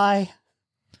crown high.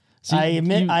 See,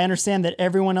 I understand that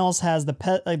everyone else has the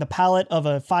palate of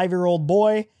a 5-year-old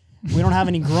boy. We don't have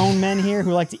any grown men here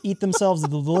who like to eat themselves a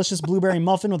delicious blueberry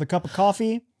muffin with a cup of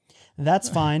coffee. That's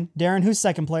fine. Darren, who's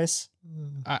second place?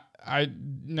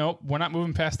 Nope, we're not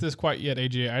moving past this quite yet,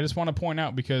 AJ. I just want to point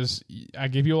out, because I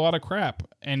gave you a lot of crap,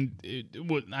 and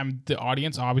the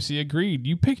audience obviously agreed.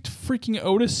 You picked freaking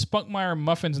Otis Spunkmeyer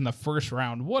muffins in the first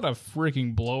round. What a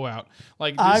freaking blowout!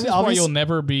 Like, this is why you'll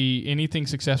never be anything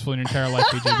successful in your entire life,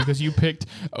 AJ, because you picked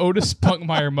Otis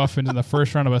Spunkmeyer muffins in the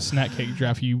first round of a snack cake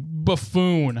draft. You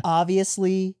buffoon!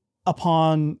 Obviously,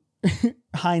 upon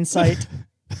hindsight,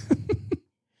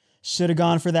 should have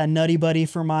gone for that Nutty Buddy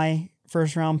for my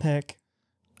first round pick.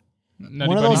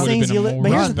 One of those things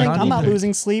but here's the thing, I'm not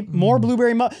losing sleep. More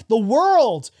blueberry the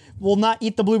world will not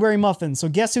eat the blueberry muffins. So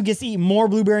guess who gets to eat more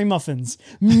blueberry muffins?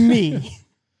 Me.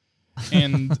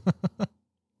 And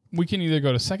we can either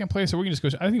go to second place, or we can just go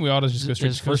I think we ought to just go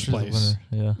straight to first place.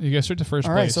 Yeah. You go straight to first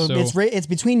place. All right, so it's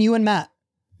between you and Matt.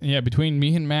 Yeah, between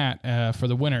me and Matt for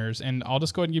the winners. And I'll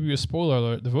just go ahead and give you a spoiler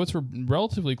alert. The votes were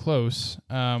relatively close.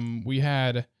 We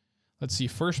had, let's see,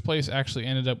 first place actually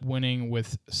ended up winning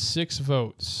with 6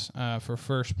 votes for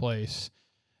first place.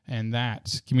 And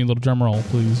that's, give me a little drum roll,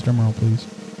 please. Drum roll, please.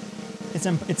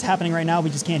 It's happening right now. We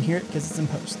just can't hear it because it's in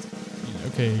post.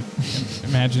 Okay,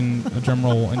 imagine a drum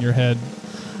roll in your head.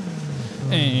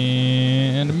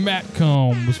 And Matt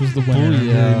Combs was the winner. Oh,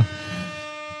 yeah.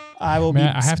 I will be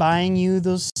buying you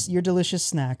your delicious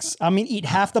snacks. I mean, eat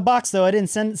half the box, though. I didn't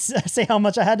say how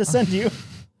much I had to send you.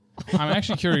 I'm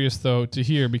actually curious, though, to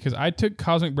hear, because I took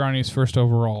Cosmic Brownies first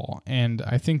overall, and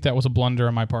I think that was a blunder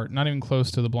on my part. Not even close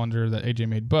to the blunder that AJ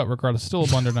made, but regardless, still a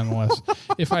blunder nonetheless.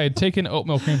 If I had taken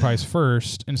oatmeal cream pies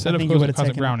first, instead of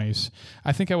Cosmic Brownies,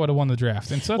 I think I would have won the draft.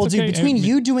 And so that's dude, between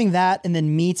you doing that and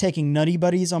then me taking Nutty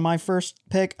Buddies on my first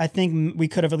pick, I think we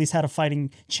could have at least had a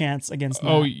fighting chance against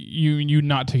Matt. Oh, you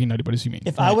not taking Nutty Buddies, you mean?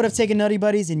 If I would have taken Nutty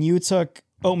Buddies and you took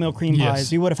oatmeal cream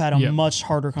pies, we would have had a much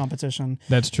harder competition.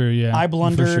 That's true, yeah. I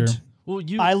blundered. For sure.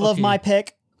 Well, I love my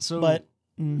pick, but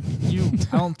I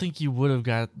don't think you would have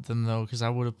got them though, because I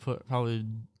would have probably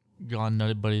gone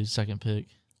Nutty Buddy's second pick.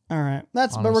 All right.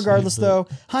 But Honestly, regardless, though,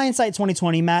 hindsight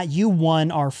 2020, Matt, you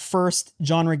won our first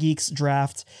Genre Geeks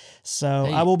draft. So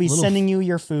Hey, I will be sending you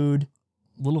your food.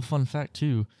 Little fun fact,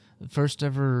 too. The first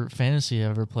ever fantasy I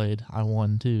ever played, I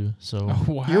won, too. So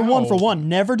Wow. You're 1 for 1.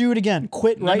 Never do it again.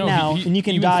 Quit right now, and you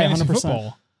can even die fantasy 100%.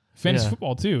 Football. Fantasy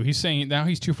football, too. He's saying now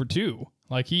he's 2 for 2.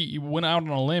 Like, he went out on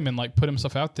a limb and, like, put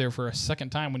himself out there for a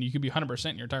second time when you could be 100%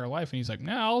 in your entire life. And he's like,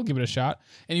 nah, I'll give it a shot.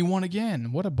 And he won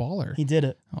again. What a baller. He did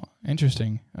it. Oh,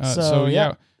 interesting. So,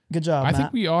 yeah. Good job, I Matt.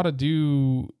 think we ought to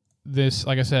do this,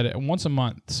 like I said, once a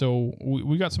month. So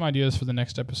we got some ideas for the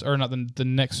next episode, or not the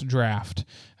next draft,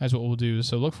 as what we'll do.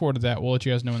 So look forward to that. We'll let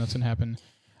you guys know when that's going to happen.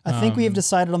 I think we have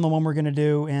decided on the one we're going to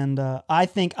do, and I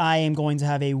think I am going to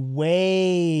have a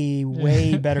way,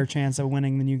 way better chance of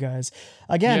winning than you guys.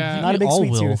 Again, not a big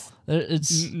sweet tooth.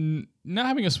 It's not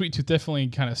having a sweet tooth definitely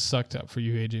kind of sucked up for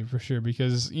you, AJ, for sure,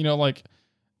 because, you know, like,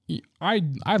 I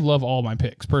love all my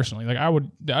picks personally. Like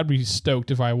I'd be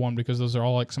stoked if I won because those are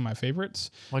all like some of my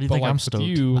favorites. Why do you think I'm stoked?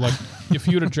 You, like, if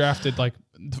you would have drafted like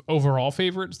overall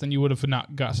favorites, then you would have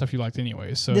not got stuff you liked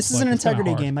anyways. So this is an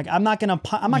integrity game. Like I'm not gonna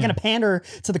pander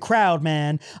to the crowd,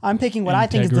 man. I'm picking what I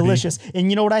think is delicious, and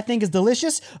you know what I think is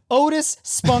delicious? Otis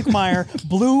Spunkmeyer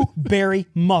blueberry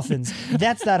muffins.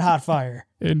 That's that hot fire.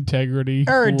 Integrity.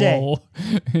 Day.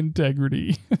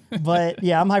 Integrity. But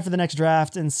yeah, I'm hyped for the next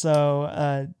draft, and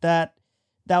so that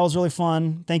was really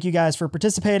fun. Thank you guys for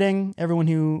participating. Everyone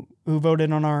who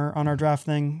voted on our draft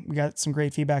thing, we got some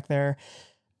great feedback there.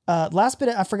 Last bit,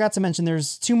 I forgot to mention,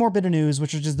 there's 2 more bit of news,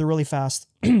 which are just the really fast.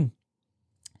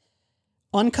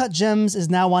 Uncut Gems is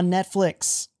now on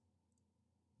Netflix.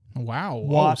 Wow.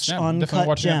 Watch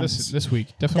Uncut Gems. This week.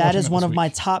 Definitely that is one of my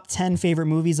top 10 favorite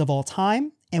movies of all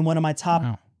time, and one of my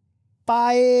top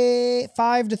 5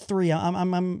 to 3.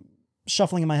 I'm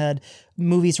shuffling in my head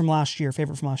movies from last year,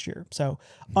 favorite from last year. So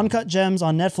Uncut Gems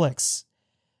on Netflix.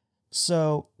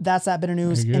 So that's that bit of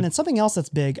news. And then something else that's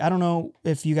big. I don't know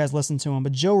if you guys listen to him,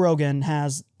 but Joe Rogan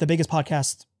has the biggest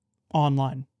podcast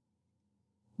online.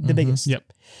 The biggest.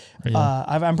 Yep.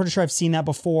 I'm pretty sure I've seen that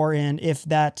before. And if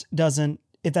that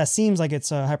seems like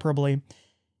it's a hyperbole,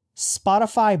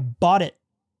 Spotify bought it.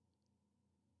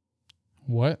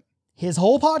 What? His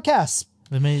whole podcast.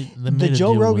 They made the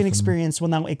Joe Rogan Experience will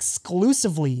now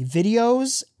exclusively,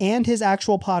 videos and his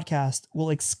actual podcast will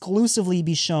exclusively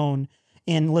be shown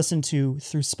and listened to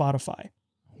through Spotify.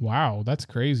 Wow, that's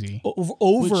crazy.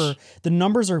 The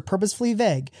numbers are purposefully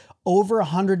vague. Over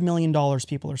 $100 million,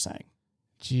 people are saying.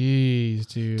 Jeez,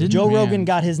 dude. Joe Rogan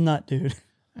got his nut, dude.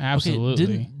 Absolutely.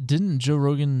 Okay, didn't Joe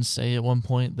Rogan say at one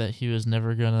point that he was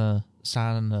never gonna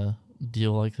sign a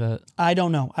deal like that? I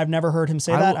don't know. I've never heard him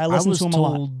say that. I listen to him a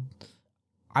lot.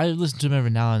 I listen to him every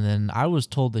now and then. I was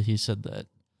told that he said that.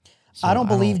 So I don't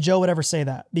believe Joe would ever say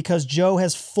that, because Joe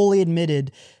has fully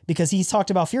admitted, because he's talked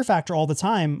about Fear Factor all the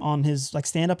time on his like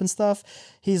stand up and stuff.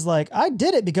 He's like, I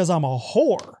did it because I'm a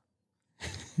whore.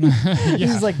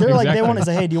 He's like, they're like, they want to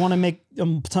say, hey, do you want to make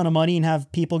a ton of money and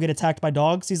have people get attacked by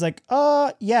dogs? He's like,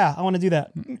 yeah, I want to do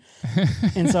that.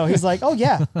 And so he's like, oh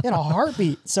yeah, in a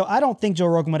heartbeat. So I don't think Joe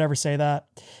Rogan would ever say that.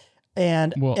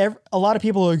 And a lot of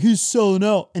people are like, he's selling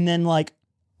out. And then like,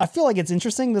 I feel like it's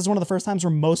interesting. This is one of the first times where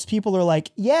most people are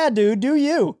like, yeah, dude, do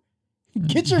you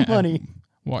get your money?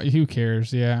 Well, who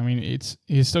cares? Yeah, I mean,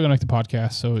 he's still gonna make the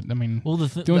podcast. So I mean,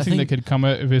 the only thing that could come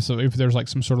if there's like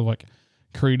some sort of like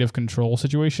creative control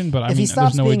situation. But if he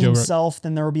stops being himself,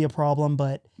 then there will be a problem.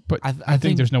 But I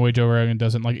think there's no way Joe Rogan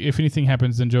doesn't. Like, if anything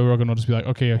happens, then Joe Rogan will just be like,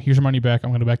 okay, here's your money back.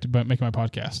 I'm going to back to making my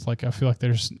podcast. Like, I feel like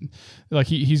there's, like,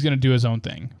 he's going to do his own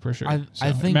thing for sure.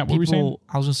 I think Matt, what were you saying?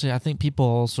 I was going to say, I think people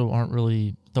also aren't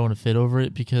really throwing a fit over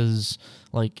it because,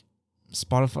 like,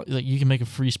 Spotify, like, you can make a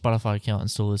free Spotify account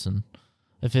and still listen.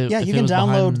 You can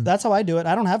download. That's how I do it.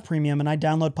 I don't have premium, and I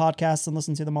download podcasts and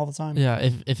listen to them all the time. Yeah,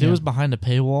 if it was behind a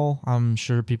paywall, I'm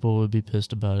sure people would be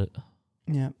pissed about it.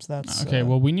 Yeah, so that's okay.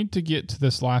 Well, we need to get to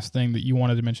this last thing that you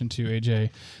wanted to mention too, AJ.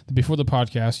 Before the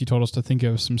podcast, you told us to think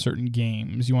of some certain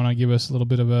games. You want to give us a little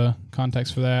bit of a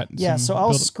context for that? Yeah. So I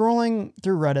was scrolling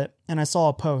through Reddit and I saw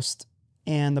a post,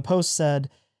 and the post said,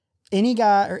 "Any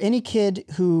guy or any kid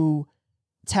who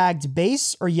tagged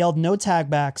base or yelled no tag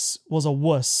backs was a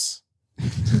wuss."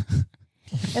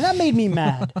 And that made me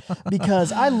mad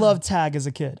because I loved tag as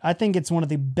a kid. I think it's one of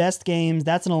the best games.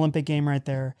 That's an Olympic game right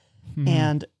there.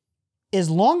 And as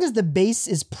long as the base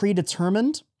is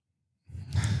predetermined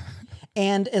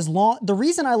And the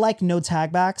reason I like no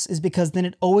tag backs is because then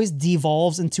it always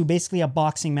devolves into basically a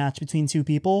boxing match between two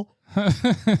people.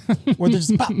 Where they're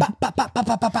just pop, pop, pop, pop, pop,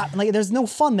 pop, pop, pop. Like there's no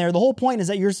fun there. The whole point is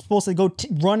that you're supposed to go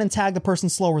run and tag the person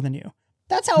slower than you.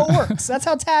 That's how it works. That's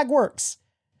how tag works.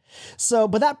 So,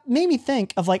 but that made me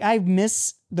think of like, I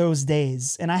miss those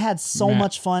days and I had so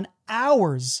much fun,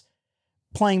 hours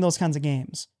playing those kinds of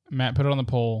games. Matt, put it on the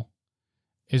poll.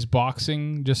 Is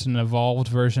boxing just an evolved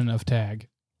version of tag?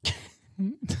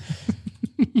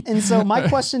 And so my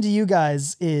question to you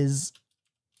guys is,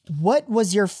 what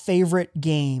was your favorite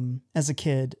game as a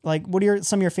kid? Like, what are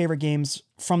some of your favorite games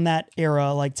from that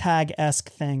era, like tag-esque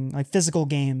thing, like physical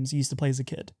games you used to play as a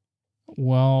kid?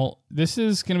 Well, this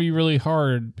is going to be really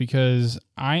hard because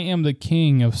I am the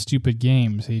king of stupid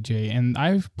games, AJ, and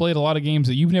I've played a lot of games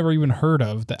that you've never even heard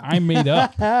of that I made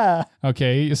up.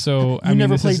 Okay, so I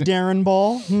never played Darren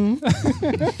Ball.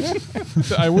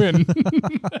 I win.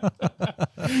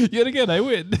 Yet again, I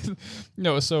win.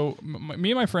 No, so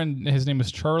me and my friend, his name is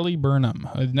Charlie Burnham,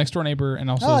 next door neighbor, and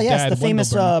also his dad, the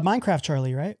famous Minecraft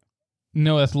Charlie, right?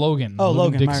 No, that's Logan. Oh,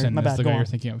 Logan Dixon my bad. is the guy you're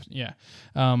thinking of. Yeah,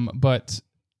 but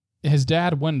his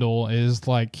dad, Wendell, is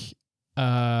like,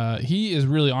 he is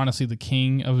really honestly the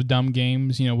king of dumb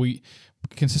games. You know, we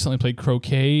consistently played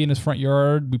croquet in his front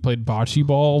yard. We played bocce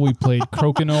ball. We played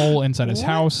crokinole inside his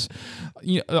house.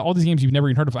 You know, all these games you've never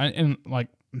even heard of. And like,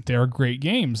 they're great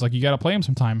games. Like, you got to play them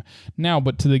sometime. Now,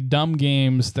 but to the dumb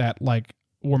games that like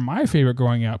were my favorite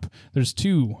growing up, there's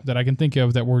two that I can think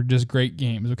of that were just great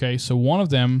games. Okay. So one of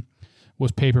them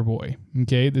was Paperboy.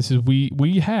 Okay. This is,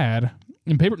 we had...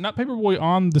 And not Paperboy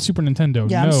on the Super Nintendo.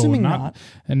 Yeah, no, I'm assuming not.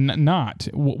 And not.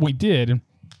 What we did,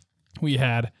 we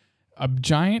had a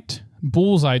giant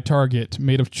bullseye target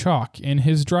made of chalk in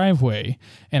his driveway,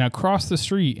 and across the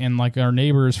street in like our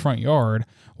neighbor's front yard,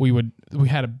 we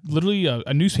had literally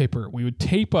a newspaper we would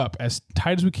tape up as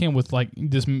tight as we can with like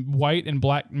this white and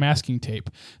black masking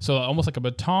tape, so almost like a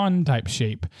baton type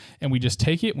shape, and we just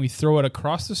take it and we throw it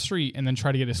across the street and then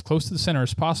try to get as close to the center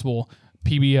as possible.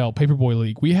 PBL, Paperboy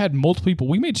League. We had multiple people.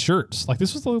 We made shirts. Like,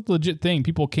 this was a legit thing.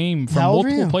 People came from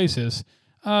multiple places.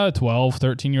 12,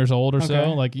 13 years old or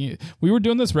so. Like, we were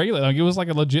doing this regularly. Like, it was like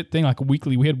a legit thing, like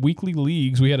weekly. We had weekly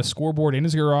leagues. We had a scoreboard in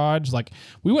his garage. Like,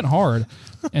 we went hard.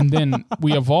 And then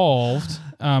we evolved.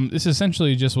 This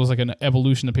essentially just was like an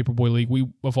evolution of Paperboy League. We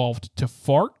evolved to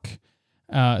FARC.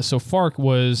 So FARC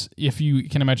was, if you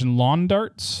can imagine, lawn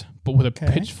darts, but with a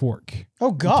pitchfork.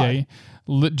 Oh, God. Okay.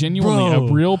 Genuinely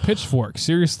a real pitchfork.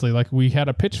 Seriously, like we had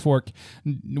a pitchfork.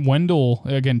 Wendell,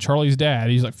 again, Charlie's dad,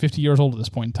 he's like 50 years old at this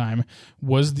point in time,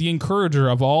 was the encourager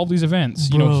of all these events.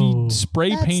 You know, he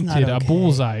spray painted a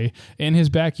bullseye in his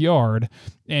backyard,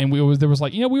 and there was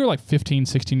like, you know, we were like 15,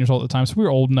 16 years old at the time, so we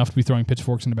were old enough to be throwing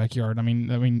pitchforks in the backyard. I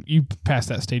mean, you passed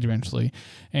that stage eventually,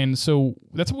 and so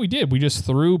that's what we did. We just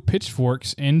threw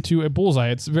pitchforks into a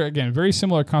bullseye. It's very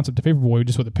similar concept to Paperboy,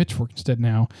 just with a pitchfork instead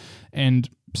now, and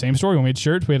same story. We made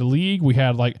shirts. We had a league. We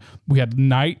had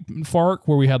night FARC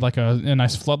where we had like a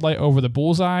nice floodlight over the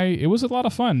bullseye. It was a lot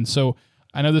of fun. So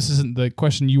I know this isn't the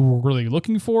question you were really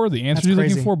looking for, the answer you're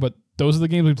looking for, but those are the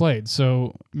games we played.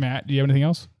 So Matt, do you have anything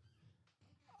else?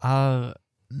 I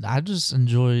just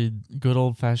enjoyed good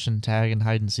old fashioned tag and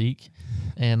hide and seek,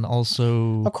 and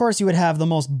also, of course, you would have the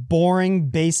most boring,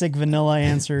 basic, vanilla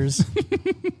answers.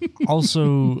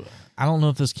 Also, I don't know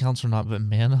if this counts or not, but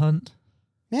Manhunt.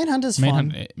 Manhunt is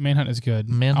fun. Manhunt is good.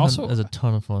 Manhunt is a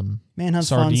ton of fun. Manhunt's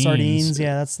fun. Sardines.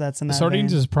 Yeah, that's in that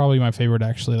Sardines vein. is probably my favorite,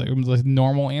 actually. Like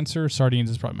normal answer, Sardines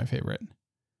is probably my favorite.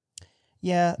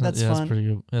 Yeah, that's fun. That's pretty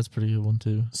good. That's a pretty good one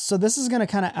too. So this is gonna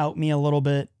kind of out me a little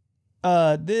bit.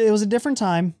 It was a different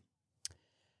time.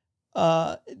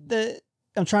 I'm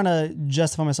trying to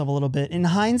justify myself a little bit. In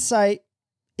hindsight,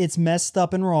 it's messed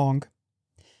up and wrong.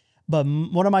 But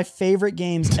one of my favorite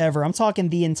games ever. I'm talking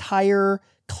the entire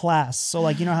class. So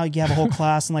like, you know how you have a whole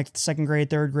class in like second grade,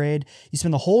 third grade, you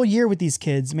spend the whole year with these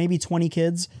kids, maybe 20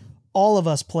 kids. All of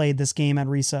us played this game at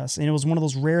recess. And it was one of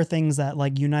those rare things that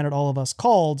like united all of us,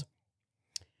 called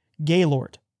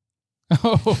Gaylord.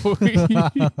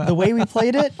 The way we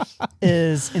played it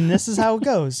is, and this is how it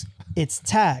goes. It's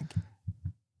tag.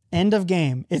 End of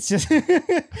game. It's just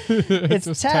it's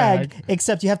just tag,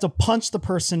 except you have to punch the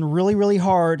person really, really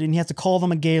hard and you have to call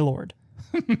them a Gaylord.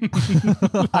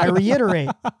 I reiterate,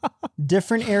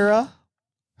 different era.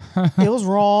 It was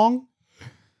wrong.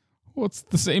 Well, it's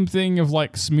the same thing of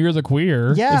like Smear the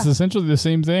Queer. Yeah. It's essentially the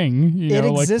same thing. It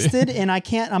existed, and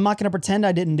I'm not going to pretend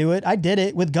I didn't do it. I did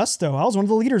it with gusto. I was one of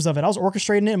the leaders of it. I was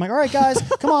orchestrating it. I'm like, all right, guys,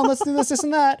 come on, let's do this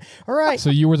and that. All right.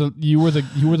 So you were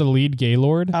the lead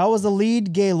Gaylord? I was the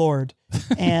lead Gaylord.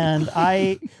 And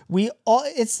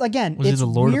it's again, Was it's he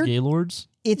the Lord weird. of Gaylords?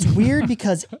 It's weird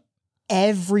because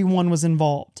everyone was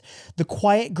involved. The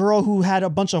quiet girl who had a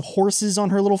bunch of horses on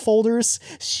her little folders,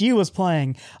 she was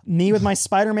playing. Me with my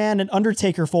Spider-Man and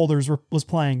Undertaker folders was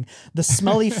playing. The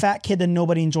smelly fat kid that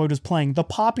nobody enjoyed was playing. The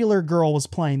popular girl was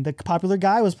playing. The popular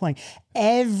guy was playing.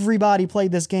 Everybody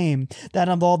played this game that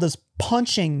involved us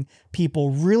punching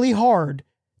people really hard.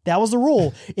 That was the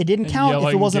rule. It didn't count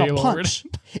if it wasn't Gaylord. A punch.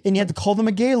 And you had to call them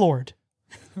a Gaylord.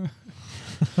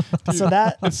 Dude, so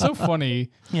that it's so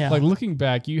funny. Yeah. Like looking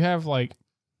back, you have like,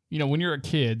 you know, when you're a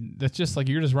kid, that's just like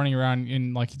you're just running around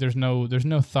and like there's no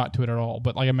thought to it at all.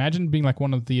 But like imagine being like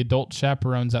one of the adult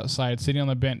chaperones outside, sitting on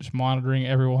the bench, monitoring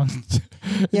everyone.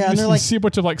 Yeah, and they're like, you see a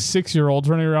bunch of like 6-year-olds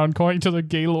running around calling each other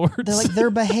Gaylords.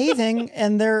 They're behaving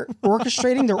and they're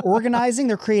orchestrating, they're organizing,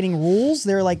 they're creating rules.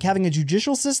 They're like having a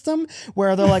judicial system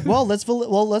where they're like,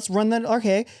 let's run that.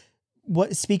 Okay.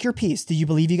 Speak your piece. Do you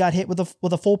believe you got hit with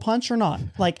a full punch or not?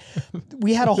 Like,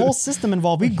 we had a whole system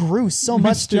involved. We grew so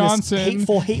much through this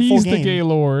hateful he's game. The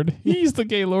Gaylord. He's the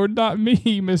Gaylord, not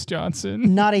me, Miss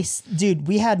Johnson. Dude,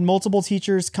 we had multiple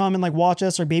teachers come and like watch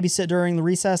us or babysit during the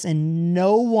recess, and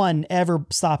no one ever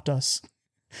stopped us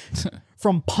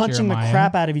from punching the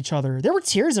crap out of each other. There were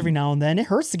tears every now and then. It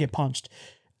hurts to get punched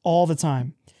all the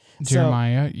time.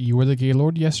 Jeremiah, you were the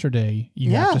Gaylord yesterday.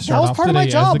 You have to start that was off part of my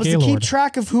today job, as the was to Gaylord. keep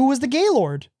track of who was the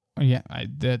Gaylord. Yeah,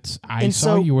 I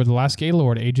saw you were the last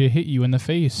Gaylord. AJ hit you in the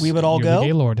face. We would all You're go, the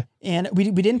Gaylord. And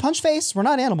we didn't punch face. We're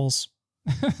not animals.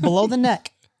 Below the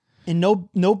neck, and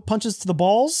no punches to the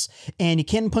balls, and you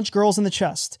can't punch girls in the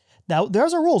chest.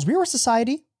 There's our rules. We were a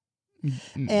society.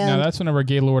 And now that's whenever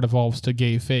Gaylord evolves to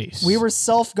gay face. We were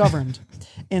self-governed.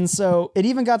 And so it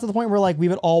even got to the point where like we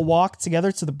would all walk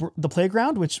together to the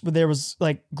playground, which there was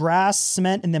like grass,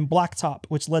 cement, and then blacktop,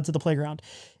 which led to the playground.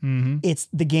 Mm-hmm.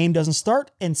 The game doesn't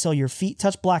start until your feet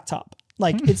touch blacktop.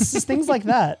 Like it's just things like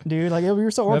that, dude. Like we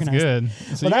were so organized. That's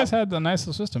good. So you guys had a nice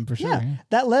little system for sure. Yeah,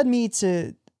 that led me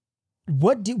to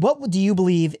what do you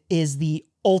believe is the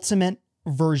ultimate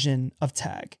version of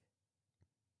tag?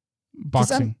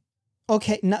 Boxing.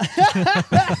 Okay, no.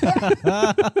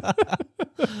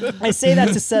 I say that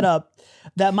to set up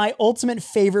that my ultimate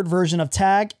favorite version of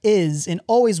tag is and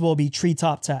always will be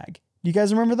treetop tag. Do you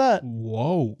guys remember that?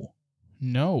 Whoa.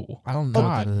 No. I don't know.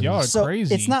 God, y'all are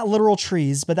crazy. It's not literal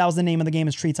trees, but that was the name of the game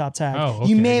is treetop tag. Oh, okay,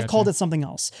 you may have called it something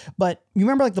else. But you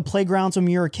remember like the playgrounds when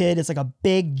you were a kid? It's like a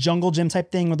big jungle gym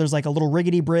type thing where there's like a little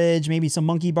rickety bridge, maybe some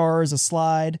monkey bars, a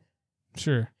slide.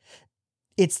 Sure.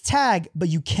 It's tag, but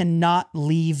you cannot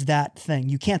leave that thing.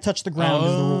 You can't touch the ground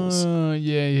is the rules.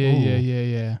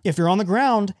 Yeah. If you're on the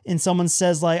ground and someone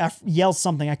says like, yells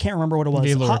something, I can't remember what it was.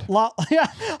 Gaylord.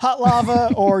 Hot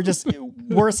lava or just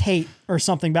worse hate or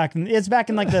something it's back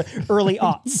in like the early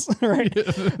aughts, right?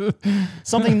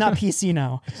 Something not PC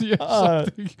now. Yeah,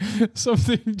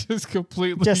 something just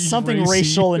completely just something racy.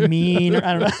 Racial and mean. Or,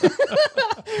 I don't know.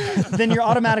 Then you're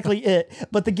automatically it.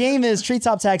 But the game is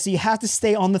treetop tag, so you have to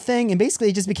stay on the thing, and basically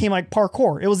it just became like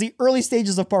parkour. It was the early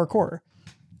stages of parkour.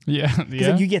 Yeah.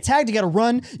 Like you get tagged, you got to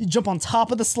run, you jump on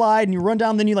top of the slide, and you run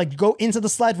down, then you like go into the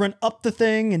slide, run up the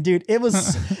thing, and dude, it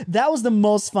was that was the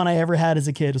most fun I ever had as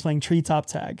a kid, was playing treetop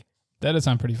tag. That does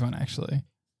sound pretty fun, actually.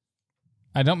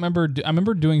 I remember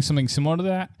doing something similar to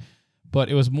that, but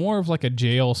it was more of like a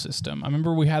jail system. I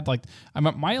remember we had like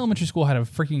my elementary school had a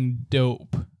freaking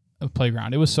dope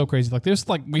playground. It was so crazy. Like there's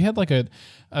like we had like it's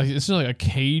just like a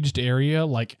caged area.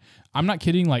 Like I'm not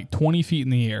kidding, like 20 feet in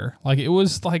the air. Like it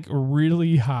was like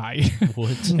really high.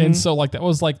 What? And so like that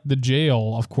was like the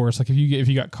jail, of course. Like if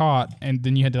you got caught and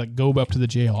then you had to like go up to the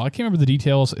jail. I can't remember the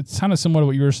details. It's kind of similar to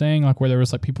what you were saying, like where there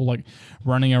was like people like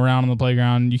running around on the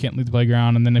playground. You can't leave the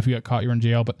playground, and then if you got caught, you're in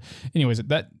jail. But anyways,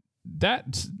 that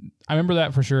I remember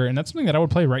that for sure, and that's something that I would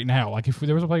play right now. Like if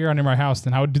there was a playground near my house,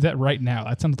 then I would do that right now.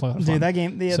 That sounds like fun. Dude, that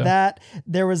game,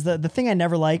 there was the thing I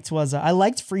never liked was I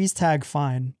liked freeze tag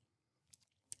fine.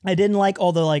 I didn't like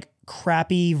all the like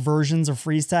crappy versions of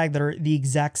freeze tag that are the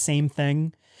exact same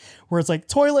thing, where it's like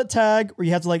toilet tag, where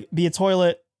you have to like be a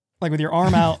toilet like with your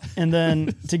arm out, and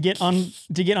then to get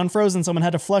unfrozen, someone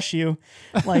had to flush you,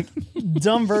 like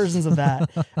dumb versions of that.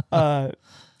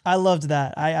 I loved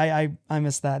that. I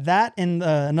missed that. That and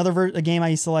another game I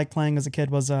used to like playing as a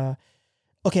kid was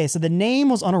okay. So the name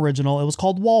was unoriginal. It was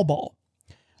called Wall Ball.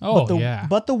 Oh,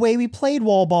 But the way we played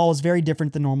Wall Ball was very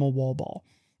different than normal Wall Ball.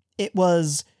 It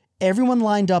was everyone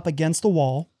lined up against the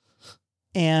wall.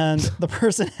 and the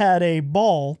person had a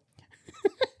ball.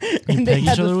 And they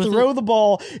had to throw the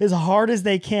ball as hard as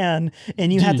they can,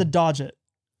 and you had to dodge it.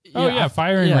 Oh yeah,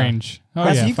 firing range. Oh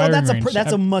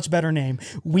that's a much better name.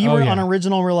 We were on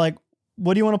original. We're like,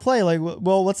 what do you want to play? Like,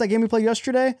 well, what's that game we played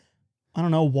yesterday? I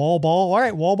don't know, wall ball. All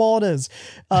right, wall ball it is.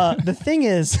 The thing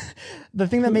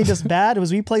that made us bad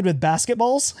was we played with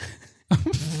basketballs.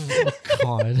 Oh,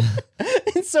 God.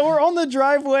 And so we're on the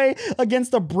driveway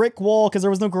against a brick wall because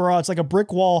there was no garage, like a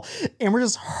brick wall, and we're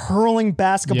just hurling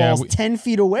basketballs 10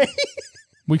 feet away.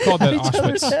 We called that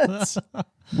Auschwitz.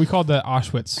 We called that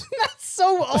Auschwitz. That's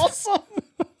so awesome.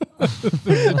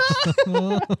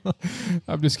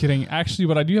 I'm just kidding. Actually,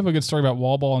 but I do have a good story about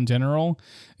wall ball in general.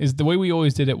 Is the way we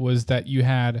always did it was that you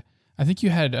had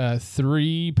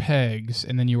 3 pegs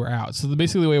and then you were out. So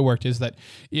basically the way it worked is that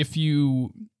if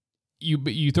you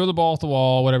throw the ball off the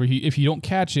wall, whatever. If you don't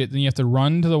catch it, then you have to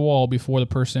run to the wall before the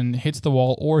person hits the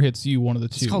wall or hits you, one of the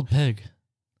two. It's called peg.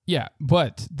 Yeah,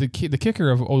 but the kicker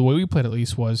of the way we played at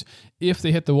least was if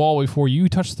they hit the wall before you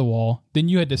touched the wall, then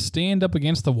you had to stand up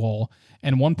against the wall,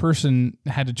 and one person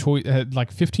had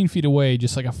like 15 feet away,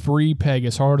 just like a free peg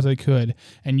as hard as they could,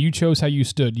 and you chose how you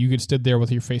stood. You could stood there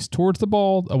with your face towards the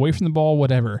ball, away from the ball,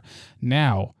 whatever.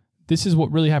 Now, this is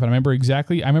what really happened. I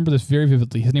remember this very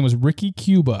vividly. His name was Ricky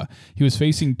Cuba. He was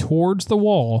facing towards the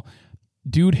wall.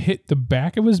 Dude hit the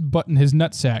back of his butt in his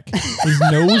nutsack.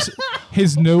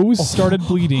 His nose started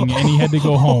bleeding, and he had to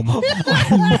go home.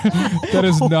 That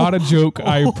is not a joke.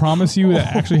 I promise you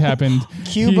that actually happened.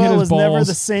 Cuba was never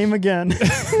the same again.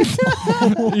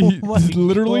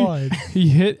 He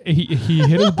hit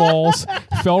his balls,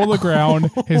 fell to the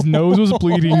ground. His nose was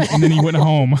bleeding, and then he went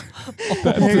home.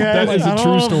 That is a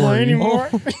true story. Oh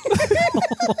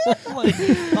my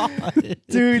God.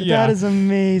 Dude, that is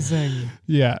amazing.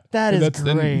 Yeah. That is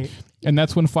great. And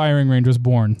that's when Firing Range was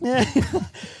born. Yeah.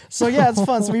 So yeah, it's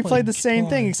fun. So we played the same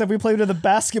thing, except we played with a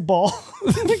basketball.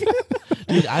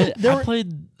 Dude, I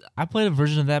played a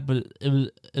version of that, but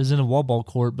it was in a wall ball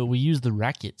court, but we used the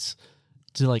rackets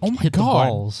to hit the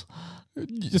balls.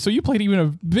 So you played even a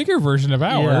bigger version of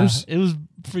ours. Yeah, it was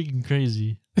freaking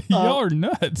crazy. Y'all are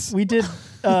nuts. We did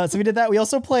we did that. We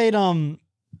also played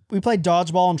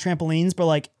dodgeball and trampolines,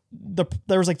 but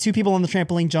there was 2 people on the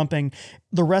trampoline jumping.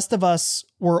 The rest of us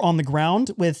were on the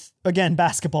ground with, again,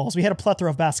 basketballs. We had a plethora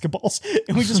of basketballs,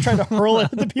 and we just tried to hurl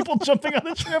it at the people jumping on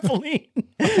the trampoline.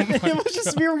 It was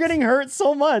just, we were getting hurt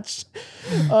so much.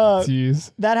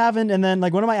 Jeez. That happened. And then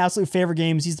one of my absolute favorite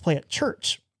games used to play at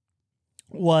church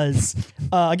was,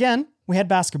 again, we had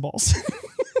basketballs.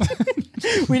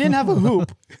 We didn't have a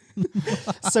hoop.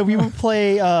 So we would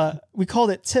play, we called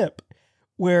it tip,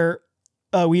 where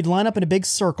we'd line up in a big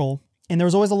circle, and there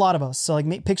was always a lot of us. So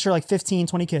picture 15,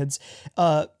 20 kids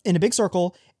in a big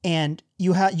circle, and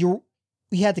you had to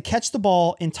catch the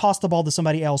ball and toss the ball to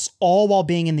somebody else, all while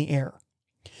being in the air.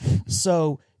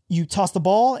 So you toss the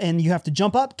ball, and you have to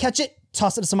jump up, catch it,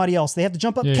 toss it to somebody else. They have to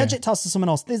jump up, catch it, toss it to someone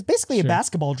else. It's basically a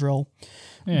basketball drill,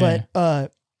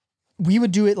 but we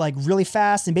would do it really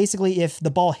fast. And basically if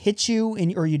the ball hit you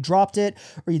or you dropped it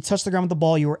or you touched the ground with the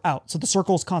ball, you were out. So the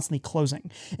circle is constantly closing.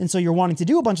 And so you're wanting to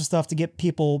do a bunch of stuff to get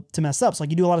people to mess up. So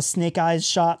you do a lot of snake eyes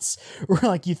shots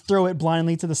where you throw it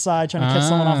blindly to the side, trying to catch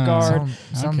someone off guard.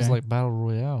 Sounds like Battle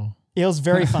Royale. It was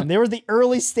very fun. They were the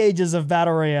early stages of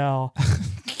Battle Royale.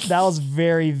 That was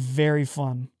very, very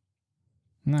fun.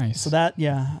 Nice. So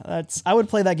I would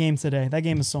play that game today. That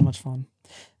game is so much fun.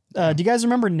 Do you guys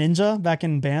remember Ninja back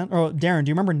in Band? Or Darren, do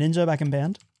you remember Ninja back in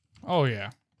Band? Oh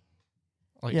yeah.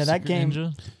 That game.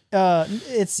 Ninja?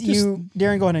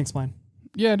 Darren, go ahead and explain.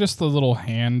 Yeah, just the little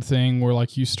hand thing where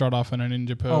you start off in a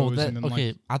ninja pose. Oh, and then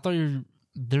okay. I thought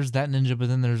there's that ninja, but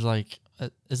then there's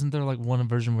isn't there one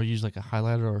version where you use a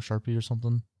highlighter or a Sharpie or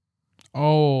something?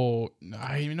 Oh,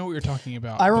 I even know what you're talking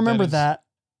about. I remember that.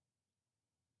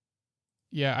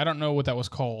 Yeah, I don't know what that was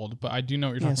called, but I do know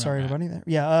what you're talking about. Sorry, everybody there.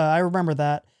 Yeah, I remember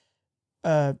that.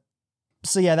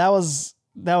 So yeah, that was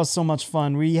so much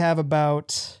fun. We have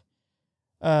about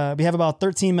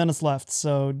 13 minutes left.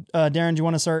 So Darren, do you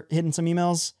want to start hitting some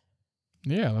emails?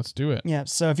 Yeah, let's do it. Yeah.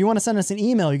 So if you want to send us an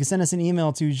email, you can send us an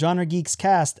email to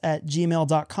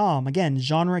genregeekscast@gmail.com. Again,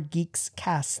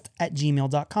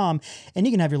 genregeekscast@gmail.com. And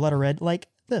you can have your letter read like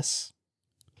this.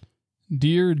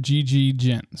 Dear GG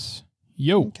Gents.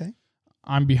 Yo. Okay.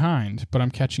 I'm behind, but I'm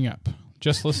catching up.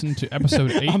 Just listen to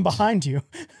episode 8. I'm behind you.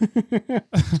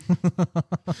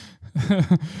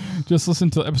 Just listen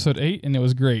to episode 8, and it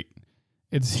was great.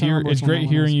 It's great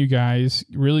hearing you guys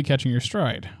really catching your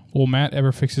stride. Will Matt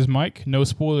ever fix his mic? No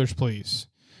spoilers, please.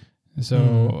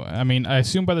 So, I mean, I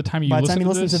assume by the time you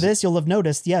listen to this, you'll have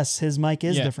noticed, yes, his mic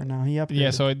is different now. He upgraded. Yeah,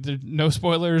 so no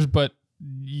spoilers, but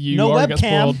you No already got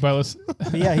webcam. spoiled by listening.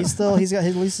 But yeah, he's got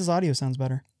at least his audio sounds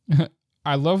better.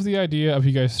 I love the idea of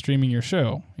you guys streaming your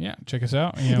show. Yeah, check us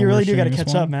out. You really do got to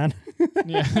catch up, man.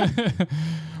 Yeah.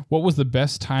 What was the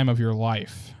best time of your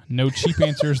life? No cheap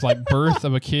answers like birth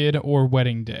of a kid or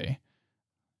wedding day.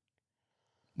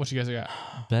 What you guys got?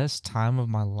 Best time of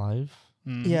my life?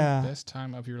 Yeah. Best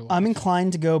time of your life. I'm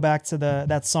inclined to go back to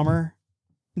that summer,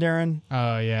 Darren.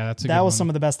 Oh, yeah. That's a that good was one. some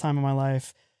of the best time of my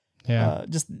life. Yeah.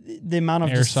 Just the amount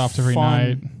of Airsoft just every fun,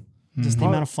 night. Just the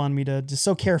amount of fun we did. Just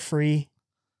so carefree.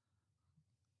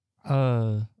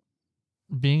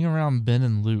 Being around Ben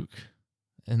and Luke,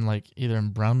 and like either in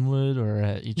Brownwood or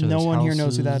at each other's No one here houses.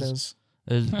 knows who that is.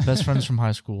 Best friends from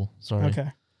high school. Sorry.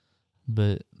 Okay.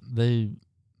 But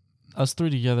us three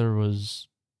together was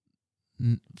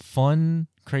fun,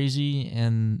 crazy,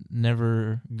 and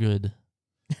never good.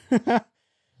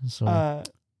 So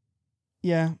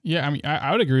yeah. Yeah, I mean,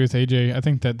 I would agree with AJ. I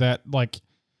think that like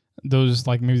those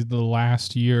like maybe the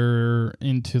last year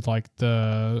into like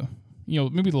the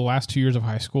maybe the last 2 years of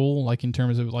high school, like in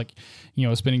terms of like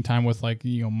spending time with like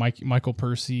Michael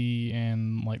Percy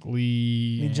and like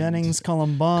Lee Jennings,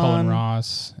 Cullen Bunn, Cullen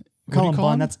Ross. Cullen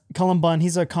Bunn. That's Cullen Bunn.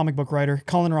 He's a comic book writer.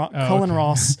 Cullen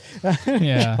Ross.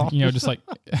 Yeah, just like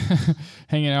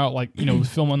hanging out, like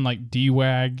filming like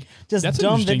D-Wag. Just that's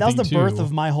dumb. That was the birth too.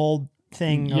 of my whole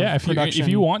thing. Yeah, of if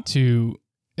you want to,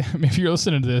 if you're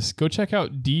listening to this, go check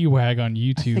out D-Wag on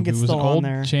YouTube. I think it's it was still an old on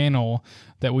there. channel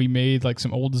that we made like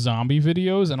some old zombie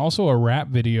videos and also a rap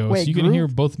video. Wait, so you can hear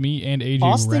both me and AJ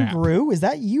Austin rap. Grew, is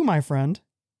that you, my friend?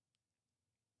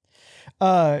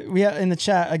 We in the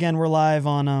chat again. We're live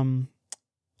on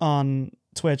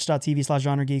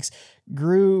twitch.tv/genregeeks.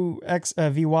 Grew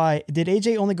VY. Did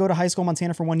AJ only go to high school in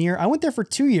Montana for 1 year? I went there for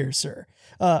 2 years, sir.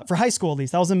 For high school at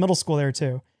least. I was in middle school there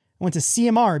too. I went to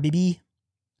CMR, baby.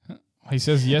 He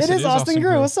says yes. It is Austin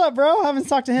Grew. What's up, bro? I haven't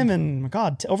talked to him in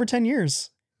over 10 years.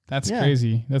 That's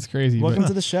crazy. That's crazy. Welcome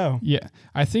to the show. Yeah,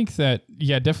 I think that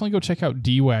definitely go check out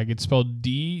DWAG. It's spelled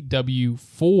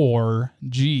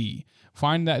DW4G.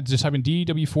 Find that, just type in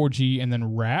DW4G and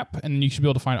then rap, and then you should be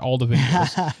able to find all the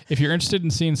videos. If you're interested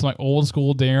in seeing some like old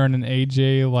school Darren and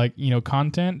AJ like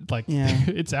content, like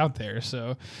it's out there.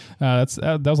 So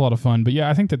that was a lot of fun. But yeah,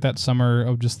 I think that summer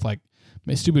of just like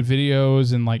stupid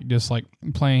videos and like just like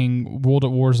playing World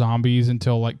at War Zombies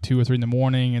until like 2 or 3 in the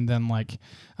morning, and then like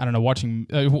I don't know, watching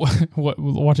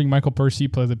Michael Percy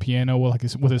play the piano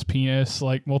with his penis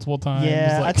like multiple times.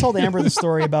 Yeah, like. I told Amber the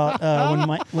story about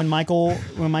when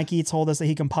Mikey told us that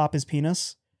he can pop his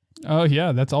penis. Oh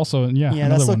yeah, that's also yeah.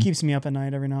 That still keeps me up at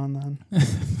night every now and then.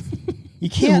 You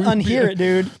can't unhear it,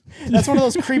 dude. That's one of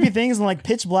those creepy things in like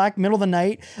pitch black, middle of the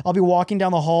night. I'll be walking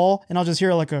down the hall and I'll just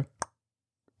hear like a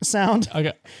sound.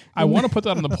 Okay, I want to put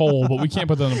that on the poll, but we can't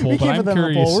put that on the poll. But I'm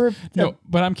curious.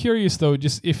 But I'm curious though.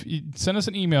 Just if you send us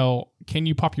an email, can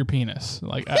you pop your penis?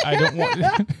 Like I don't want.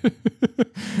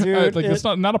 Dude, like it's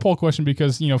not a poll question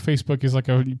because Facebook is like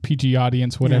a PG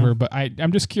audience, whatever. Yeah. But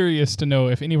I'm just curious to know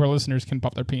if any of our listeners can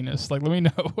pop their penis. Like let me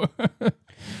know.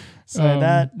 So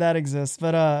that exists.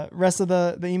 But rest of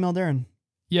the email, Darren.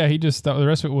 Yeah, he just the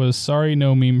rest of it was sorry,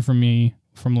 no meme from me.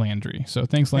 From Landry. So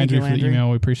thanks, Landry, for the email.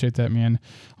 We appreciate that, man.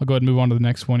 I'll go ahead and move on to the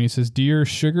next one. He says, Dear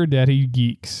Sugar Daddy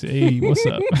Geeks. Hey, what's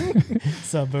up?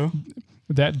 What's up, boo?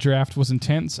 That draft was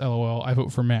intense. LOL. I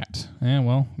vote for Matt. Yeah,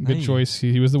 well, good choice.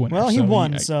 He was the winner. Well, he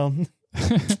won, so.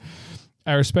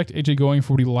 I respect AJ going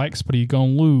for what he likes, but he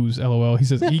gonna lose. LOL. He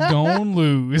says, he gonna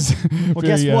lose. Well,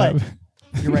 guess what?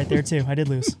 You're right there, too. I did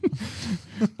lose.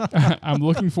 I'm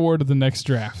looking forward to the next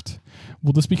draft.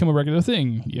 Will this become a regular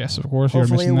thing? Yes, of course.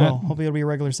 Hopefully it will. That. Hopefully it'll be a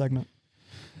regular segment.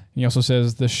 He also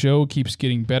says, the show keeps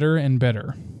getting better and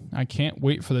better. I can't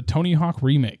wait for the Tony Hawk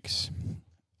remakes.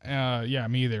 Yeah,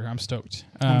 me either. I'm stoked.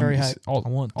 I'm very hyped. I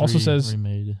want 3 also says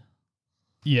remade.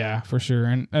 Yeah, for sure.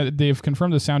 And they've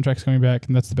confirmed the soundtrack's coming back,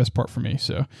 and that's the best part for me,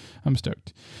 so I'm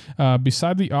stoked.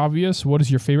 Beside the obvious, what is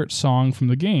your favorite song from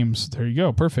the games? There you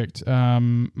go. Perfect.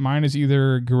 Mine is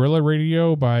either Guerrilla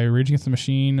Radio by Rage Against the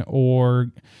Machine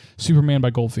or Superman by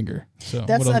Goldfinger. So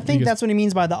I think that's what he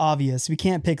means by the obvious. We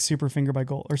can't pick Superman by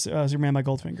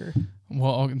Goldfinger.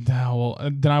 Well,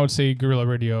 then I would say Guerrilla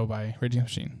Radio by Rage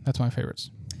Against the Machine. That's my favorites.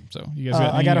 So you guys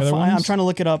got any other ones? I'm trying to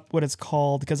look it up what it's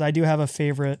called because I do have a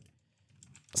favorite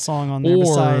song on there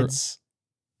besides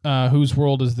Whose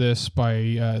World Is This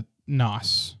by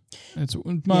Nas. It's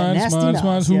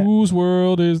mine's whose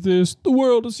world is this? The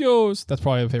world is yours. That's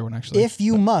probably a favorite one, actually. If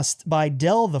You Must by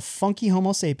Del the Funky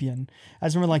Homo Sapien. I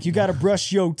just remember you gotta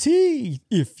brush your teeth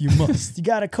if you must. You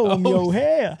gotta comb your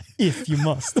hair if you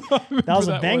must. That was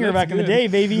a banger back in the day,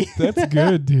 baby. That's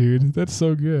good, dude. That's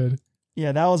so good.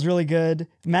 Yeah, that was really good.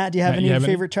 Matt, do you have Matt, any you have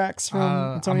any? favorite tracks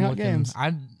from Tony Hawk Games?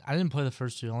 I didn't play the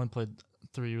first two. I only played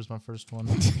 3. Was my first one.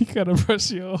 You gotta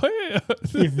brush your hair.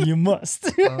 If you must.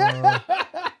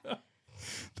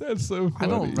 That's so funny. I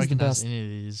don't recognize best. any of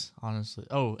these, honestly.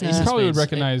 Oh, Yeah. Ace You of probably would Spades.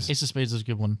 recognize- Ace of Spades is a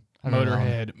good one. I remember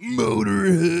that one.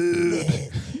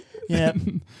 Motorhead. Yeah,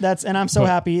 and I'm so But-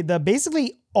 happy.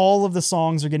 Basically all of the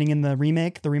songs are getting in the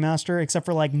remake, the remaster, except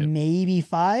for like maybe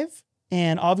 5.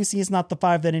 And obviously it's not the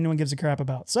 5 that anyone gives a crap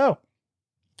about. So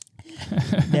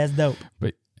that's dope.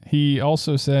 But he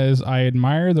also says, I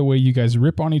admire the way you guys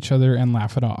rip on each other and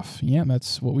laugh it off. Yeah,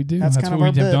 that's what we do. That's That's kind what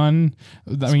of we our have bit. done.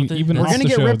 I mean, what they even do. We're off gonna the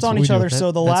get show, ripped that's on what each we other, do.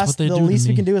 so the That's what they do to least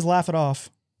we me. can do is laugh it off.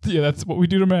 Yeah, that's what we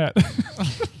do to Matt.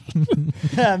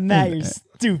 Matt, you're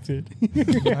stupid.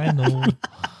 I know.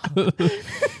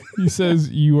 He says,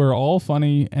 you are all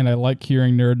funny, and I like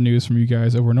hearing nerd news from you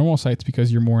guys over normal sites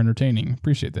because you're more entertaining.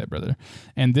 Appreciate that, brother.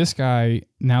 And this guy,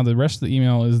 now the rest of the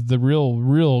email is the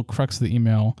real crux of the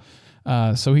email.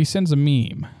 So he sends a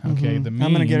meme. Okay, the meme.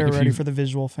 I'm gonna get it if ready you- for the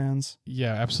visual fans.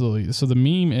 Yeah, absolutely. So the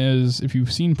meme is, if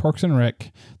you've seen Parks and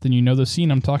Rec, then you know the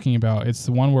scene I'm talking about. It's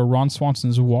the one where Ron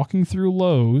Swanson's walking through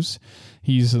Lowe's.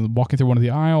 He's walking through one of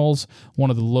the aisles. One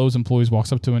of the Lowe's employees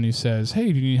walks up to him and he says,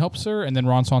 hey, do you need help, sir? And then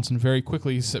Ron Swanson very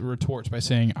quickly retorts by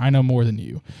saying, I know more than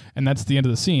you. And that's the end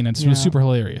of the scene. It's Yeah. super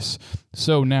hilarious.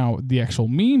 So now the actual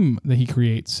meme that he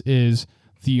creates is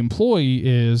the employee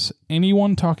is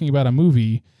anyone talking about a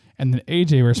movie, and then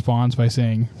AJ responds by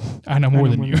saying, I know more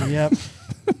than you. Yep.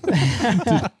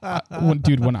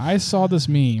 Dude, when I saw this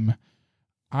meme,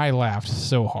 I laughed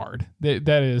so hard. That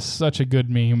is such a good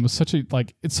meme. Such a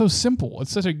it's so simple.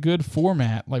 It's such a good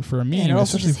format, like for a meme, And it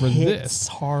also especially just for hits this.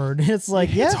 hard. It's like,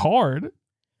 It's yeah, hard.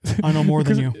 I know more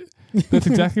than you. That's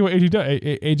exactly what AJ does.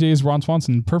 AJ is Ron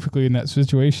Swanson perfectly in that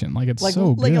situation. Like it's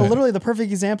so good. Literally the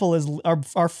perfect example is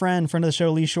our friend of the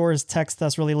show, Lee Shores, texted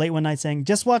us really late one night saying,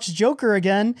 just watch Joker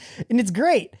again, and it's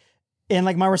great. And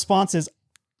like my response is,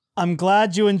 I'm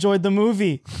glad you enjoyed the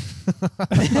movie.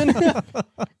 And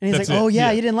he's That's like, oh it. yeah,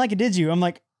 Yeah. you didn't like it, did you? I'm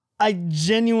like, I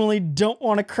genuinely don't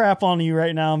want to crap on you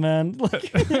right now, man.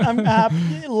 Like, I'm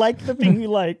happy, like the thing you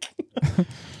like.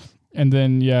 And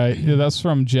then that's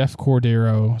from Jeff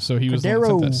Cordero. So he was the one that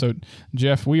Cordero. sent that. So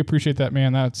Jeff, we appreciate that,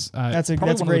 man. That's That's a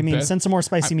probably one of great the meme. best- Send some more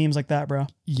spicy memes like that, bro.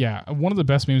 Yeah, one of the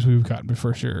best memes we've gotten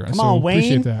for sure. Come so on, Wayne.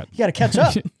 appreciate that. You got to catch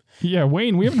up. Yeah,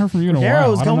 Wayne, we haven't heard from you in a while.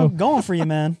 Darrow's I don't know. going for you,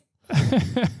 man.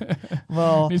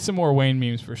 Well, Need some more Wayne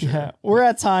memes for sure. yeah, we're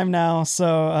at time now,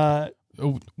 so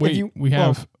Oh, wait, we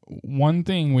have one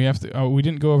thing we have to. Oh, we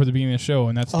didn't go over at the beginning of the show,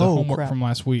 and that's the Oh, homework crap. from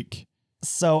last week.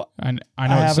 so And I I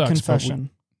know it have sucks. a confession.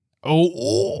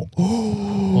 Oh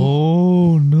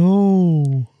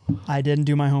no. I didn't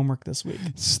do my homework this week.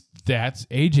 That's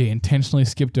AJ intentionally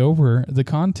skipped over the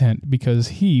content because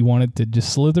he wanted to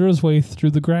just slither his way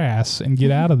through the grass and get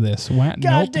out of this. God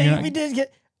Nope, dang you're it, not- we did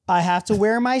get. I have to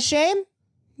wear my shame.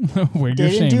 Wear your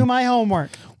Didn't shame. do my homework.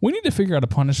 We need to figure out a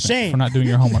punishment Shame. for not doing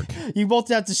your homework. You both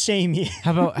have to shame me.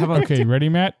 How about Okay, ready,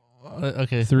 Matt?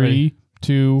 okay, 3, ready.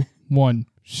 2, 1.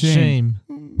 Shame.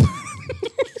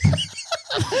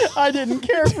 I didn't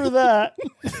care for that.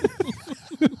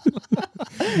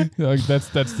 Like, that's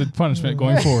the punishment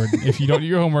going forward. If you don't do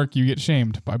your homework, you get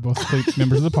shamed by both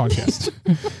members of the podcast.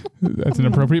 That's an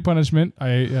appropriate punishment.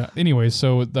 Anyway,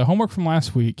 so the homework from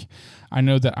last week, I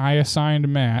know that I assigned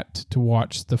Matt to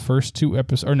watch the first 2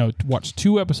 episodes, or no, to watch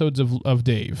 2 episodes of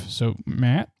Dave. So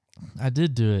Matt, I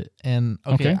did do it, and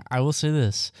Okay. I will say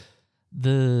this: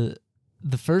 the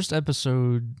first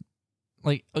episode,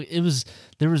 like there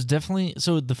was definitely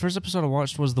the first episode I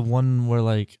watched was the one where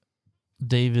like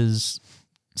Dave is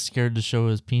scared to show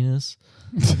his penis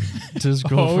to his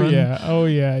girlfriend. oh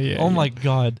yeah. Oh my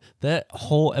god, that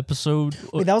whole episode.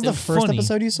 Wait, that was the it's first funny.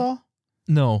 episode you saw?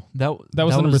 No, that That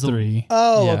was the number 3.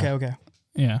 Oh, Yeah. okay.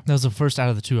 Yeah. That was the first out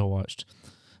of the 2 I watched.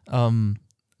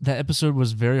 That episode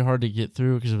was very hard to get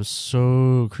through because it was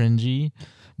so cringy.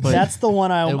 But That's the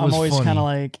one it I'm was always funny. kind of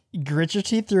like, grit your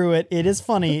teeth through it. It is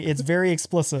funny. It's very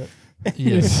explicit.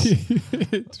 yes.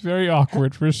 It's very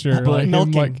awkward for sure. But Like him,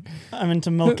 milking. I'm into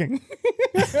milking.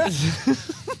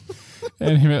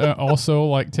 and him also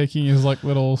like taking his like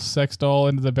little sex doll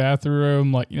into the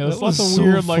bathroom. Like, there's lots of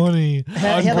weird like. funny. He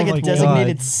had like Oh a my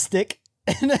designated God. stick.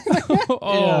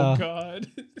 Oh Yeah. God.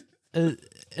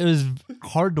 It was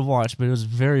hard to watch, but it was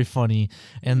very funny.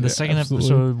 And the Yeah, second absolutely.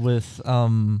 episode with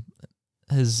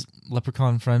his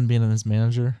leprechaun friend being his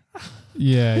manager.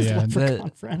 Yeah, His yeah. leprechaun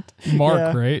friend. Mark,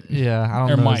 Yeah. right? Yeah, I Or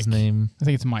don't know Mike. his name. I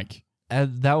think it's Mike.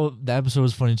 That episode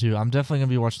was funny too. I'm definitely gonna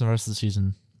be watching the rest of the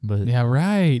season. But Yeah,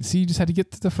 right. See, you just had to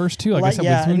get to the first two. Like I Like, said,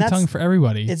 yeah, with Moon and Tongue for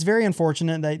everybody. It's very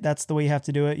unfortunate that that's the way you have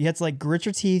to do it. You have to like grit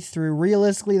your teeth through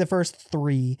realistically the first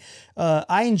three.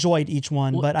 I enjoyed each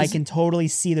one, Well, but I can totally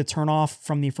see the turnoff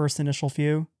from the first initial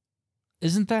few.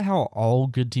 isn't that how all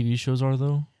good TV shows are,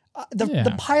 though?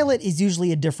 The pilot is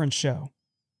usually a different show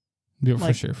Yeah,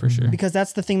 like- for sure. because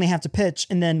that's the thing they have to pitch,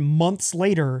 and then months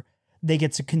later they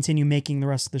get to continue making the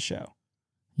rest of the show.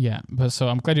 Yeah, but so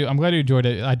I'm glad you enjoyed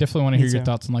it. I definitely want to Me hear your too.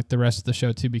 thoughts on like the rest of the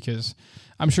show too, because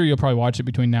I'm sure you'll probably watch it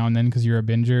between now and then because you're a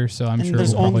binger. So I'm And sure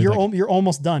there's we'll probably, you're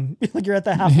almost done. Like you're at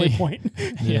the halfway point.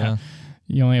 yeah.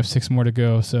 You only have 6 more to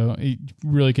go, so you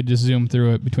really could just zoom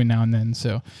through it between now and then.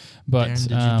 So, but Aaron,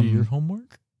 did you do your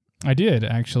homework? I did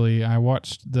actually. I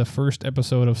watched the first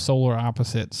episode of Solar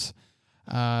Opposites.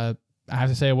 I have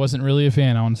to say I wasn't really a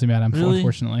fan, honestly, Matt. Really?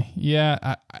 Unfortunately,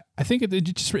 yeah. I think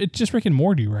it's just Rick and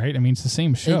Morty, right? I mean, it's the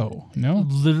same show, no?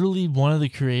 Literally, one of the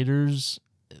creators,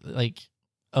 like,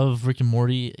 of Rick and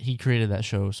Morty, he created that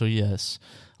show. So yes,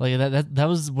 like that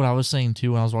was what I was saying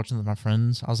too when I was watching with my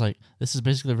friends. I was like, this is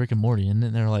basically Rick and Morty, and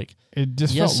then they're like, It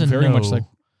just yes felt and very no. much like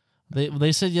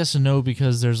They said yes and no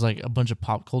because there's like a bunch of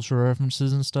pop culture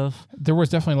references and stuff. there was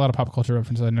definitely a lot of pop culture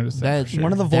references. I noticed that. That- For sure.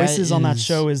 One of the That voices on that is-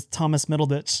 show is Thomas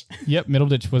Middleditch. Yep,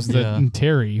 Middleditch was Yeah.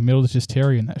 Terry. Middleditch is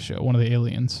Terry in that show, one of the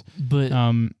aliens. But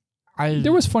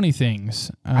There was funny things.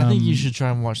 I think you should try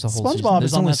and watch the whole season. SpongeBob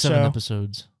There's is on only that 7 show.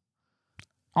 episodes.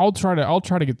 I'll try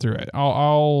to get through it.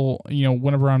 I'll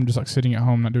whenever I'm just like sitting at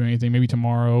home not doing anything, maybe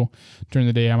tomorrow during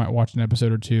the day I might watch an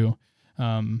episode or two.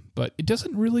 But it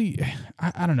doesn't really.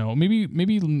 I don't know. Maybe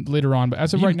later on. But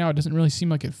as of right now, it doesn't really seem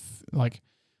like like.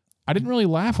 I didn't really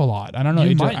laugh a lot. I don't know.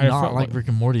 You It might I not felt like Rick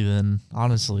and Morty then,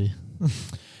 honestly.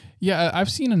 Yeah, I've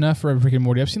seen enough for Rick and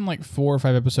Morty. I've seen like 4 or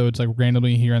 5 episodes, like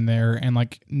randomly here and there, and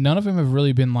like none of them have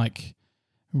really been like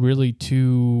really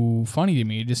too funny to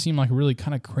me. It just seemed like really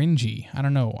kind of cringy. I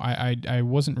don't know. I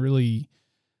wasn't really.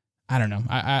 I don't know.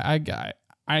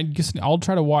 I guess I'll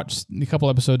try to watch a couple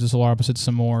episodes of Solar Opposites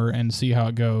some more and see how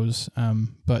it goes.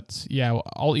 But yeah,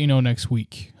 I'll let you know next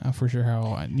week for sure how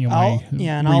my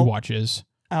rewatch is.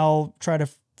 I'll try to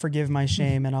forgive my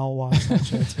shame and I'll watch that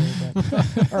show too.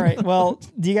 But, all right. Well,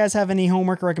 do you guys have any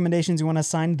homework recommendations you want to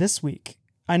assign this week?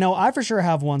 I know I for sure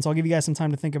have one, so I'll give you guys some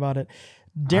time to think about it.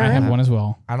 Darren, I have one as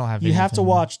well. I don't have you have to anything.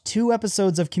 watch 2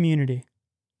 episodes of Community.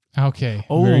 Okay.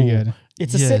 Oh. Very good.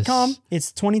 It's a Yes. sitcom.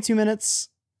 It's 22 minutes.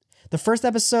 The first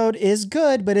episode is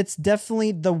good, but it's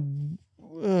definitely the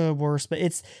worst. But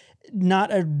it's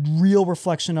not a real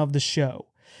reflection of the show.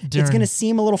 It's Darren, going to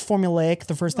seem a little formulaic,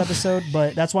 the first episode,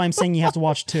 but that's why I'm saying you have to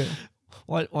watch 2.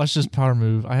 watch this power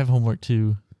move. I have homework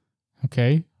too.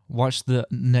 Okay. Watch the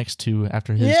next 2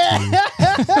 after his 2.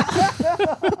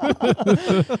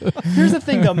 Here's the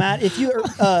thing, though, Matt. If you,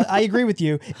 I agree with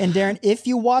you, and Darren, if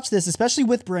you watch this, especially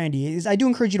with Brandy, I do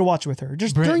encourage you to watch with her,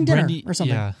 just during dinner Brandy, or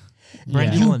something. Yeah.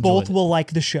 Brandy Yeah. will You enjoy both it. will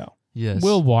like the show. Yes.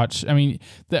 We'll watch. I mean,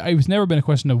 it's never been a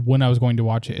question of when I was going to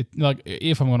watch it. Like,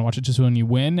 if I'm going to watch it, just when you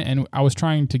win. And I was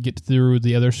trying to get through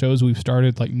the other shows we've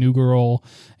started, like New Girl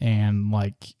and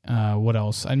like, what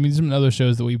else? I mean, some other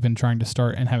shows that we've been trying to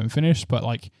start and haven't finished, but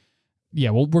like, yeah,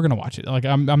 well, we're going to watch it. Like, this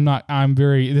is going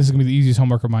to be the easiest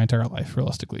homework of my entire life,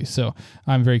 realistically. So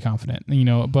I'm very confident,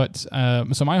 but,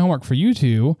 so my homework for you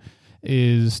two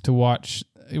is to watch.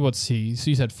 Let's see. So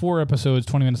you said 4 episodes,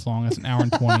 20 minutes long. That's an hour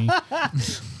and 20.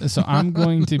 So I'm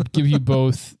going to give you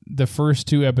both the first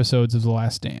 2 episodes of The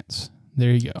Last Dance.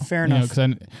 There you go. Fair enough.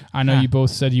 Because I know you both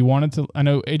said you wanted to. I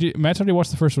know AJ, Matt's already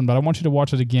watched the first one, but I want you to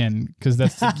watch it again because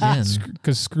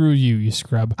because screw you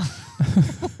scrub.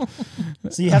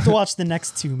 So you have to watch the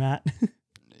next 2, Matt.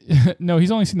 No,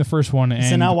 he's only seen the first one, and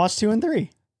So now watch 2 and 3.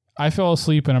 I fell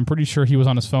asleep, and I'm pretty sure he was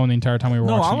on his phone the entire time we were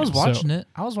No, watching it. I was watching it.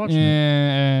 I was watching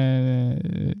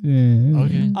it.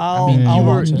 Okay.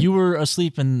 I'll You were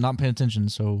asleep and not paying attention,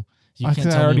 so you can't I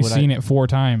tell me already what seen it 4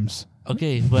 times.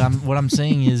 Okay, but what I'm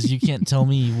saying is you can't tell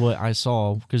me what I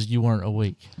saw because you weren't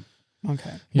awake.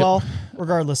 Okay. Yep. Well,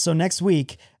 regardless, so next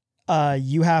week,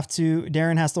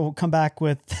 Darren has to come back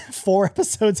with 4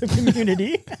 episodes of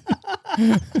Community.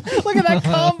 Look at that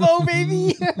combo,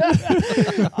 baby.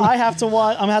 I'm gonna have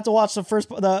to watch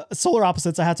the Solar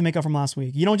Opposites I have to make up from last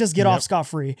week. You don't just get off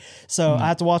scot-free. So I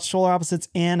have to watch Solar Opposites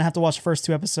and I have to watch the first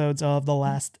 2 episodes of The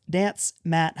Last Dance.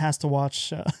 Matt has to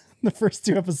watch the first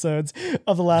 2 episodes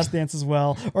of The Last Dance as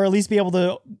well, or at least be able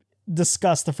to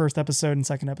discuss the first episode and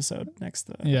second episode next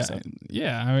episode.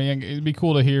 Yeah. I mean, it'd be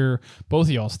cool to hear both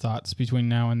of y'all's thoughts between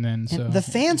now and then. So And the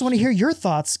fans want to hear your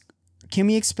thoughts. Can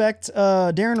we expect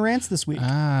Darren rants this week?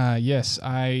 Yes,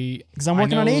 Because I'm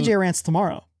working on AJ rants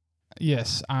tomorrow.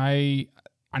 Yes, I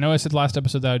I know I said last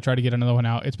episode that I'd try to get another one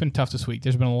out. It's been tough this week.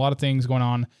 There's been a lot of things going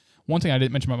on. One thing I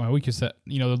didn't mention about my week is that,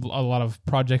 a lot of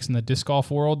projects in the disc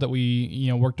golf world that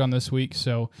we, worked on this week.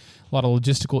 So a lot of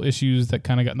logistical issues that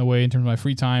kind of got in the way in terms of my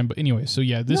free time. But anyway, so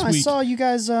yeah, this week. I saw you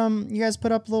guys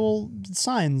put up little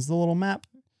signs, the little map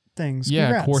things. Yeah,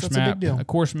 Congrats. course That's map, a big deal. a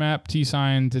course map, T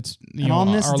signs. It's, and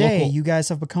on this our day, local, you guys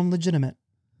have become legitimate.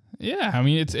 Yeah, I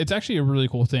mean, it's actually a really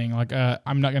cool thing. Like,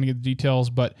 I'm not going to get the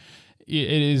details, but it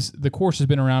is, the course has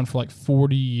been around for like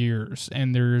 40 years,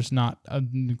 and there's not a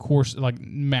course like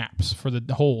maps for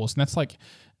the holes, and that's like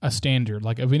a standard.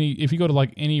 Like, if you go to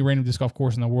like any random disc golf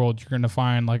course in the world, you're going to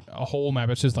find like a hole map.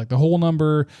 It's just like the hole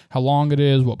number, how long it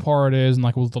is, what par it is, and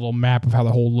like a little map of how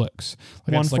the hole looks. Like,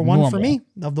 one that's for like one normal. for me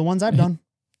of the ones I've done.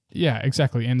 Yeah,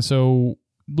 exactly. And so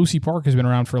Lucy Park has been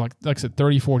around for like I said,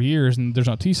 30, 40 years, and there's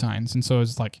no T signs. And so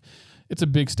it's like, it's a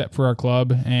big step for our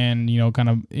club and, kind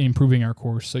of improving our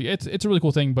course. So yeah, it's a really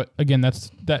cool thing. But again,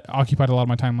 that occupied a lot of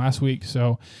my time last week.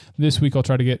 So this week I'll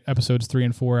try to get episodes 3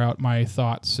 and 4 out, my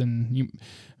thoughts. And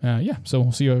so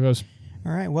we'll see how it goes.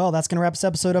 All right. Well, that's going to wrap this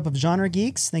episode up of Genre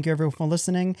Geeks. Thank you everyone for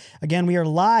listening. Again, we are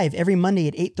live every Monday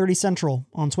at 8:30 Central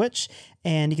on Twitch.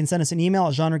 And you can send us an email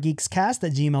at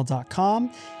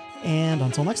genregeekscast@gmail.com. And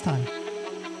until next time,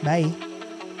 bye.